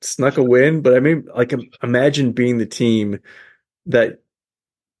they snuck a win. But I mean, like, imagine being the team that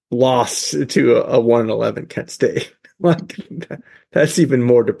lost to a 1-11 Kent State. Like, that's even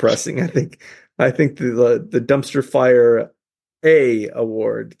more depressing, I think. I think the dumpster fire A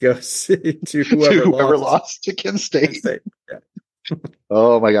award goes to whoever lost to Kent State. Yeah.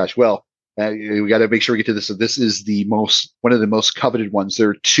 Oh my gosh! Well, we got to make sure we get to this. So this is one of the most coveted ones. There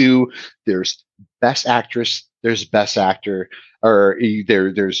are two. There's Best Actress. There's Best Actor. Or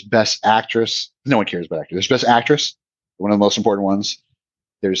there's Best Actress. No one cares about actor. There's Best Actress. One of the most important ones.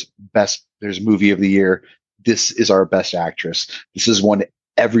 There's Movie of the Year. This is our Best Actress. This is one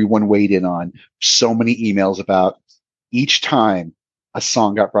everyone weighed in on. So many emails about each time a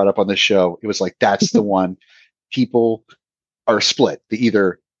song got brought up on the show. It was like, that's the one. People are split.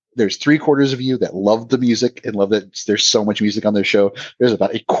 There's 3/4 of you that love the music and love that there's so much music on their show. There's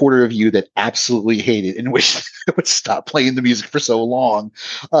about 1/4 of you that absolutely hate it and wish it would stop playing the music for so long.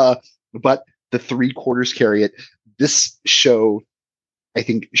 But the 3/4 carry it. This show, I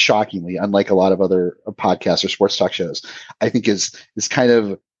think, shockingly, unlike a lot of other podcasts or sports talk shows, I think is kind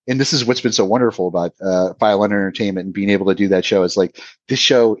of, and this is what's been so wonderful about File Entertainment and being able to do that show, is like this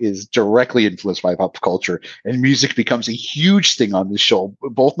show is directly influenced by pop culture, and music becomes a huge thing on this show,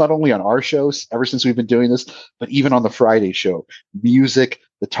 both not only on our shows ever since we've been doing this, but even on the Friday show. Music,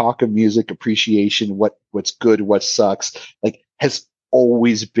 the talk of music, appreciation, what's good, what sucks, like has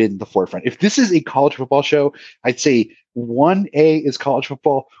always been the forefront. If this is a college football show, I'd say 1A is college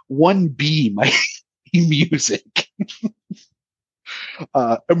football, 1B might be music.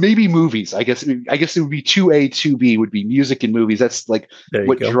 Or maybe movies. I guess it would be 2A, 2B would be music and movies. That's like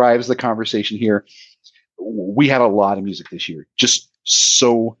what drives the conversation here. We had a lot of music this year, just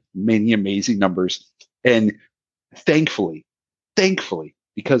so many amazing numbers. And thankfully,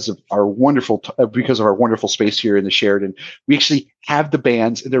 because of our wonderful space here in the Sheridan, we actually have the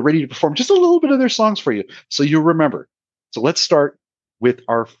bands and they're ready to perform just a little bit of their songs for you, so you'll remember. So let's start with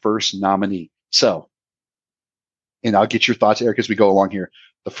our first nominee. So, and I'll get your thoughts, Eric, as we go along here.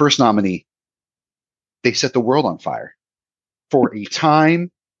 The first nominee, they set the world on fire. For a time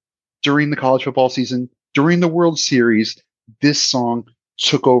during the college football season, during the World Series, this song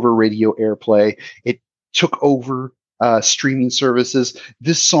took over radio airplay. It took over streaming services.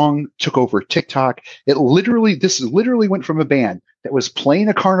 This song took over TikTok. This literally went from a band that was playing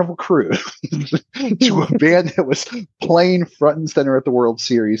a Carnival Cruise to a band that was playing front and center at the World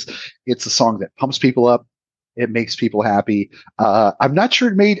Series. It's a song that pumps people up. It makes people happy. I'm not sure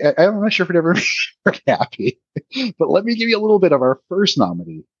I'm not sure if it ever made her happy, but let me give you a little bit of our first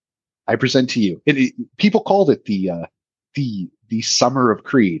nominee. I present to you. People called it the summer of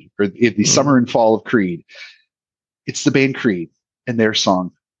Creed, or the summer and fall of Creed. It's the band Creed and their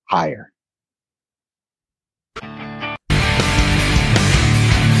song Higher.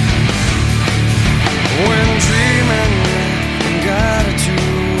 When dreaming, got it to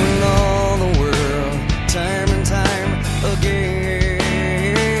in all the world, time and time again.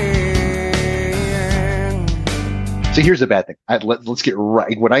 So here's the bad thing. Let's get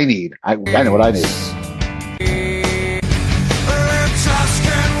right. What I need. I know what I need.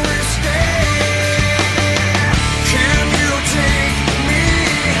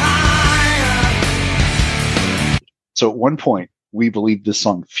 So at one point, we believed this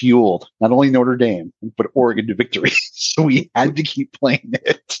song fueled not only Notre Dame, but Oregon to victory. So we had to keep playing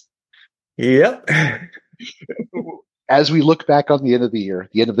it. Yep. As we look back on the end of the year,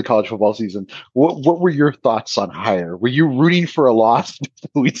 the end of the college football season, what were your thoughts on Higher? Were you rooting for a loss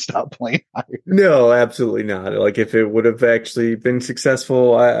before we stopped playing Higher? No, absolutely not. Like, if it would have actually been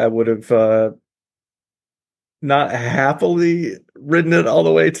successful, I would have not happily ridden it all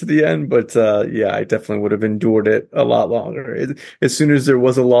the way to the end, but yeah, I definitely would have endured it a lot longer. As soon as there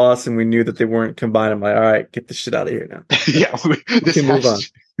was a loss and we knew that they weren't combined, I'm like, all right, get the shit out of here now. Yeah,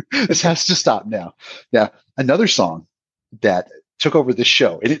 this has to stop now. Now, another song that took over this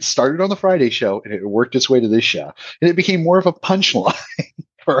show, and it started on the Friday show, and it worked its way to this show, and it became more of a punchline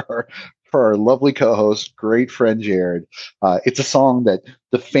for our lovely co-host, great friend Jared. It's a song that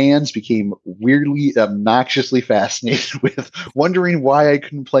the fans became weirdly, obnoxiously fascinated with, wondering why I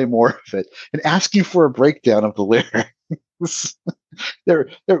couldn't play more of it, and asking for a breakdown of the lyrics.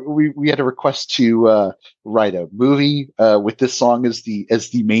 We had a request to write a movie with this song as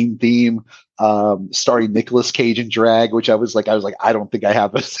the main theme, starring Nicolas Cage and drag, which I was like, I don't think I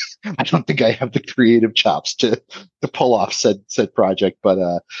have the creative chops to pull off said project,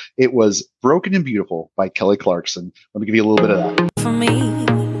 but it was Broken and Beautiful by Kelly Clarkson. Let me give you a little bit of that. For me,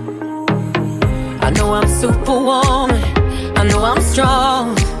 I know I'm superwoman, I know I'm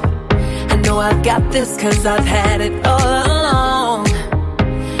strong, I know I've got this 'cause I've had it all along.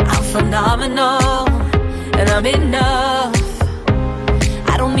 I'm phenomenal and I'm enough.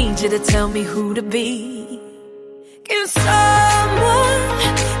 I don't need you to tell me who to be. Give someone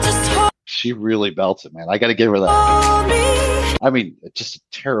just hold. She really belts it, man. I got to give her that. I mean, it's just a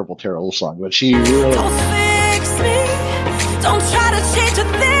terrible, terrible song, but she really. Don't fix me. Don't try to change a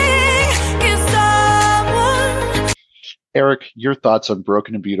thing. Give someone. Eric, your thoughts on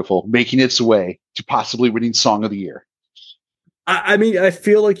Broken and Beautiful making its way to possibly winning Song of the Year? I mean, I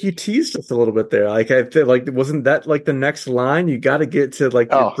feel like you teased us a little bit there. Like, I feel like, wasn't that like the next line? You got to get to like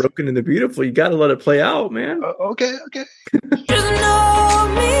the Broken and the Beautiful. You got to let it play out, man. Okay. Just know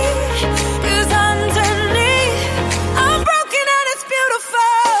me, 'cause underneath, I'm broken and it's beautiful.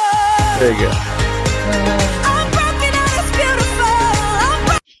 There you go. I'm broken and it's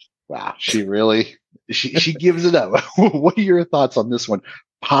beautiful. Wow, she really she gives it up. What are your thoughts on this one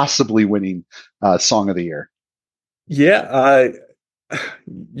possibly winning Song of the Year? Yeah,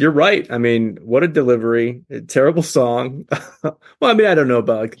 you're right. I mean, what a delivery. A terrible song. Well, I mean, I don't know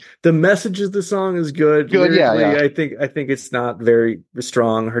about like, the message of the song is good. Good, yeah. I think it's not very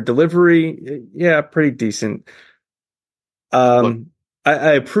strong. Her delivery, yeah, pretty decent. I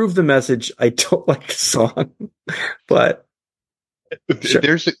approve the message. I don't like the song, but sure.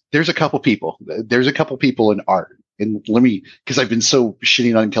 There's a couple people. There's a couple people in art. And let me, because I've been so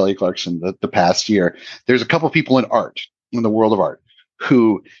shitting on Kelly Clarkson the past year. There's a couple people in art, in the world of art,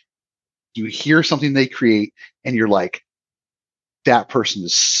 who you hear something they create and you're like, that person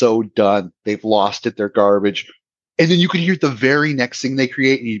is so done. They've lost it. They're garbage. And then you could hear the very next thing they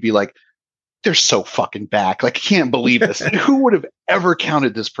create and you'd be like, they're so fucking back. Like, I can't believe this. And who would have ever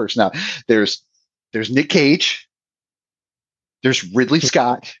counted this person out? There's Nick Cage. There's Ridley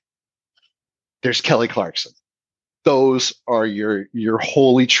Scott. There's Kelly Clarkson. Those are your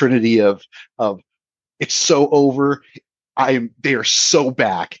holy trinity of it's so over. They are so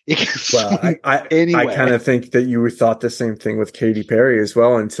back. Well, anyway. I kind of think that you thought the same thing with Katy Perry as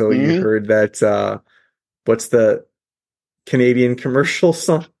well until you heard that. What's the Canadian commercial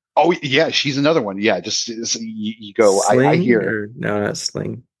song? Oh yeah, she's another one. Yeah, just you go. Sling, I hear no, not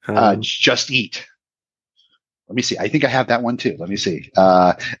Sling. Just Eat. Let me see. I think I have that one too. Let me see.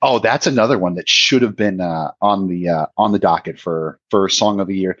 That's another one that should have been on the docket for Song of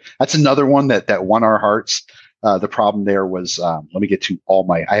the Year. That's another one that won our hearts. The problem there was, let me get to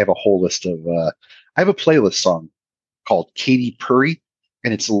I have a whole list of, I have a playlist song called Katy Perry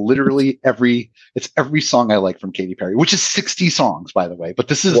And it's literally every song I like from Katy Perry, which is 60 songs, by the way. But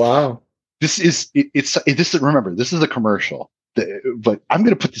this is wow. This is remember, this is a commercial. But I'm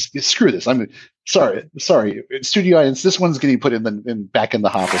going to put this. Screw this. Sorry, studio audience. This one's getting put back in the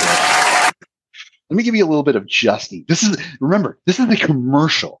hopper here. Let me give you a little bit of Justy. This is a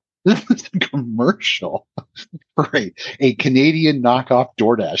commercial. This is a commercial for a Canadian knockoff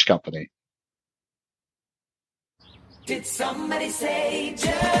DoorDash company. Did somebody say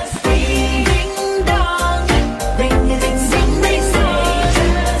just ring, ding dong, ring a ding ding they say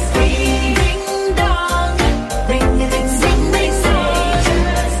just ring, ding dong, ring a ding ding they say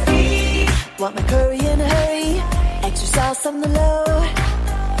just ring. Want my curry in a hurry, extra sauce on the low,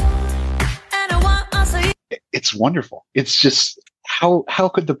 and I want also. It's wonderful. It's just how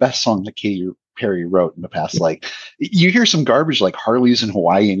could the best song that Katy Perry wrote in the past, like you hear some garbage like Harley's in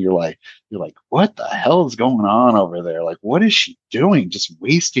Hawaii and you're like, what the hell is going on over there? Like, what is she doing? Just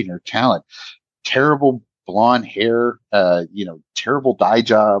wasting her talent. Terrible blonde hair, terrible dye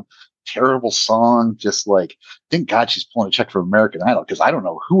job, terrible song. Just like, thank God she's pulling a check from American Idol, because I don't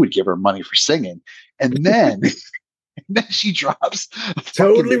know who would give her money for singing. And then she drops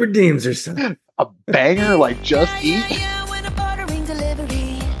totally redeems herself. A banger like Just Eat.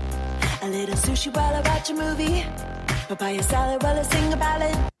 Sushi while I watch a movie. Papaya salad while I sing a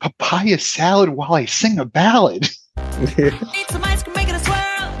ballad. Papaya salad while I sing a ballad. Eat some ice cream, make it a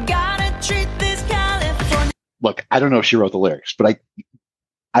swirl. Gotta treat this California. Look, I don't know if she wrote the lyrics, but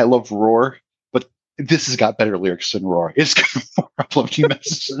I love Roar, but this has got better lyrics than Roar. It's got more uplifting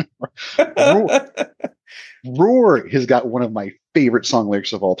messages than Roar. Roar has got one of my favorite song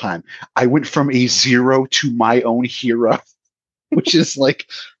lyrics of all time. I went from a zero to my own hero, which is like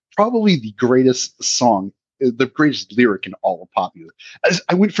probably the greatest song, the greatest lyric in all of pop music.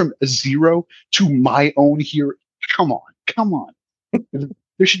 I went from a zero to my own hero. Come on.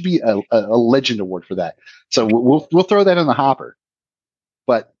 There should be a legend award for that. So we'll throw that in the hopper.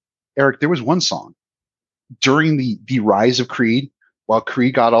 But Eric, there was one song during the rise of Creed, while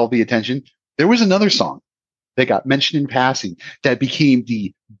Creed got all the attention. There was another song that got mentioned in passing that became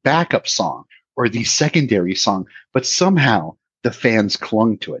the backup song or the secondary song, but somehow the fans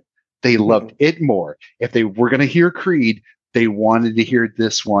clung to it. They loved it more. If they were going to hear Creed, they wanted to hear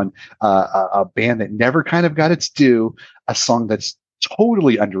this one, a band that never kind of got its due, a song that's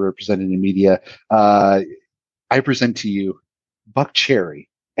totally underrepresented in media. I present to you Buck Cherry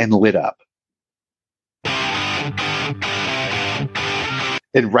and Lit Up.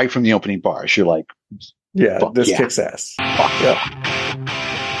 And right from the opening bars, you're like, yeah, this kicks ass. Fuck yeah.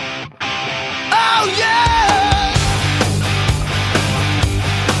 Oh, yeah!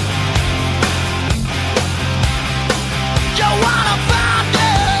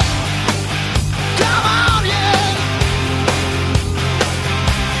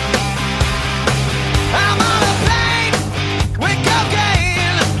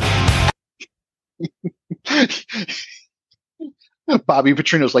 Bobby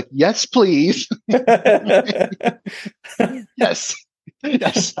Petrino's like, yes, please. Yes,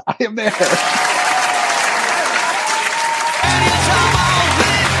 I am there.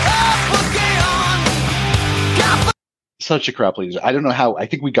 Such a crowd pleaser. I don't know how. I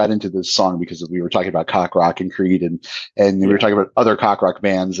think we got into this song because we were talking about cock rock and Creed, and we were talking about other cock rock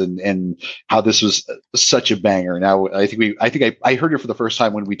bands, and how this was such a banger. Now I think I heard it for the first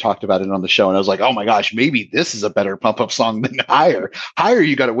time when we talked about it on the show, and I was like, oh my gosh, maybe this is a better pump up song than Higher. Higher,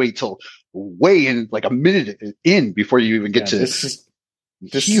 you got to wait till way in, like a minute in before you even get to this.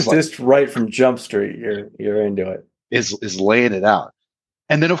 Just right from Jump Street, you're into it. Is laying it out,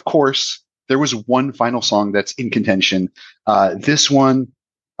 and then of course. There was one final song that's in contention. This one,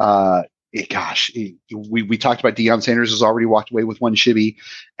 we talked about Deion Sanders has already walked away with one Shibby,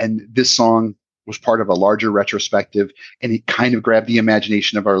 and this song was part of a larger retrospective, and it kind of grabbed the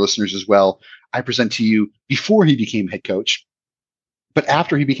imagination of our listeners as well. I present to you before he became head coach, but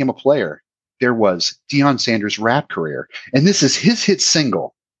after he became a player, there was Deion Sanders' rap career, and this is his hit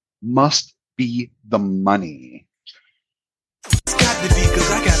single, "Must Be the Money." It's got to be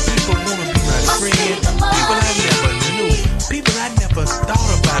because I got people want to be my friend. People I never knew. People I never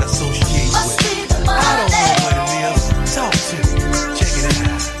thought about associating with. I don't know what it is. Talk to me. Check it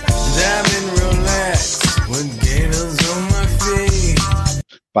out. Diamond relax with gators on my feet.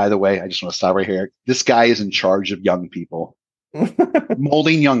 By the way, I just want to stop right here. This guy is in charge of young people.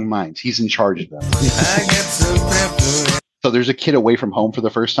 Molding young minds. He's in charge of them. I got some pepper. So there's a kid away from home for the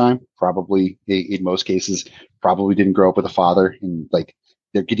first time, probably in most cases, probably didn't grow up with a father, and like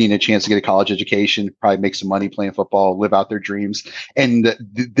They're getting a chance to get a college education, probably make some money playing football, live out their dreams. And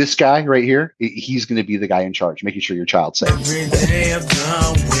this guy right here, he's going to be the guy in charge, making sure your child's safe. Well,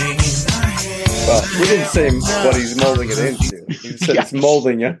 we didn't say what he's molding it into. He said it's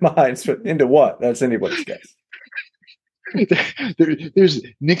molding your minds into what? That's anybody's guess. There's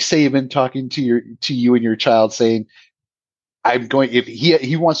Nick Saban talking to you and your child saying, if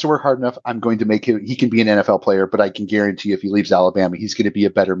he wants to work hard enough, I'm going to make him, he can be an NFL player, but I can guarantee you if he leaves Alabama, he's going to be a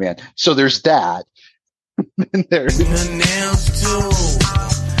better man. So there's that. And there's nails too.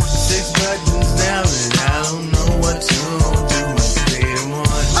 6 buttons down and I don't know what to do.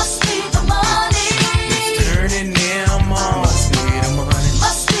 Must be the money. It's turning them on.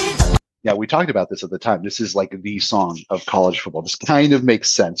 Must be the money. Yeah, we talked about this at the time. This is like the song of college football. This kind of makes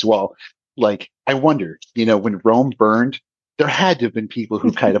sense. Well, like, I wonder, when Rome burned, there had to have been people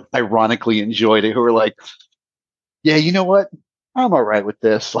who kind of ironically enjoyed it, who were like, yeah, you know what? I'm all right with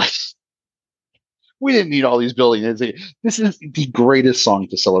this. Like, we didn't need all these buildings. This is the greatest song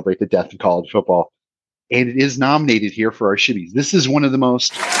to celebrate the death of college football. And it is nominated here for our Shibbies. This is one of the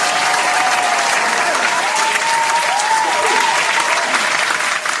most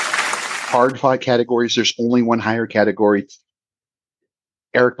hard-fought categories. There's only one higher category.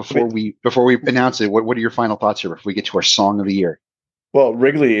 Eric, before we announce it, what are your final thoughts here before we get to our song of the year? Well,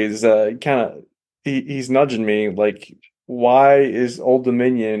 Wrigley is kind of he's nudging me like, why is Old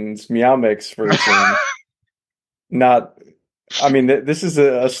Dominion's Meow Mix version not? I mean, this is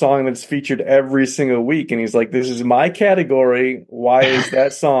a song that's featured every single week, and he's like, "This is my category. Why is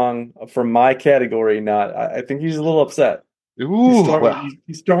that song from my category not?" I think he's a little upset. Ooh,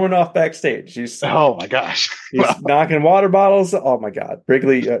 he's throwing off backstage. Oh my gosh, he's knocking water bottles. Oh my God,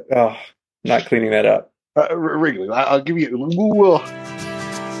 Wrigley, not cleaning that up. Wrigley, I'll give you. Meow,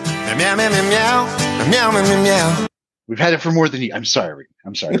 meow, meow, meow, meow, meow, meow. We've had it for more than you. I'm sorry.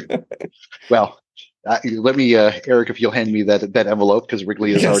 Well, let me, Eric, if you'll hand me that envelope, because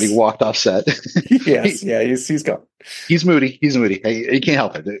Wrigley has already walked off set. Yes, he's gone. He's moody. Hey, you can't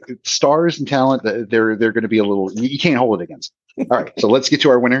help it. Stars and talent, they're going to be a little. You can't hold it against. All right, so let's get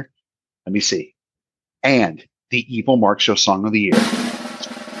to our winner. Let me see. And the Evil Mark Show Song of the Year.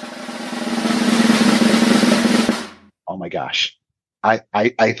 Oh my gosh, I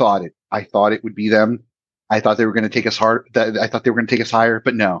thought it. I thought it would be them. I thought they were going to take us hard. I thought they were going to take us higher,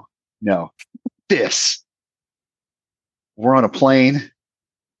 but no. We're on a plane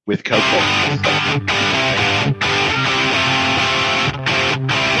with Coco.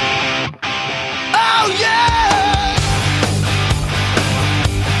 Oh yeah!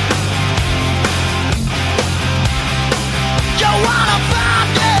 You wanna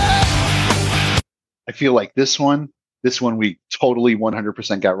find it? I feel like this one we totally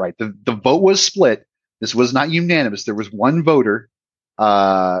 100% got right. The vote was split. This was not unanimous. There was one voter.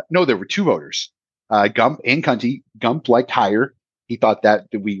 No, there were two voters. Gump and Cunty. Gump liked higher. He thought that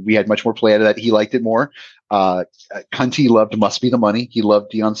we had much more play out of that. He liked it more. Cunty loved Must Be the Money. He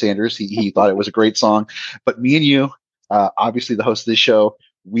loved Deion Sanders. He thought it was a great song. But me and you, obviously the host of this show,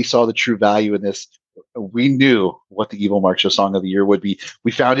 we saw the true value in this. We knew what the Evil Mark Show Song of the Year would be.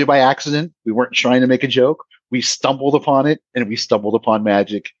 We found it by accident. We weren't trying to make a joke. We stumbled upon it, and we stumbled upon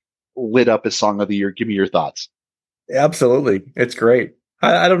magic. Lit up as Song of the Year. Give me your thoughts. Absolutely. It's great.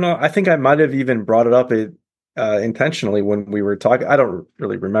 I don't know. I think I might have even brought it up intentionally when we were talking. I don't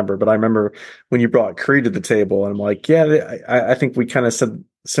really remember, but I remember when you brought Creed to the table, and I'm like, yeah, I think we kind of said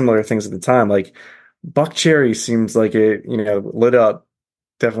similar things at the time. Like Buck Cherry seems like it, lit up.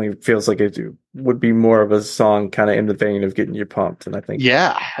 Definitely feels like it would be more of a song kind of in the vein of getting you pumped. And I think,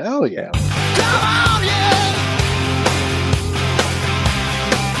 yeah, hell yeah. Come on, yeah.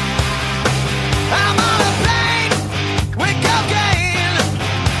 I'm on a plane with cocaine,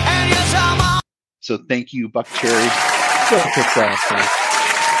 and yes, I'm on. So thank you, Buck Cherry.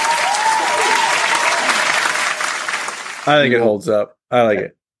 I think it holds up. I like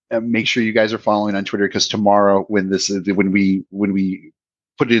it. Make sure you guys are following on Twitter, because tomorrow, when we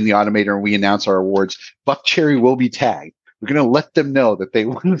put it in the automator and we announce our awards, Buck Cherry will be tagged. We're going to let them know that they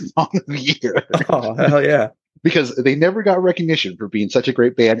won the Song of the Year. Oh, hell yeah. Because they never got recognition for being such a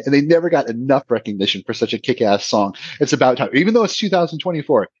great band, and they never got enough recognition for such a kick-ass song. It's about time. Even though it's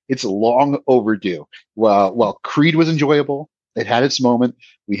 2024, it's long overdue. Well, Creed was enjoyable. It had its moment.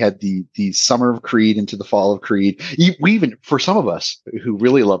 We had the summer of Creed into the fall of Creed. We even, for some of us who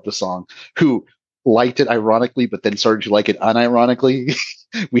really loved the song, who liked it ironically, but then started to like it unironically,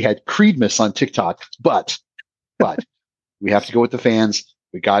 we had Creedmas on TikTok. But we have to go with the fans.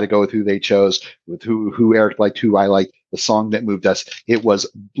 We got to go with who they chose, with who Eric liked, who I liked, the song that moved us. It was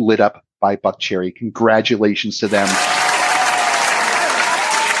Lit Up by Buck Cherry. Congratulations to them.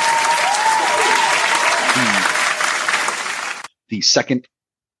 the second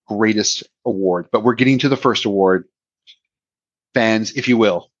greatest award, but we're getting to the first award. Fans, if you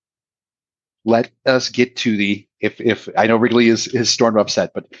will, let us get to the, if I know Wrigley is stormed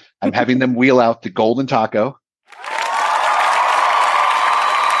upset, but I'm having them wheel out the Golden Taco.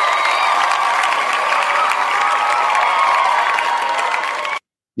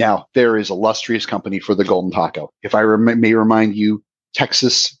 Now, there is illustrious company for the Golden Taco. If I may remind you,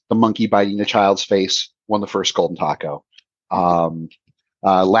 Texas, the monkey biting the child's face, won the first Golden Taco.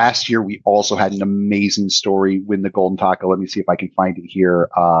 Last year, we also had an amazing story win the Golden Taco. Let me see if I can find it here.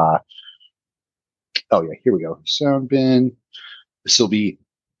 Oh, yeah, here we go. Sound bin. This will be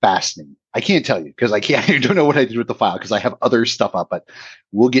fascinating. I can't tell you because I don't know what I did with the file because I have other stuff up, but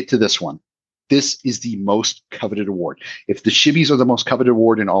we'll get to this one. This is the most coveted award. If the Shibbies are the most coveted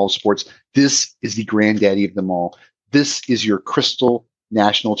award in all sports, this is the granddaddy of them all. This is your Crystal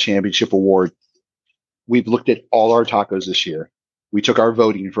National Championship Award. We've looked at all our tacos this year. We took our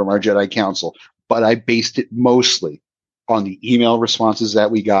voting from our Jedi Council, but I based it mostly on the email responses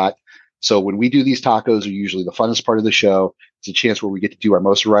that we got. So when we do these tacos are usually the funnest part of the show. It's a chance where we get to do our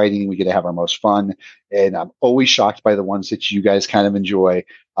most writing. We get to have our most fun. And I'm always shocked by the ones that you guys kind of enjoy.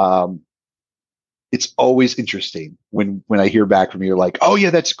 It's always interesting when I hear back from you, like, oh yeah,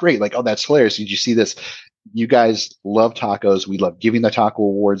 that's great. Like, oh, that's hilarious. Did you see this? You guys love tacos. We love giving the taco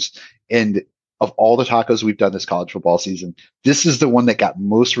awards. And of all the tacos we've done this college football season, this is the one that got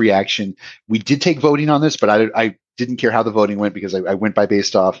most reaction. We did take voting on this, but I didn't care how the voting went because I went by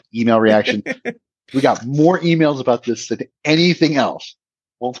based off email reaction. We got more emails about this than anything else,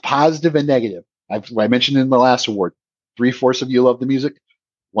 both positive and negative. I mentioned in the last award, 3/4 of you love the music,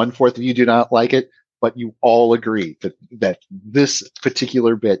 1/4 of you do not like it, but you all agree that this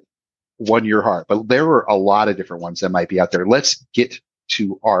particular bit won your heart. But there were a lot of different ones that might be out there. Let's get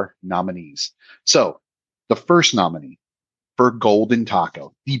to our nominees. So the first nominee for Golden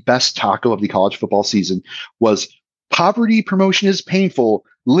Taco, the best taco of the college football season, was Poverty Promotion is Painful,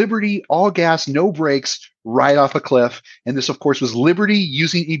 Liberty, all gas, no brakes, right off a cliff. And this, of course, was Liberty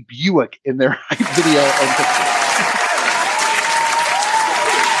using a Buick in their video and picture.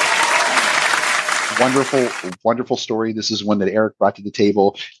 Wonderful story. This is one that Eric brought to the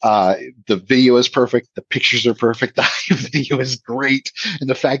table. The video is perfect. The pictures are perfect. The video is great. And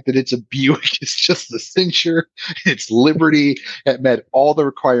the fact that it's a Buick is just a cincher. It's Liberty. It met all the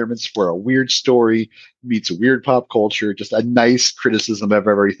requirements for a weird story, meets weird pop culture, just a nice criticism of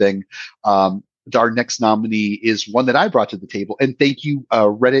everything. Our next nominee is one that I brought to the table. And thank you,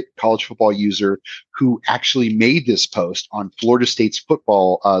 Reddit college football user who actually made this post on Florida State's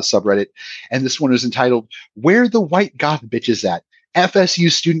football subreddit. And this one is entitled, Where the White Goth Bitches At?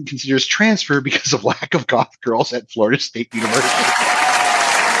 FSU student considers transfer because of lack of goth girls at Florida State University.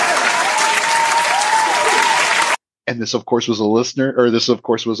 And this, of course, was a listener, or this, of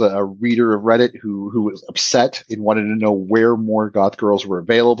course, was a reader of Reddit who was upset and wanted to know where more goth girls were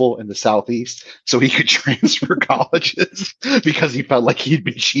available in the Southeast so he could transfer colleges because he felt like he'd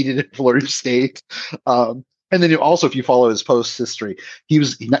been cheated at Florida State. And then also, if you follow his post history,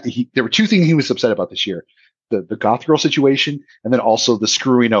 there were two things he was upset about this year. The goth girl situation, and then also the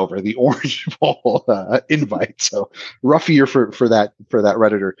screwing over the Orange Bowl invite. So rough year for that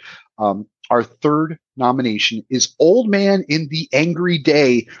Redditor. Our third nomination is Old Man in the Angry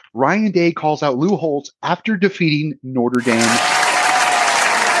Day. Ryan Day calls out Lou Holtz after defeating Notre Dame.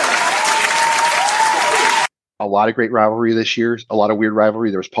 A lot of great rivalry this year. A lot of weird rivalry.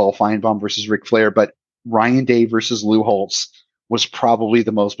 There was Paul Feinbaum versus Ric Flair, but Ryan Day versus Lou Holtz was probably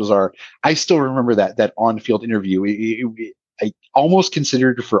the most bizarre. I still remember that on-field interview. I almost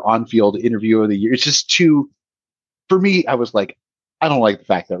considered for on-field interview of the year. It's just too, for me, I was like, I don't like the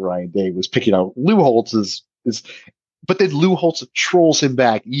fact that Ryan Day was picking out Lou Holtz but then Lou Holtz trolls him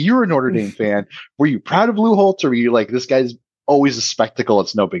back. You're a Notre Dame fan. Were you proud of Lou Holtz, or were you like, this guy's always a spectacle?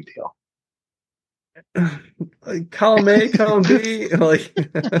 It's no big deal. Like, column A, column B, like.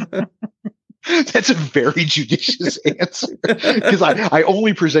 That's a very judicious answer because I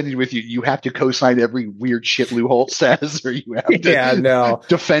only presented with you. You have to co-sign every weird shit Lou Holtz says, or you have to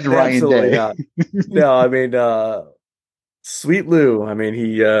defend Ryan Day. Not. No, I mean, sweet Lou. I mean,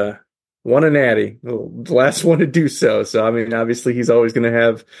 he won a natty, the last one to do so. So, I mean, obviously, he's always going to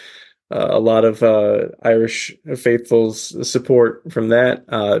have a lot of Irish faithfuls support from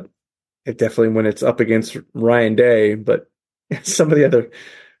that. It definitely when it's up against Ryan Day, but some of the other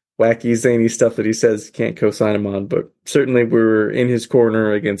wacky, zany stuff that he says can't co-sign him on. But certainly, we're in his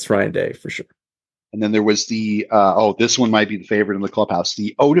corner against Ryan Day for sure. And then there was the, this one might be the favorite in the clubhouse,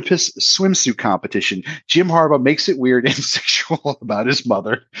 the Oedipus swimsuit competition. Jim Harbaugh makes it weird and sexual about his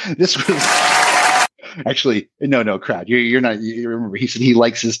mother. This was Actually, no, crowd. You're not. You remember, he said he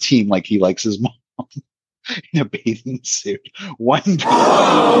likes his team like he likes his mom in a bathing suit. Yeah,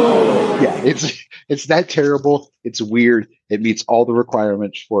 it's that terrible. It's weird. It meets all the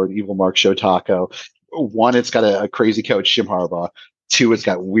requirements for an Evil Mark Show taco. One, it's got a crazy coach, Jim Harbaugh. Two, it's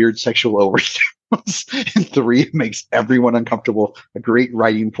got weird sexual overtones. And three, it makes everyone uncomfortable. A great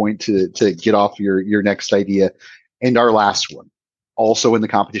writing point to get off your next idea. And our last one, also in the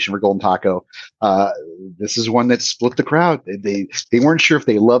competition for Golden Taco. This is one that split the crowd. They weren't sure if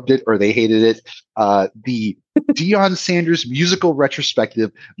they loved it or they hated it. The Deion Sanders musical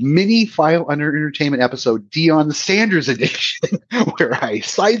retrospective mini file under entertainment episode, Deion Sanders edition, where I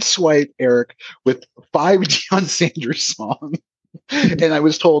sideswipe Eric with 5 Deion Sanders songs. And I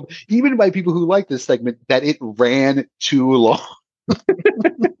was told, even by people who like this segment, that it ran too long.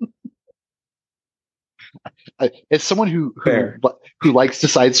 As someone who likes to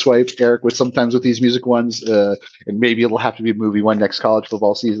sideswipe Eric sometimes with these music ones, and maybe it'll have to be a movie one next college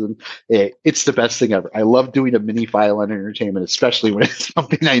football season, it's the best thing ever. I love doing a mini file on entertainment, especially when it's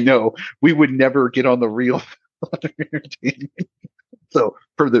something I know we would never get on the real entertainment. So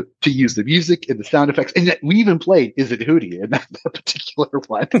to use the music and the sound effects, and we even played "Is It Hootie" in that particular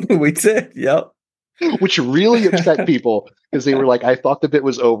one. We did, yep. Which really upset people because they were like, I thought the bit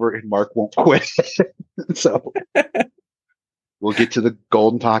was over and Mark won't quit. So we'll get to the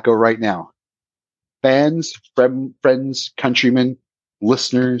Golden Taco right now. Fans, friends, countrymen,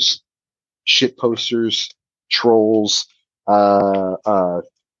 listeners, shit posters, trolls,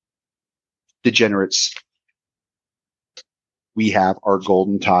 degenerates. We have our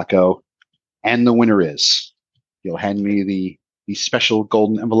Golden Taco, and the winner is, you'll hand me the special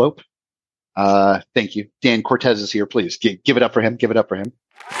golden envelope. Thank you. Dan Cortez is here. Please give it up for him. Give it up for him.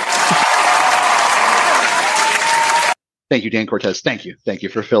 Thank you, Dan Cortez. Thank you. Thank you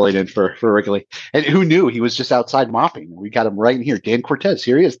for filling in for Wrigley. And who knew he was just outside mopping? We got him right in here. Dan Cortez.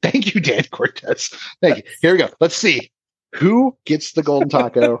 Here he is. Thank you, Dan Cortez. Thank you. Here we go. Let's see. Who gets the Golden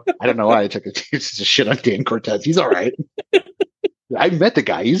Taco? I don't know why I took a shit on Dan Cortez. He's all right. I met the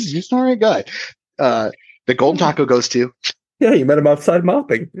guy. He's an all right guy. The Golden Taco goes to... Yeah, you met him outside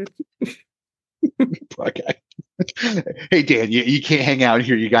mopping. Okay. Hey, Dan, you can't hang out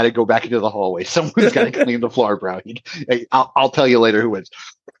here. You got to go back into the hallway. Someone's got to clean the floor, bro. Hey, I'll tell you later who wins.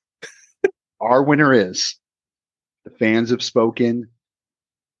 Our winner is, the fans have spoken.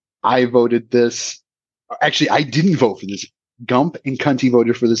 I voted this. Actually, I didn't vote for this. Gump and Cunty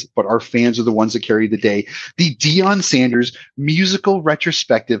voted for this, but our fans are the ones that carried the day. The Deion Sanders musical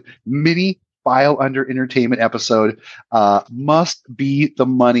retrospective mini file under entertainment episode, must be the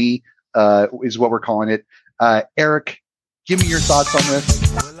money, is what we're calling it. Eric, give me your thoughts on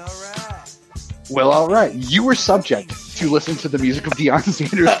this. Well, all right. You were subject to listen to the music of Deion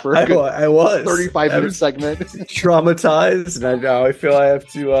Sanders for a good I was 35-minute segment. Traumatized, and now I feel I have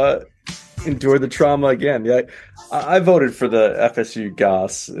to endure the trauma again. Yeah, I voted for the FSU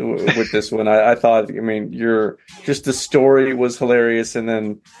Goss with this one. I thought, the story was hilarious, and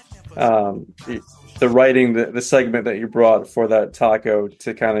then the writing, the segment that you brought for that taco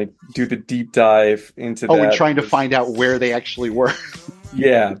to kind of do the deep dive into that. And trying to find out where they actually were.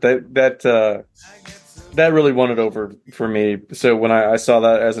 Yeah, that really won it over for me. So when I saw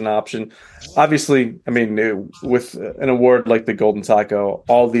that as an option, obviously, with an award like the Golden Taco,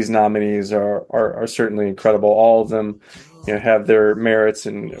 all these nominees are certainly incredible. All of them, have their merits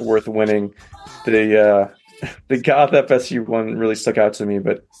and worth winning. The Goth FSU one really stuck out to me,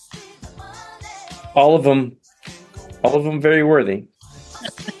 but all of them very worthy.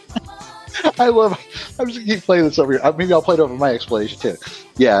 I'm just going to keep playing this over here. Maybe I'll play it over my explanation too.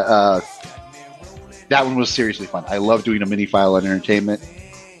 Yeah, that one was seriously fun. I love doing a mini file on entertainment.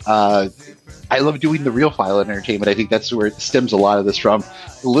 I love doing the real file on entertainment. I think that's where it stems a lot of this from.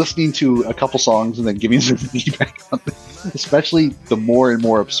 Listening to a couple songs and then giving some feedback on them. Especially the more and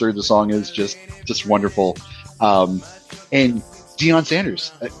more absurd the song is, just wonderful. And Deion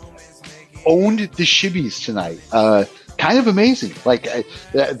Sanders owned the Shibbies tonight. Kind of amazing. Like,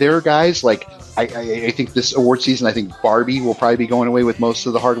 there are guys like, I think this award season, I think Barbie will probably be going away with most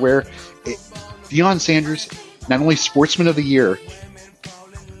of the hardware. Deion Sanders, not only Sportsman of the Year,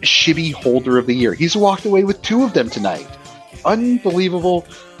 Shibby Holder of the Year. He's walked away with 2 of them tonight. Unbelievable.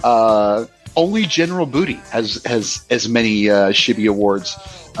 Only General Booty has as many Shibby awards.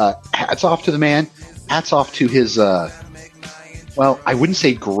 Hats off to the man. Hats off to his, well, I wouldn't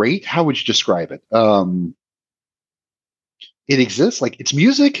say great. How would you describe it? It exists. Like, it's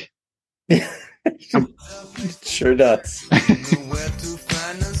music. It sure does.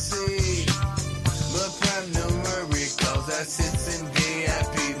 Sits in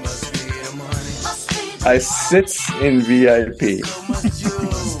VIP, must be the money. I sits in VIP.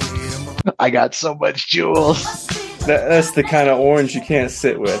 I got so much jewels. That's the kind of orange you can't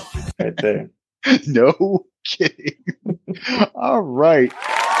sit with right there. No kidding. All right.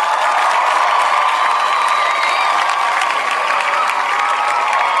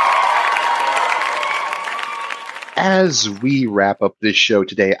 As we wrap up this show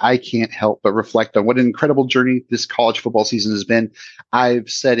today, I can't help but reflect on what an incredible journey this college football season has been. I've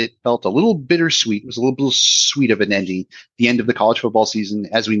said it felt a little bittersweet. It was a little sweet of an ending. The end of the college football season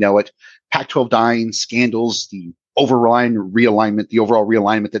as we know it. Pac-12 dying, scandals, the overall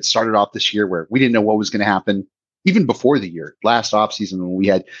realignment that started off this year where we didn't know what was going to happen even before the year. Last offseason when we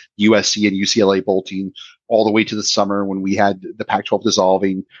had USC and UCLA bolting all the way to the summer when we had the Pac-12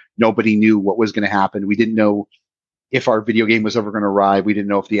 dissolving. Nobody knew what was going to happen. We didn't know if our video game was ever going to arrive. We didn't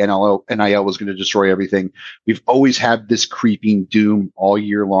know if the NIL was going to destroy everything. We've always had this creeping doom all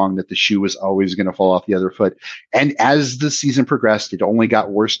year long that the shoe was always going to fall off the other foot. And as the season progressed, it only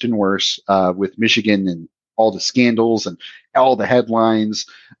got worse and worse with Michigan and all the scandals and all the headlines.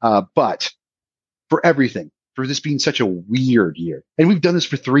 But for everything, for this being such a weird year, and we've done this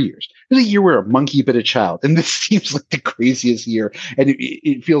for 3 years. There's a year where a monkey bit a child, and this seems like the craziest year. And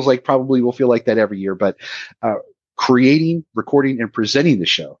it feels like probably will feel like that every year. But creating, recording, and presenting the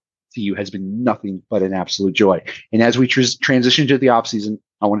show to you has been nothing but an absolute joy. And as we transition to the off season,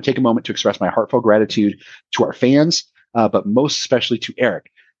 I want to take a moment to express my heartfelt gratitude to our fans, but most especially to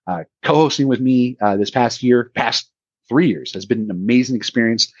Eric. Co-hosting with me this past 3 years has been an amazing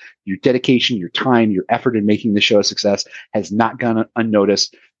experience. Your dedication, your time, your effort in making the show a success has not gone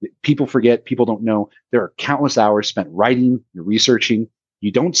unnoticed. People forget, people don't know. There are countless hours spent writing, researching.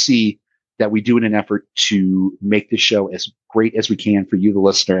 You don't see that we do in an effort to make this show as great as we can for you, the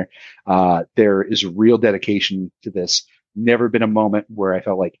listener. There is real dedication to this. Never been a moment where I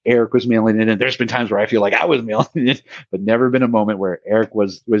felt like Eric was mailing it in. There's been times where I feel like I was mailing it, but never been a moment where Eric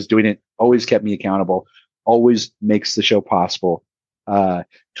was doing it. Always kept me accountable. Always makes the show possible.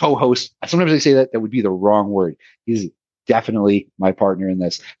 Co-host. Sometimes I say that would be the wrong word. He's definitely my partner in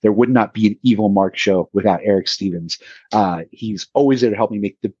this. There would not be an Evil Mark show without Eric Stevens. He's always there to help me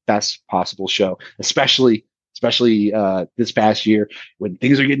make the best possible show, especially this past year when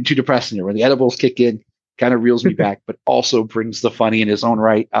things are getting too depressing or when the edibles kick in, kind of reels me back, but also brings the funny in his own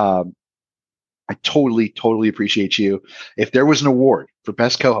right. I totally appreciate you. If there was an award for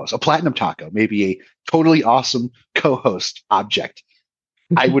best co-host, a platinum taco, maybe a totally awesome co-host object,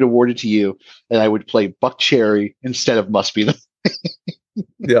 I would award it to you, and I would play Buck Cherry instead of Must Be the.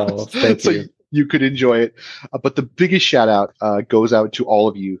 Yeah, thank you. You could enjoy it. But the biggest shout out goes out to all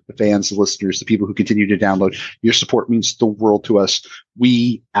of you, the fans, the listeners, the people who continue to download. Your support means the world to us.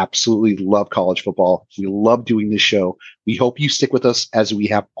 We absolutely love college football. We love doing this show. We hope you stick with us as we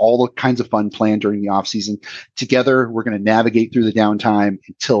have all the kinds of fun planned during the off season. Together, we're going to navigate through the downtime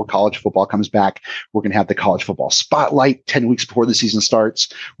until college football comes back. We're going to have the college football spotlight 10 weeks before the season starts.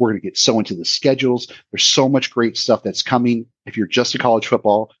 We're going to get so into the schedules. There's so much great stuff that's coming. If you're just a college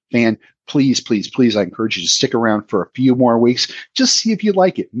football fan, please, I encourage you to stick around for a few more weeks. Just see if you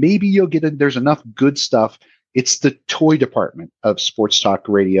like it. Maybe you'll get it. There's enough good stuff. It's the toy department of Sports Talk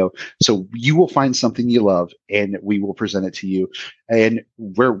Radio. So you will find something you love and we will present it to you. And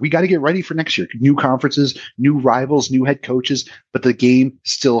we got to get ready for next year. New conferences, new rivals, new head coaches, but the game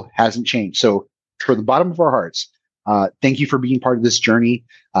still hasn't changed. So from the bottom of our hearts, thank you for being part of this journey.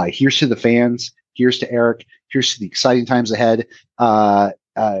 Here's to the fans. Here's to Eric. Here's to the exciting times ahead.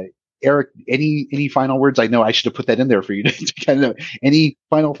 Eric, any final words? I know I should have put that in there for you to kind of any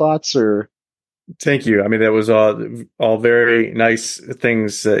final thoughts or. Thank you. I mean, that was all very nice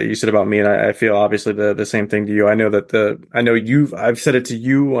things you said about me, and I feel obviously the same thing to you. I know I've said it to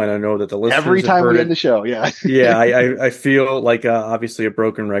you, and I know that the listeners every time we end the show. Yeah, yeah. I feel like obviously a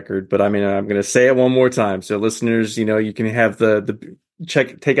broken record, but I mean, I'm going to say it one more time. So, listeners, you can have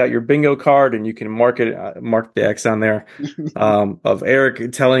take out your bingo card, and you can mark the X on there of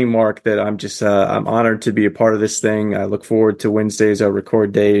Eric telling Mark that I'm honored to be a part of this thing. I look forward to Wednesdays, our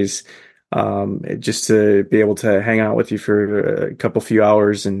record days. Just to be able to hang out with you for a few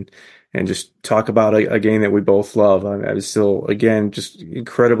hours and just talk about a game that we both love. I was still, again, just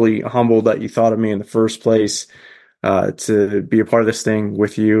incredibly humbled that you thought of me in the first place, to be a part of this thing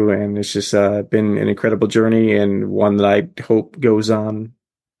with you. And it's just, been an incredible journey and one that I hope goes on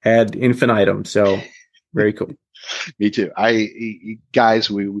ad infinitum. So very cool. Me too.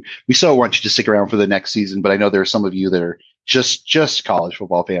 Guys, we so want you to stick around for the next season, but I know there are some of you that are just college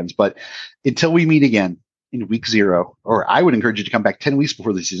football fans. But until we meet again in week 0, or I would encourage you to come back 10 weeks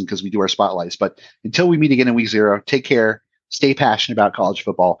before the season because we do our spotlights. But until we meet again in week 0, take care, stay passionate about college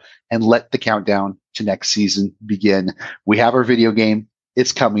football, and let the countdown to next season begin. We have our video game.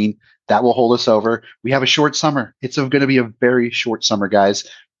 It's coming. That will hold us over. We have a short summer. It's going to be a very short summer, guys.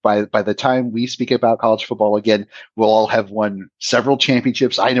 By the time we speak about college football again, we'll all have won several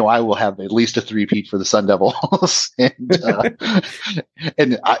championships. I know I will have at least a three-peat for the Sun Devils.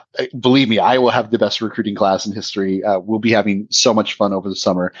 and believe me, I will have the best recruiting class in history. We'll be having so much fun over the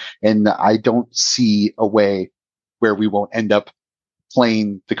summer. And I don't see a way where we won't end up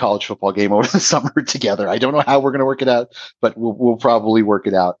playing the college football game over the summer together. I don't know how we're going to work it out, but we'll probably work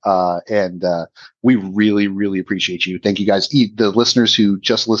it out. And we really, really appreciate you. Thank you guys, the listeners who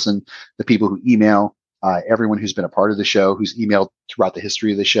just listen, the people who email, everyone who's been a part of the show, who's emailed throughout the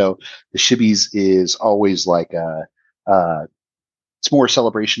history of the show. The Shibbies is always like it's more a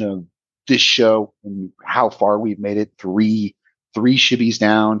celebration of this show and how far we've made it. Three Shibbies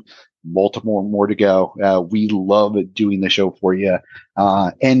down. Multiple more to go. We love doing the show for you.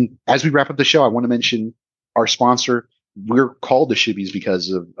 And as we wrap up the show, I want to mention our sponsor. We're called the Shibbies because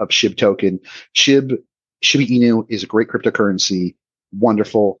of SHIB token. Shiba Inu is a great cryptocurrency.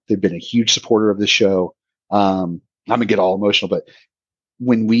 Wonderful. They've been a huge supporter of the show. I'm gonna get all emotional, but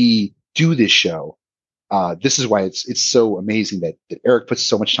when we do this show, this is why it's so amazing that Eric puts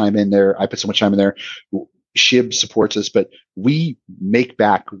so much time in there. I put so much time in there. SHIB supports us, but we make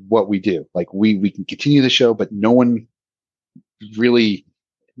back what we do. Like we can continue the show, but no one's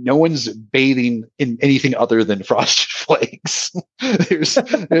bathing in anything other than Frosted Flakes.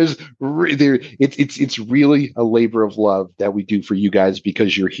 it's really a labor of love that we do for you guys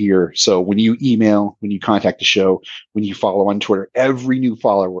because you're here. So when you email, when you contact the show, when you follow on Twitter, every new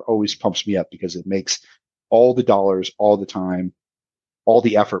follower always pumps me up because it makes all the dollars, all the time, all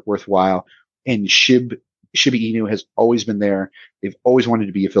the effort worthwhile. And Shiba Inu has always been there. They've always wanted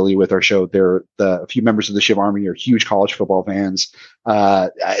to be affiliated with our show. A few members of the Shiba Army are huge college football fans.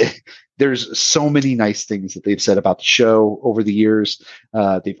 There's so many nice things that they've said about the show over the years.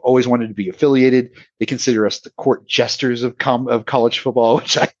 They've always wanted to be affiliated. They consider us the court jesters of college football,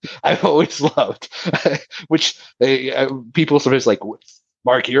 which I've always loved. Which people sometimes like,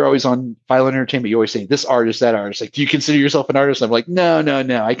 Mark, you're always on Violent Entertainment. You always say this artist, that artist. Like, do you consider yourself an artist? And I'm like, no.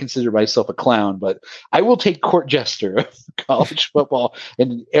 I consider myself a clown, but I will take court jester of college football.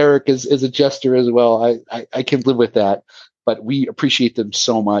 And Eric is a jester as well. I can live with that, but we appreciate them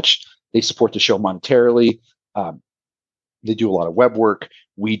so much. They support the show monetarily. They do a lot of web work.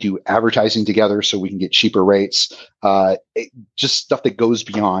 We do advertising together so we can get cheaper rates. Just stuff that goes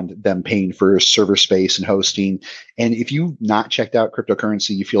beyond them paying for server space and hosting. And if you've not checked out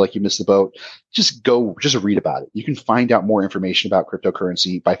cryptocurrency, you feel like you missed the boat, just read about it. You can find out more information about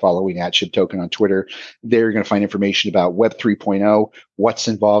cryptocurrency by following @ShibToken on Twitter. There you're going to find information about Web 3.0, what's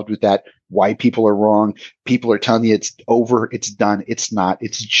involved with that, why people are wrong. People are telling you it's over, it's done. It's not.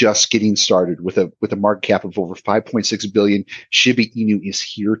 It's just getting started with a market cap of over 5.6 billion. Shiba Inu is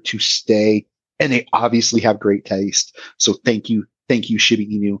here to stay, and they obviously have great taste. So thank you, Shiba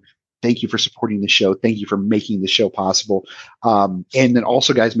Inu. Thank you for supporting the show. Thank you for making the show possible. And then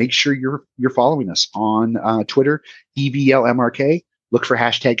also, guys, make sure you're following us on Twitter, EVLMRK. Look for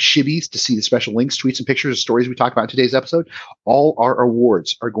hashtag Shibbies to see the special links, tweets, and pictures of stories we talk about in today's episode. All our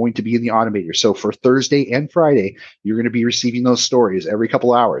awards are going to be in the automator. So for Thursday and Friday, you're going to be receiving those stories every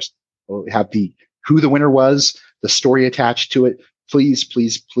couple hours. We'll have who the winner was, the story attached to it. Please,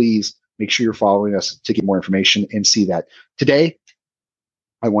 please, please make sure you're following us to get more information and see that. Today,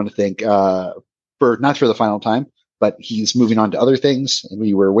 I want to thank, not for the final time, but he's moving on to other things, and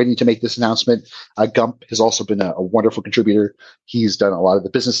we were waiting to make this announcement. Gump has also been a wonderful contributor. He's done a lot of the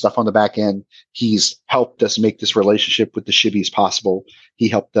business stuff on the back end. He's helped us make this relationship with the Shibbies possible. He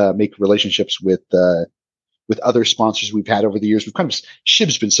helped make relationships with other sponsors we've had over the years.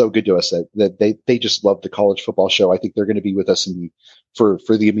 Shib's been so good to us that they just love the college football show. I think they're going to be with us for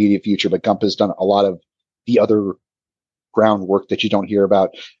the immediate future. But Gump has done a lot of the other groundwork that you don't hear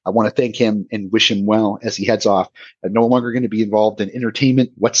about. I want to thank him and wish him well as he heads off. I'm no longer going to be involved in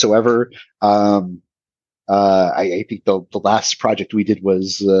entertainment whatsoever. I think the last project we did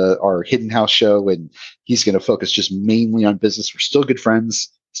was our Hidden House show, and he's going to focus just mainly on business. We're still good friends,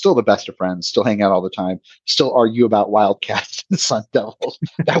 still the best of friends, still hang out all the time, still argue about Wildcats and Sun Devils.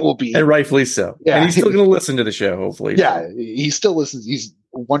 That will be, and rightfully so. Yeah, and he's still going to listen to the show, hopefully. Yeah, he still listens. He's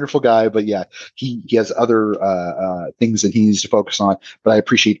a wonderful guy, but yeah, he has other things that he needs to focus on. But I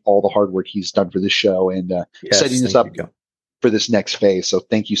appreciate all the hard work he's done for this show and setting this up for this next phase. So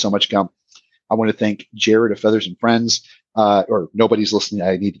thank you so much, Gump. I want to thank Jared of Feathers and Friends. or nobody's listening.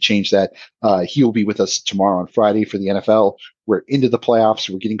 I need to change that. He will be with us tomorrow on Friday for the NFL. We're into the playoffs.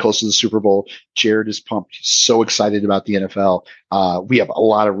 We're getting close to the Super Bowl. Jared is pumped. He's so excited about the NFL. We have a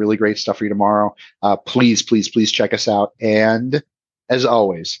lot of really great stuff for you tomorrow. Please check us out. And as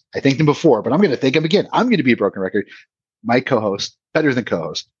always, I thanked him before, but I'm going to thank him again. I'm going to be a broken record. My co-host, better than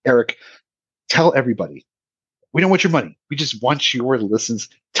co-host, Eric, tell everybody. We don't want your money. We just want your listens.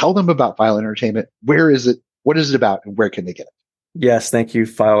 Tell them about File Entertainment. Where is it? What is it about? And where can they get it? Yes, thank you.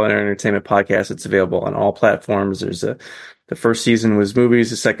 File Entertainment Podcast. It's available on all platforms. The first season was movies.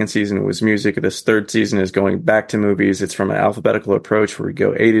 The second season was music. This third season is going back to movies. It's from an alphabetical approach where we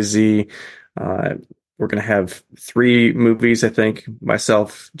go A to Z. We're going to have 3 movies, I think.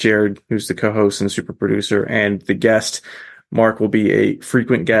 Myself, Jared, who's the co-host and super producer, and the guest, Mark, will be a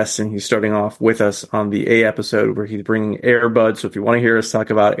frequent guest, and he's starting off with us on the A episode where he's bringing Air Bud. So if you want to hear us talk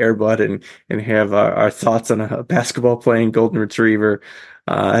about Air Bud and have our thoughts on a basketball playing golden retriever,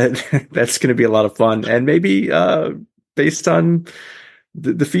 that's going to be a lot of fun. And maybe based on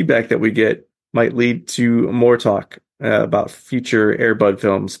the feedback that we get, might lead to more talk about future Air Bud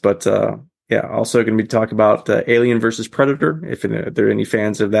films. But yeah, also going to be talking about Alien versus Predator. If there are any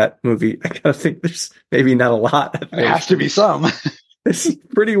fans of that movie, I gotta think there's maybe not a lot. There has to be some. It's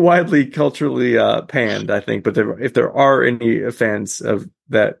pretty widely culturally panned, I think. But if there are any fans of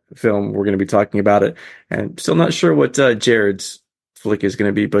that film, we're going to be talking about it. And still not sure what Jared's flick is going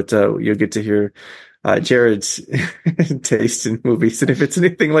to be, but you'll get to hear Jared's taste in movies. And if it's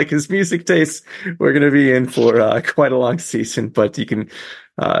anything like his music taste, we're going to be in for quite a long season. But you can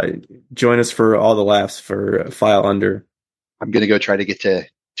join us for all the laughs for File Under. I'm going to go try to get to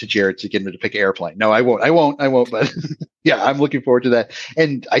Jared to get him to pick Airplane. No, I won't. But yeah, I'm looking forward to that.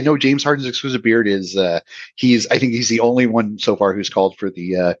 And I know James Harden's Exquisite Beard is, I think he's the only one so far who's called for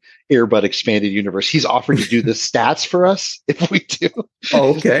the Air Bud expanded universe. He's offered to do the stats for us if we do.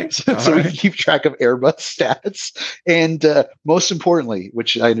 Oh, okay. so we can keep track of Air Bud stats. And most importantly,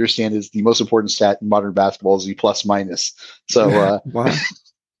 which I understand is the most important stat in modern basketball, is the plus minus. So, wow.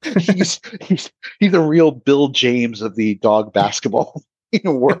 he's a real Bill James of the dog basketball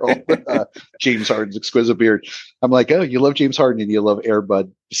world. James Harden's Exquisite Beard. I'm like, oh, you love James Harden and you love Air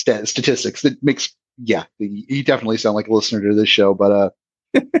Bud statistics. That makes, yeah, you definitely sound like a listener to this show. But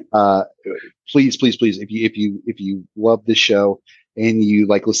please, if you love this show and you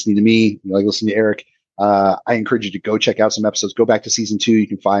like listening to me, you like listening to Eric, I encourage you to go check out some episodes. Go back to season 2. You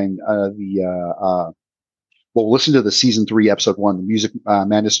can find listen to the season 3, episode 1, the Music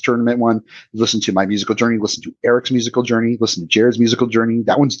Madness tournament one. Listen to my musical journey. Listen to Eric's musical journey. Listen to Jared's musical journey.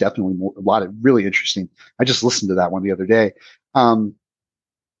 That one's definitely a lot of really interesting. I just listened to that one the other day.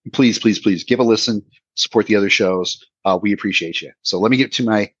 Please give a listen. Support the other shows. We appreciate you. So let me get to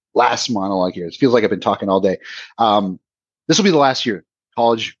my last monologue here. It feels like I've been talking all day. This will be the last year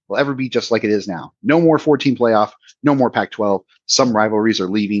college will ever be just like it is now. No more 14 playoff, no more Pac-12. Some rivalries are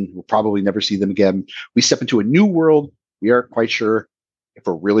leaving. We'll probably never see them again. We step into a new world we aren't quite sure if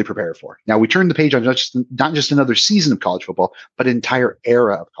we're really prepared for. Now, we turn the page on not just another season of college football, but an entire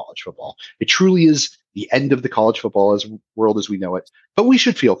era of college football. It truly is the end of the college football world as we know it, but we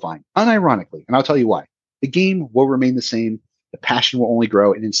should feel fine, unironically, and I'll tell you why. The game will remain the same. The passion will only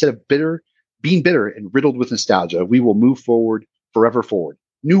grow, and instead of being bitter and riddled with nostalgia, we will move forward, forever forward.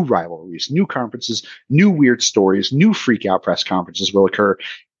 New rivalries, new conferences, new weird stories, new freak out press conferences will occur.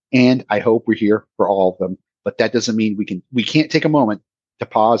 And I hope we're here for all of them. But that doesn't mean we can't take a moment to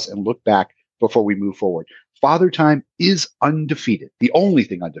pause and look back before we move forward. Father Time is undefeated. The only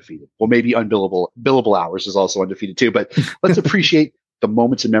thing undefeated. Well, maybe billable hours is also undefeated too, but let's appreciate the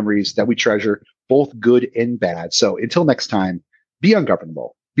moments and memories that we treasure, both good and bad. So until next time, be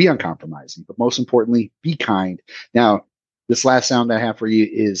ungovernable, be uncompromising, but most importantly, be kind. Now, this last sound I have for you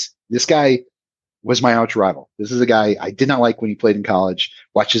is this guy was my arch rival. This is a guy I did not like when he played in college,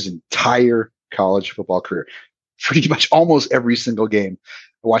 watched his entire college football career, pretty much almost every single game.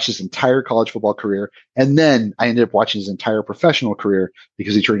 I watched his entire college football career. And then I ended up watching his entire professional career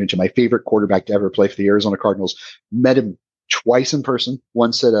because he turned into my favorite quarterback to ever play for the Arizona Cardinals. Met him twice in person.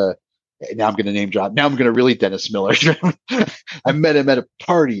 Once at now I'm going to name drop. Now I'm going to really Dennis Miller. I met him at a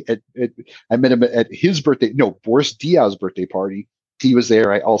party. I met him at his birthday. No, Boris Diaw's birthday party. He was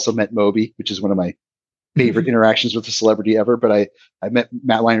there. I also met Moby, which is one of my favorite interactions with a celebrity ever. But I met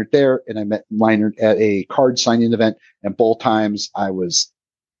Matt Leinart there, and I met Leinart at a card signing event. And both times I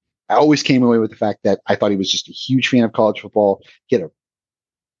always came away with the fact that I thought he was just a huge fan of college football. He had a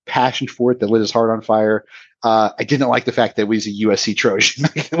passion for it that lit his heart on fire. I didn't like the fact that he was a USC Trojan.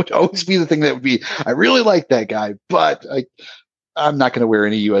 It would always be the thing that would be, I really like that guy, but I'm not going to wear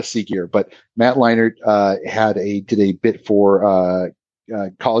any USC gear, but Matt Leinart did a bit for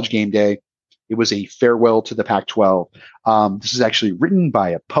College Game Day. It was a farewell to the Pac-12. This is actually written by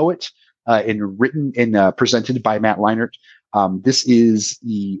a poet and presented by Matt Leinart. This is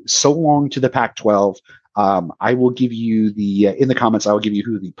the So Long to the Pac-12. I will give you in the comments, I will give you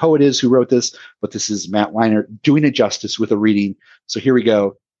who the poet is who wrote this, but this is Matt Leinart doing it justice with a reading. So here we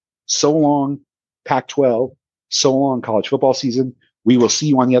go. So long, Pac-12. So long, college football season. We will see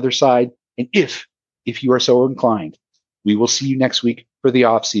you on the other side. And if you are so inclined, we will see you next week for the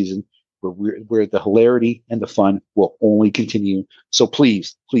off season, where the hilarity and the fun will only continue. So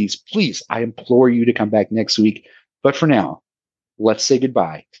please, please, please, I implore you to come back next week. But for now, let's say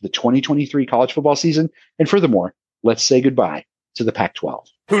goodbye to the 2023 college football season. And furthermore, let's say goodbye to the Pac-12.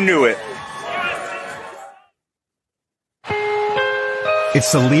 Who knew it?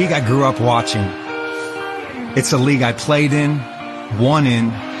 It's the league I grew up watching. It's a league I played in, won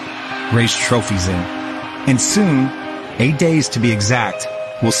in, raised trophies in. And soon, 8 days to be exact,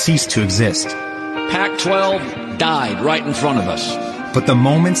 will cease to exist. Pac-12 died right in front of us. But the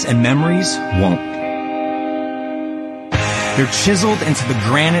moments and memories won't. They're chiseled into the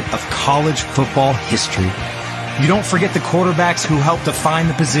granite of college football history. You don't forget the quarterbacks who helped define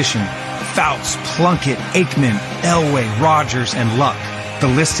the position. Fouts, Plunkett, Aikman, Elway, Rodgers, and Luck. The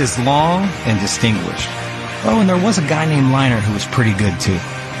list is long and distinguished. Oh, and there was a guy named Leinart who was pretty good, too.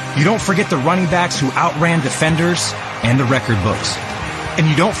 You don't forget the running backs who outran defenders and the record books. And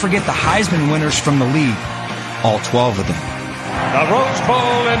you don't forget the Heisman winners from the league, all 12 of them. The Rose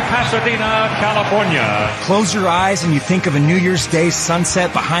Bowl in Pasadena, California. Close your eyes and you think of a New Year's Day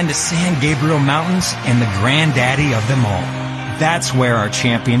sunset behind the San Gabriel Mountains and the granddaddy of them all. That's where our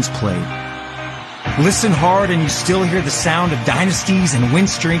champions played. Listen hard and you still hear the sound of dynasties and win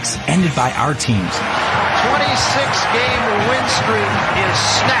streaks ended by our teams. 26-game win streak is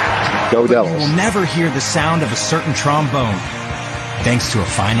snapped. Go Devils. You will never hear the sound of a certain trombone, thanks to a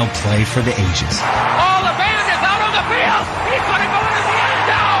final play for the ages. Oh, the band is out on the field. He's going to go into the end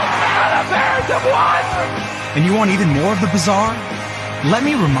zone. And the Bears have won. And you want even more of the bizarre? Let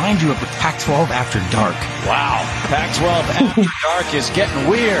me remind you of the Pac-12 After Dark. Wow, Pac-12 After Dark is getting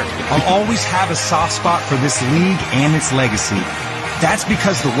weird. I'll always have a soft spot for this league and its legacy. That's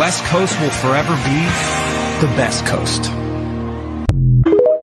because the West Coast will forever be the best coast.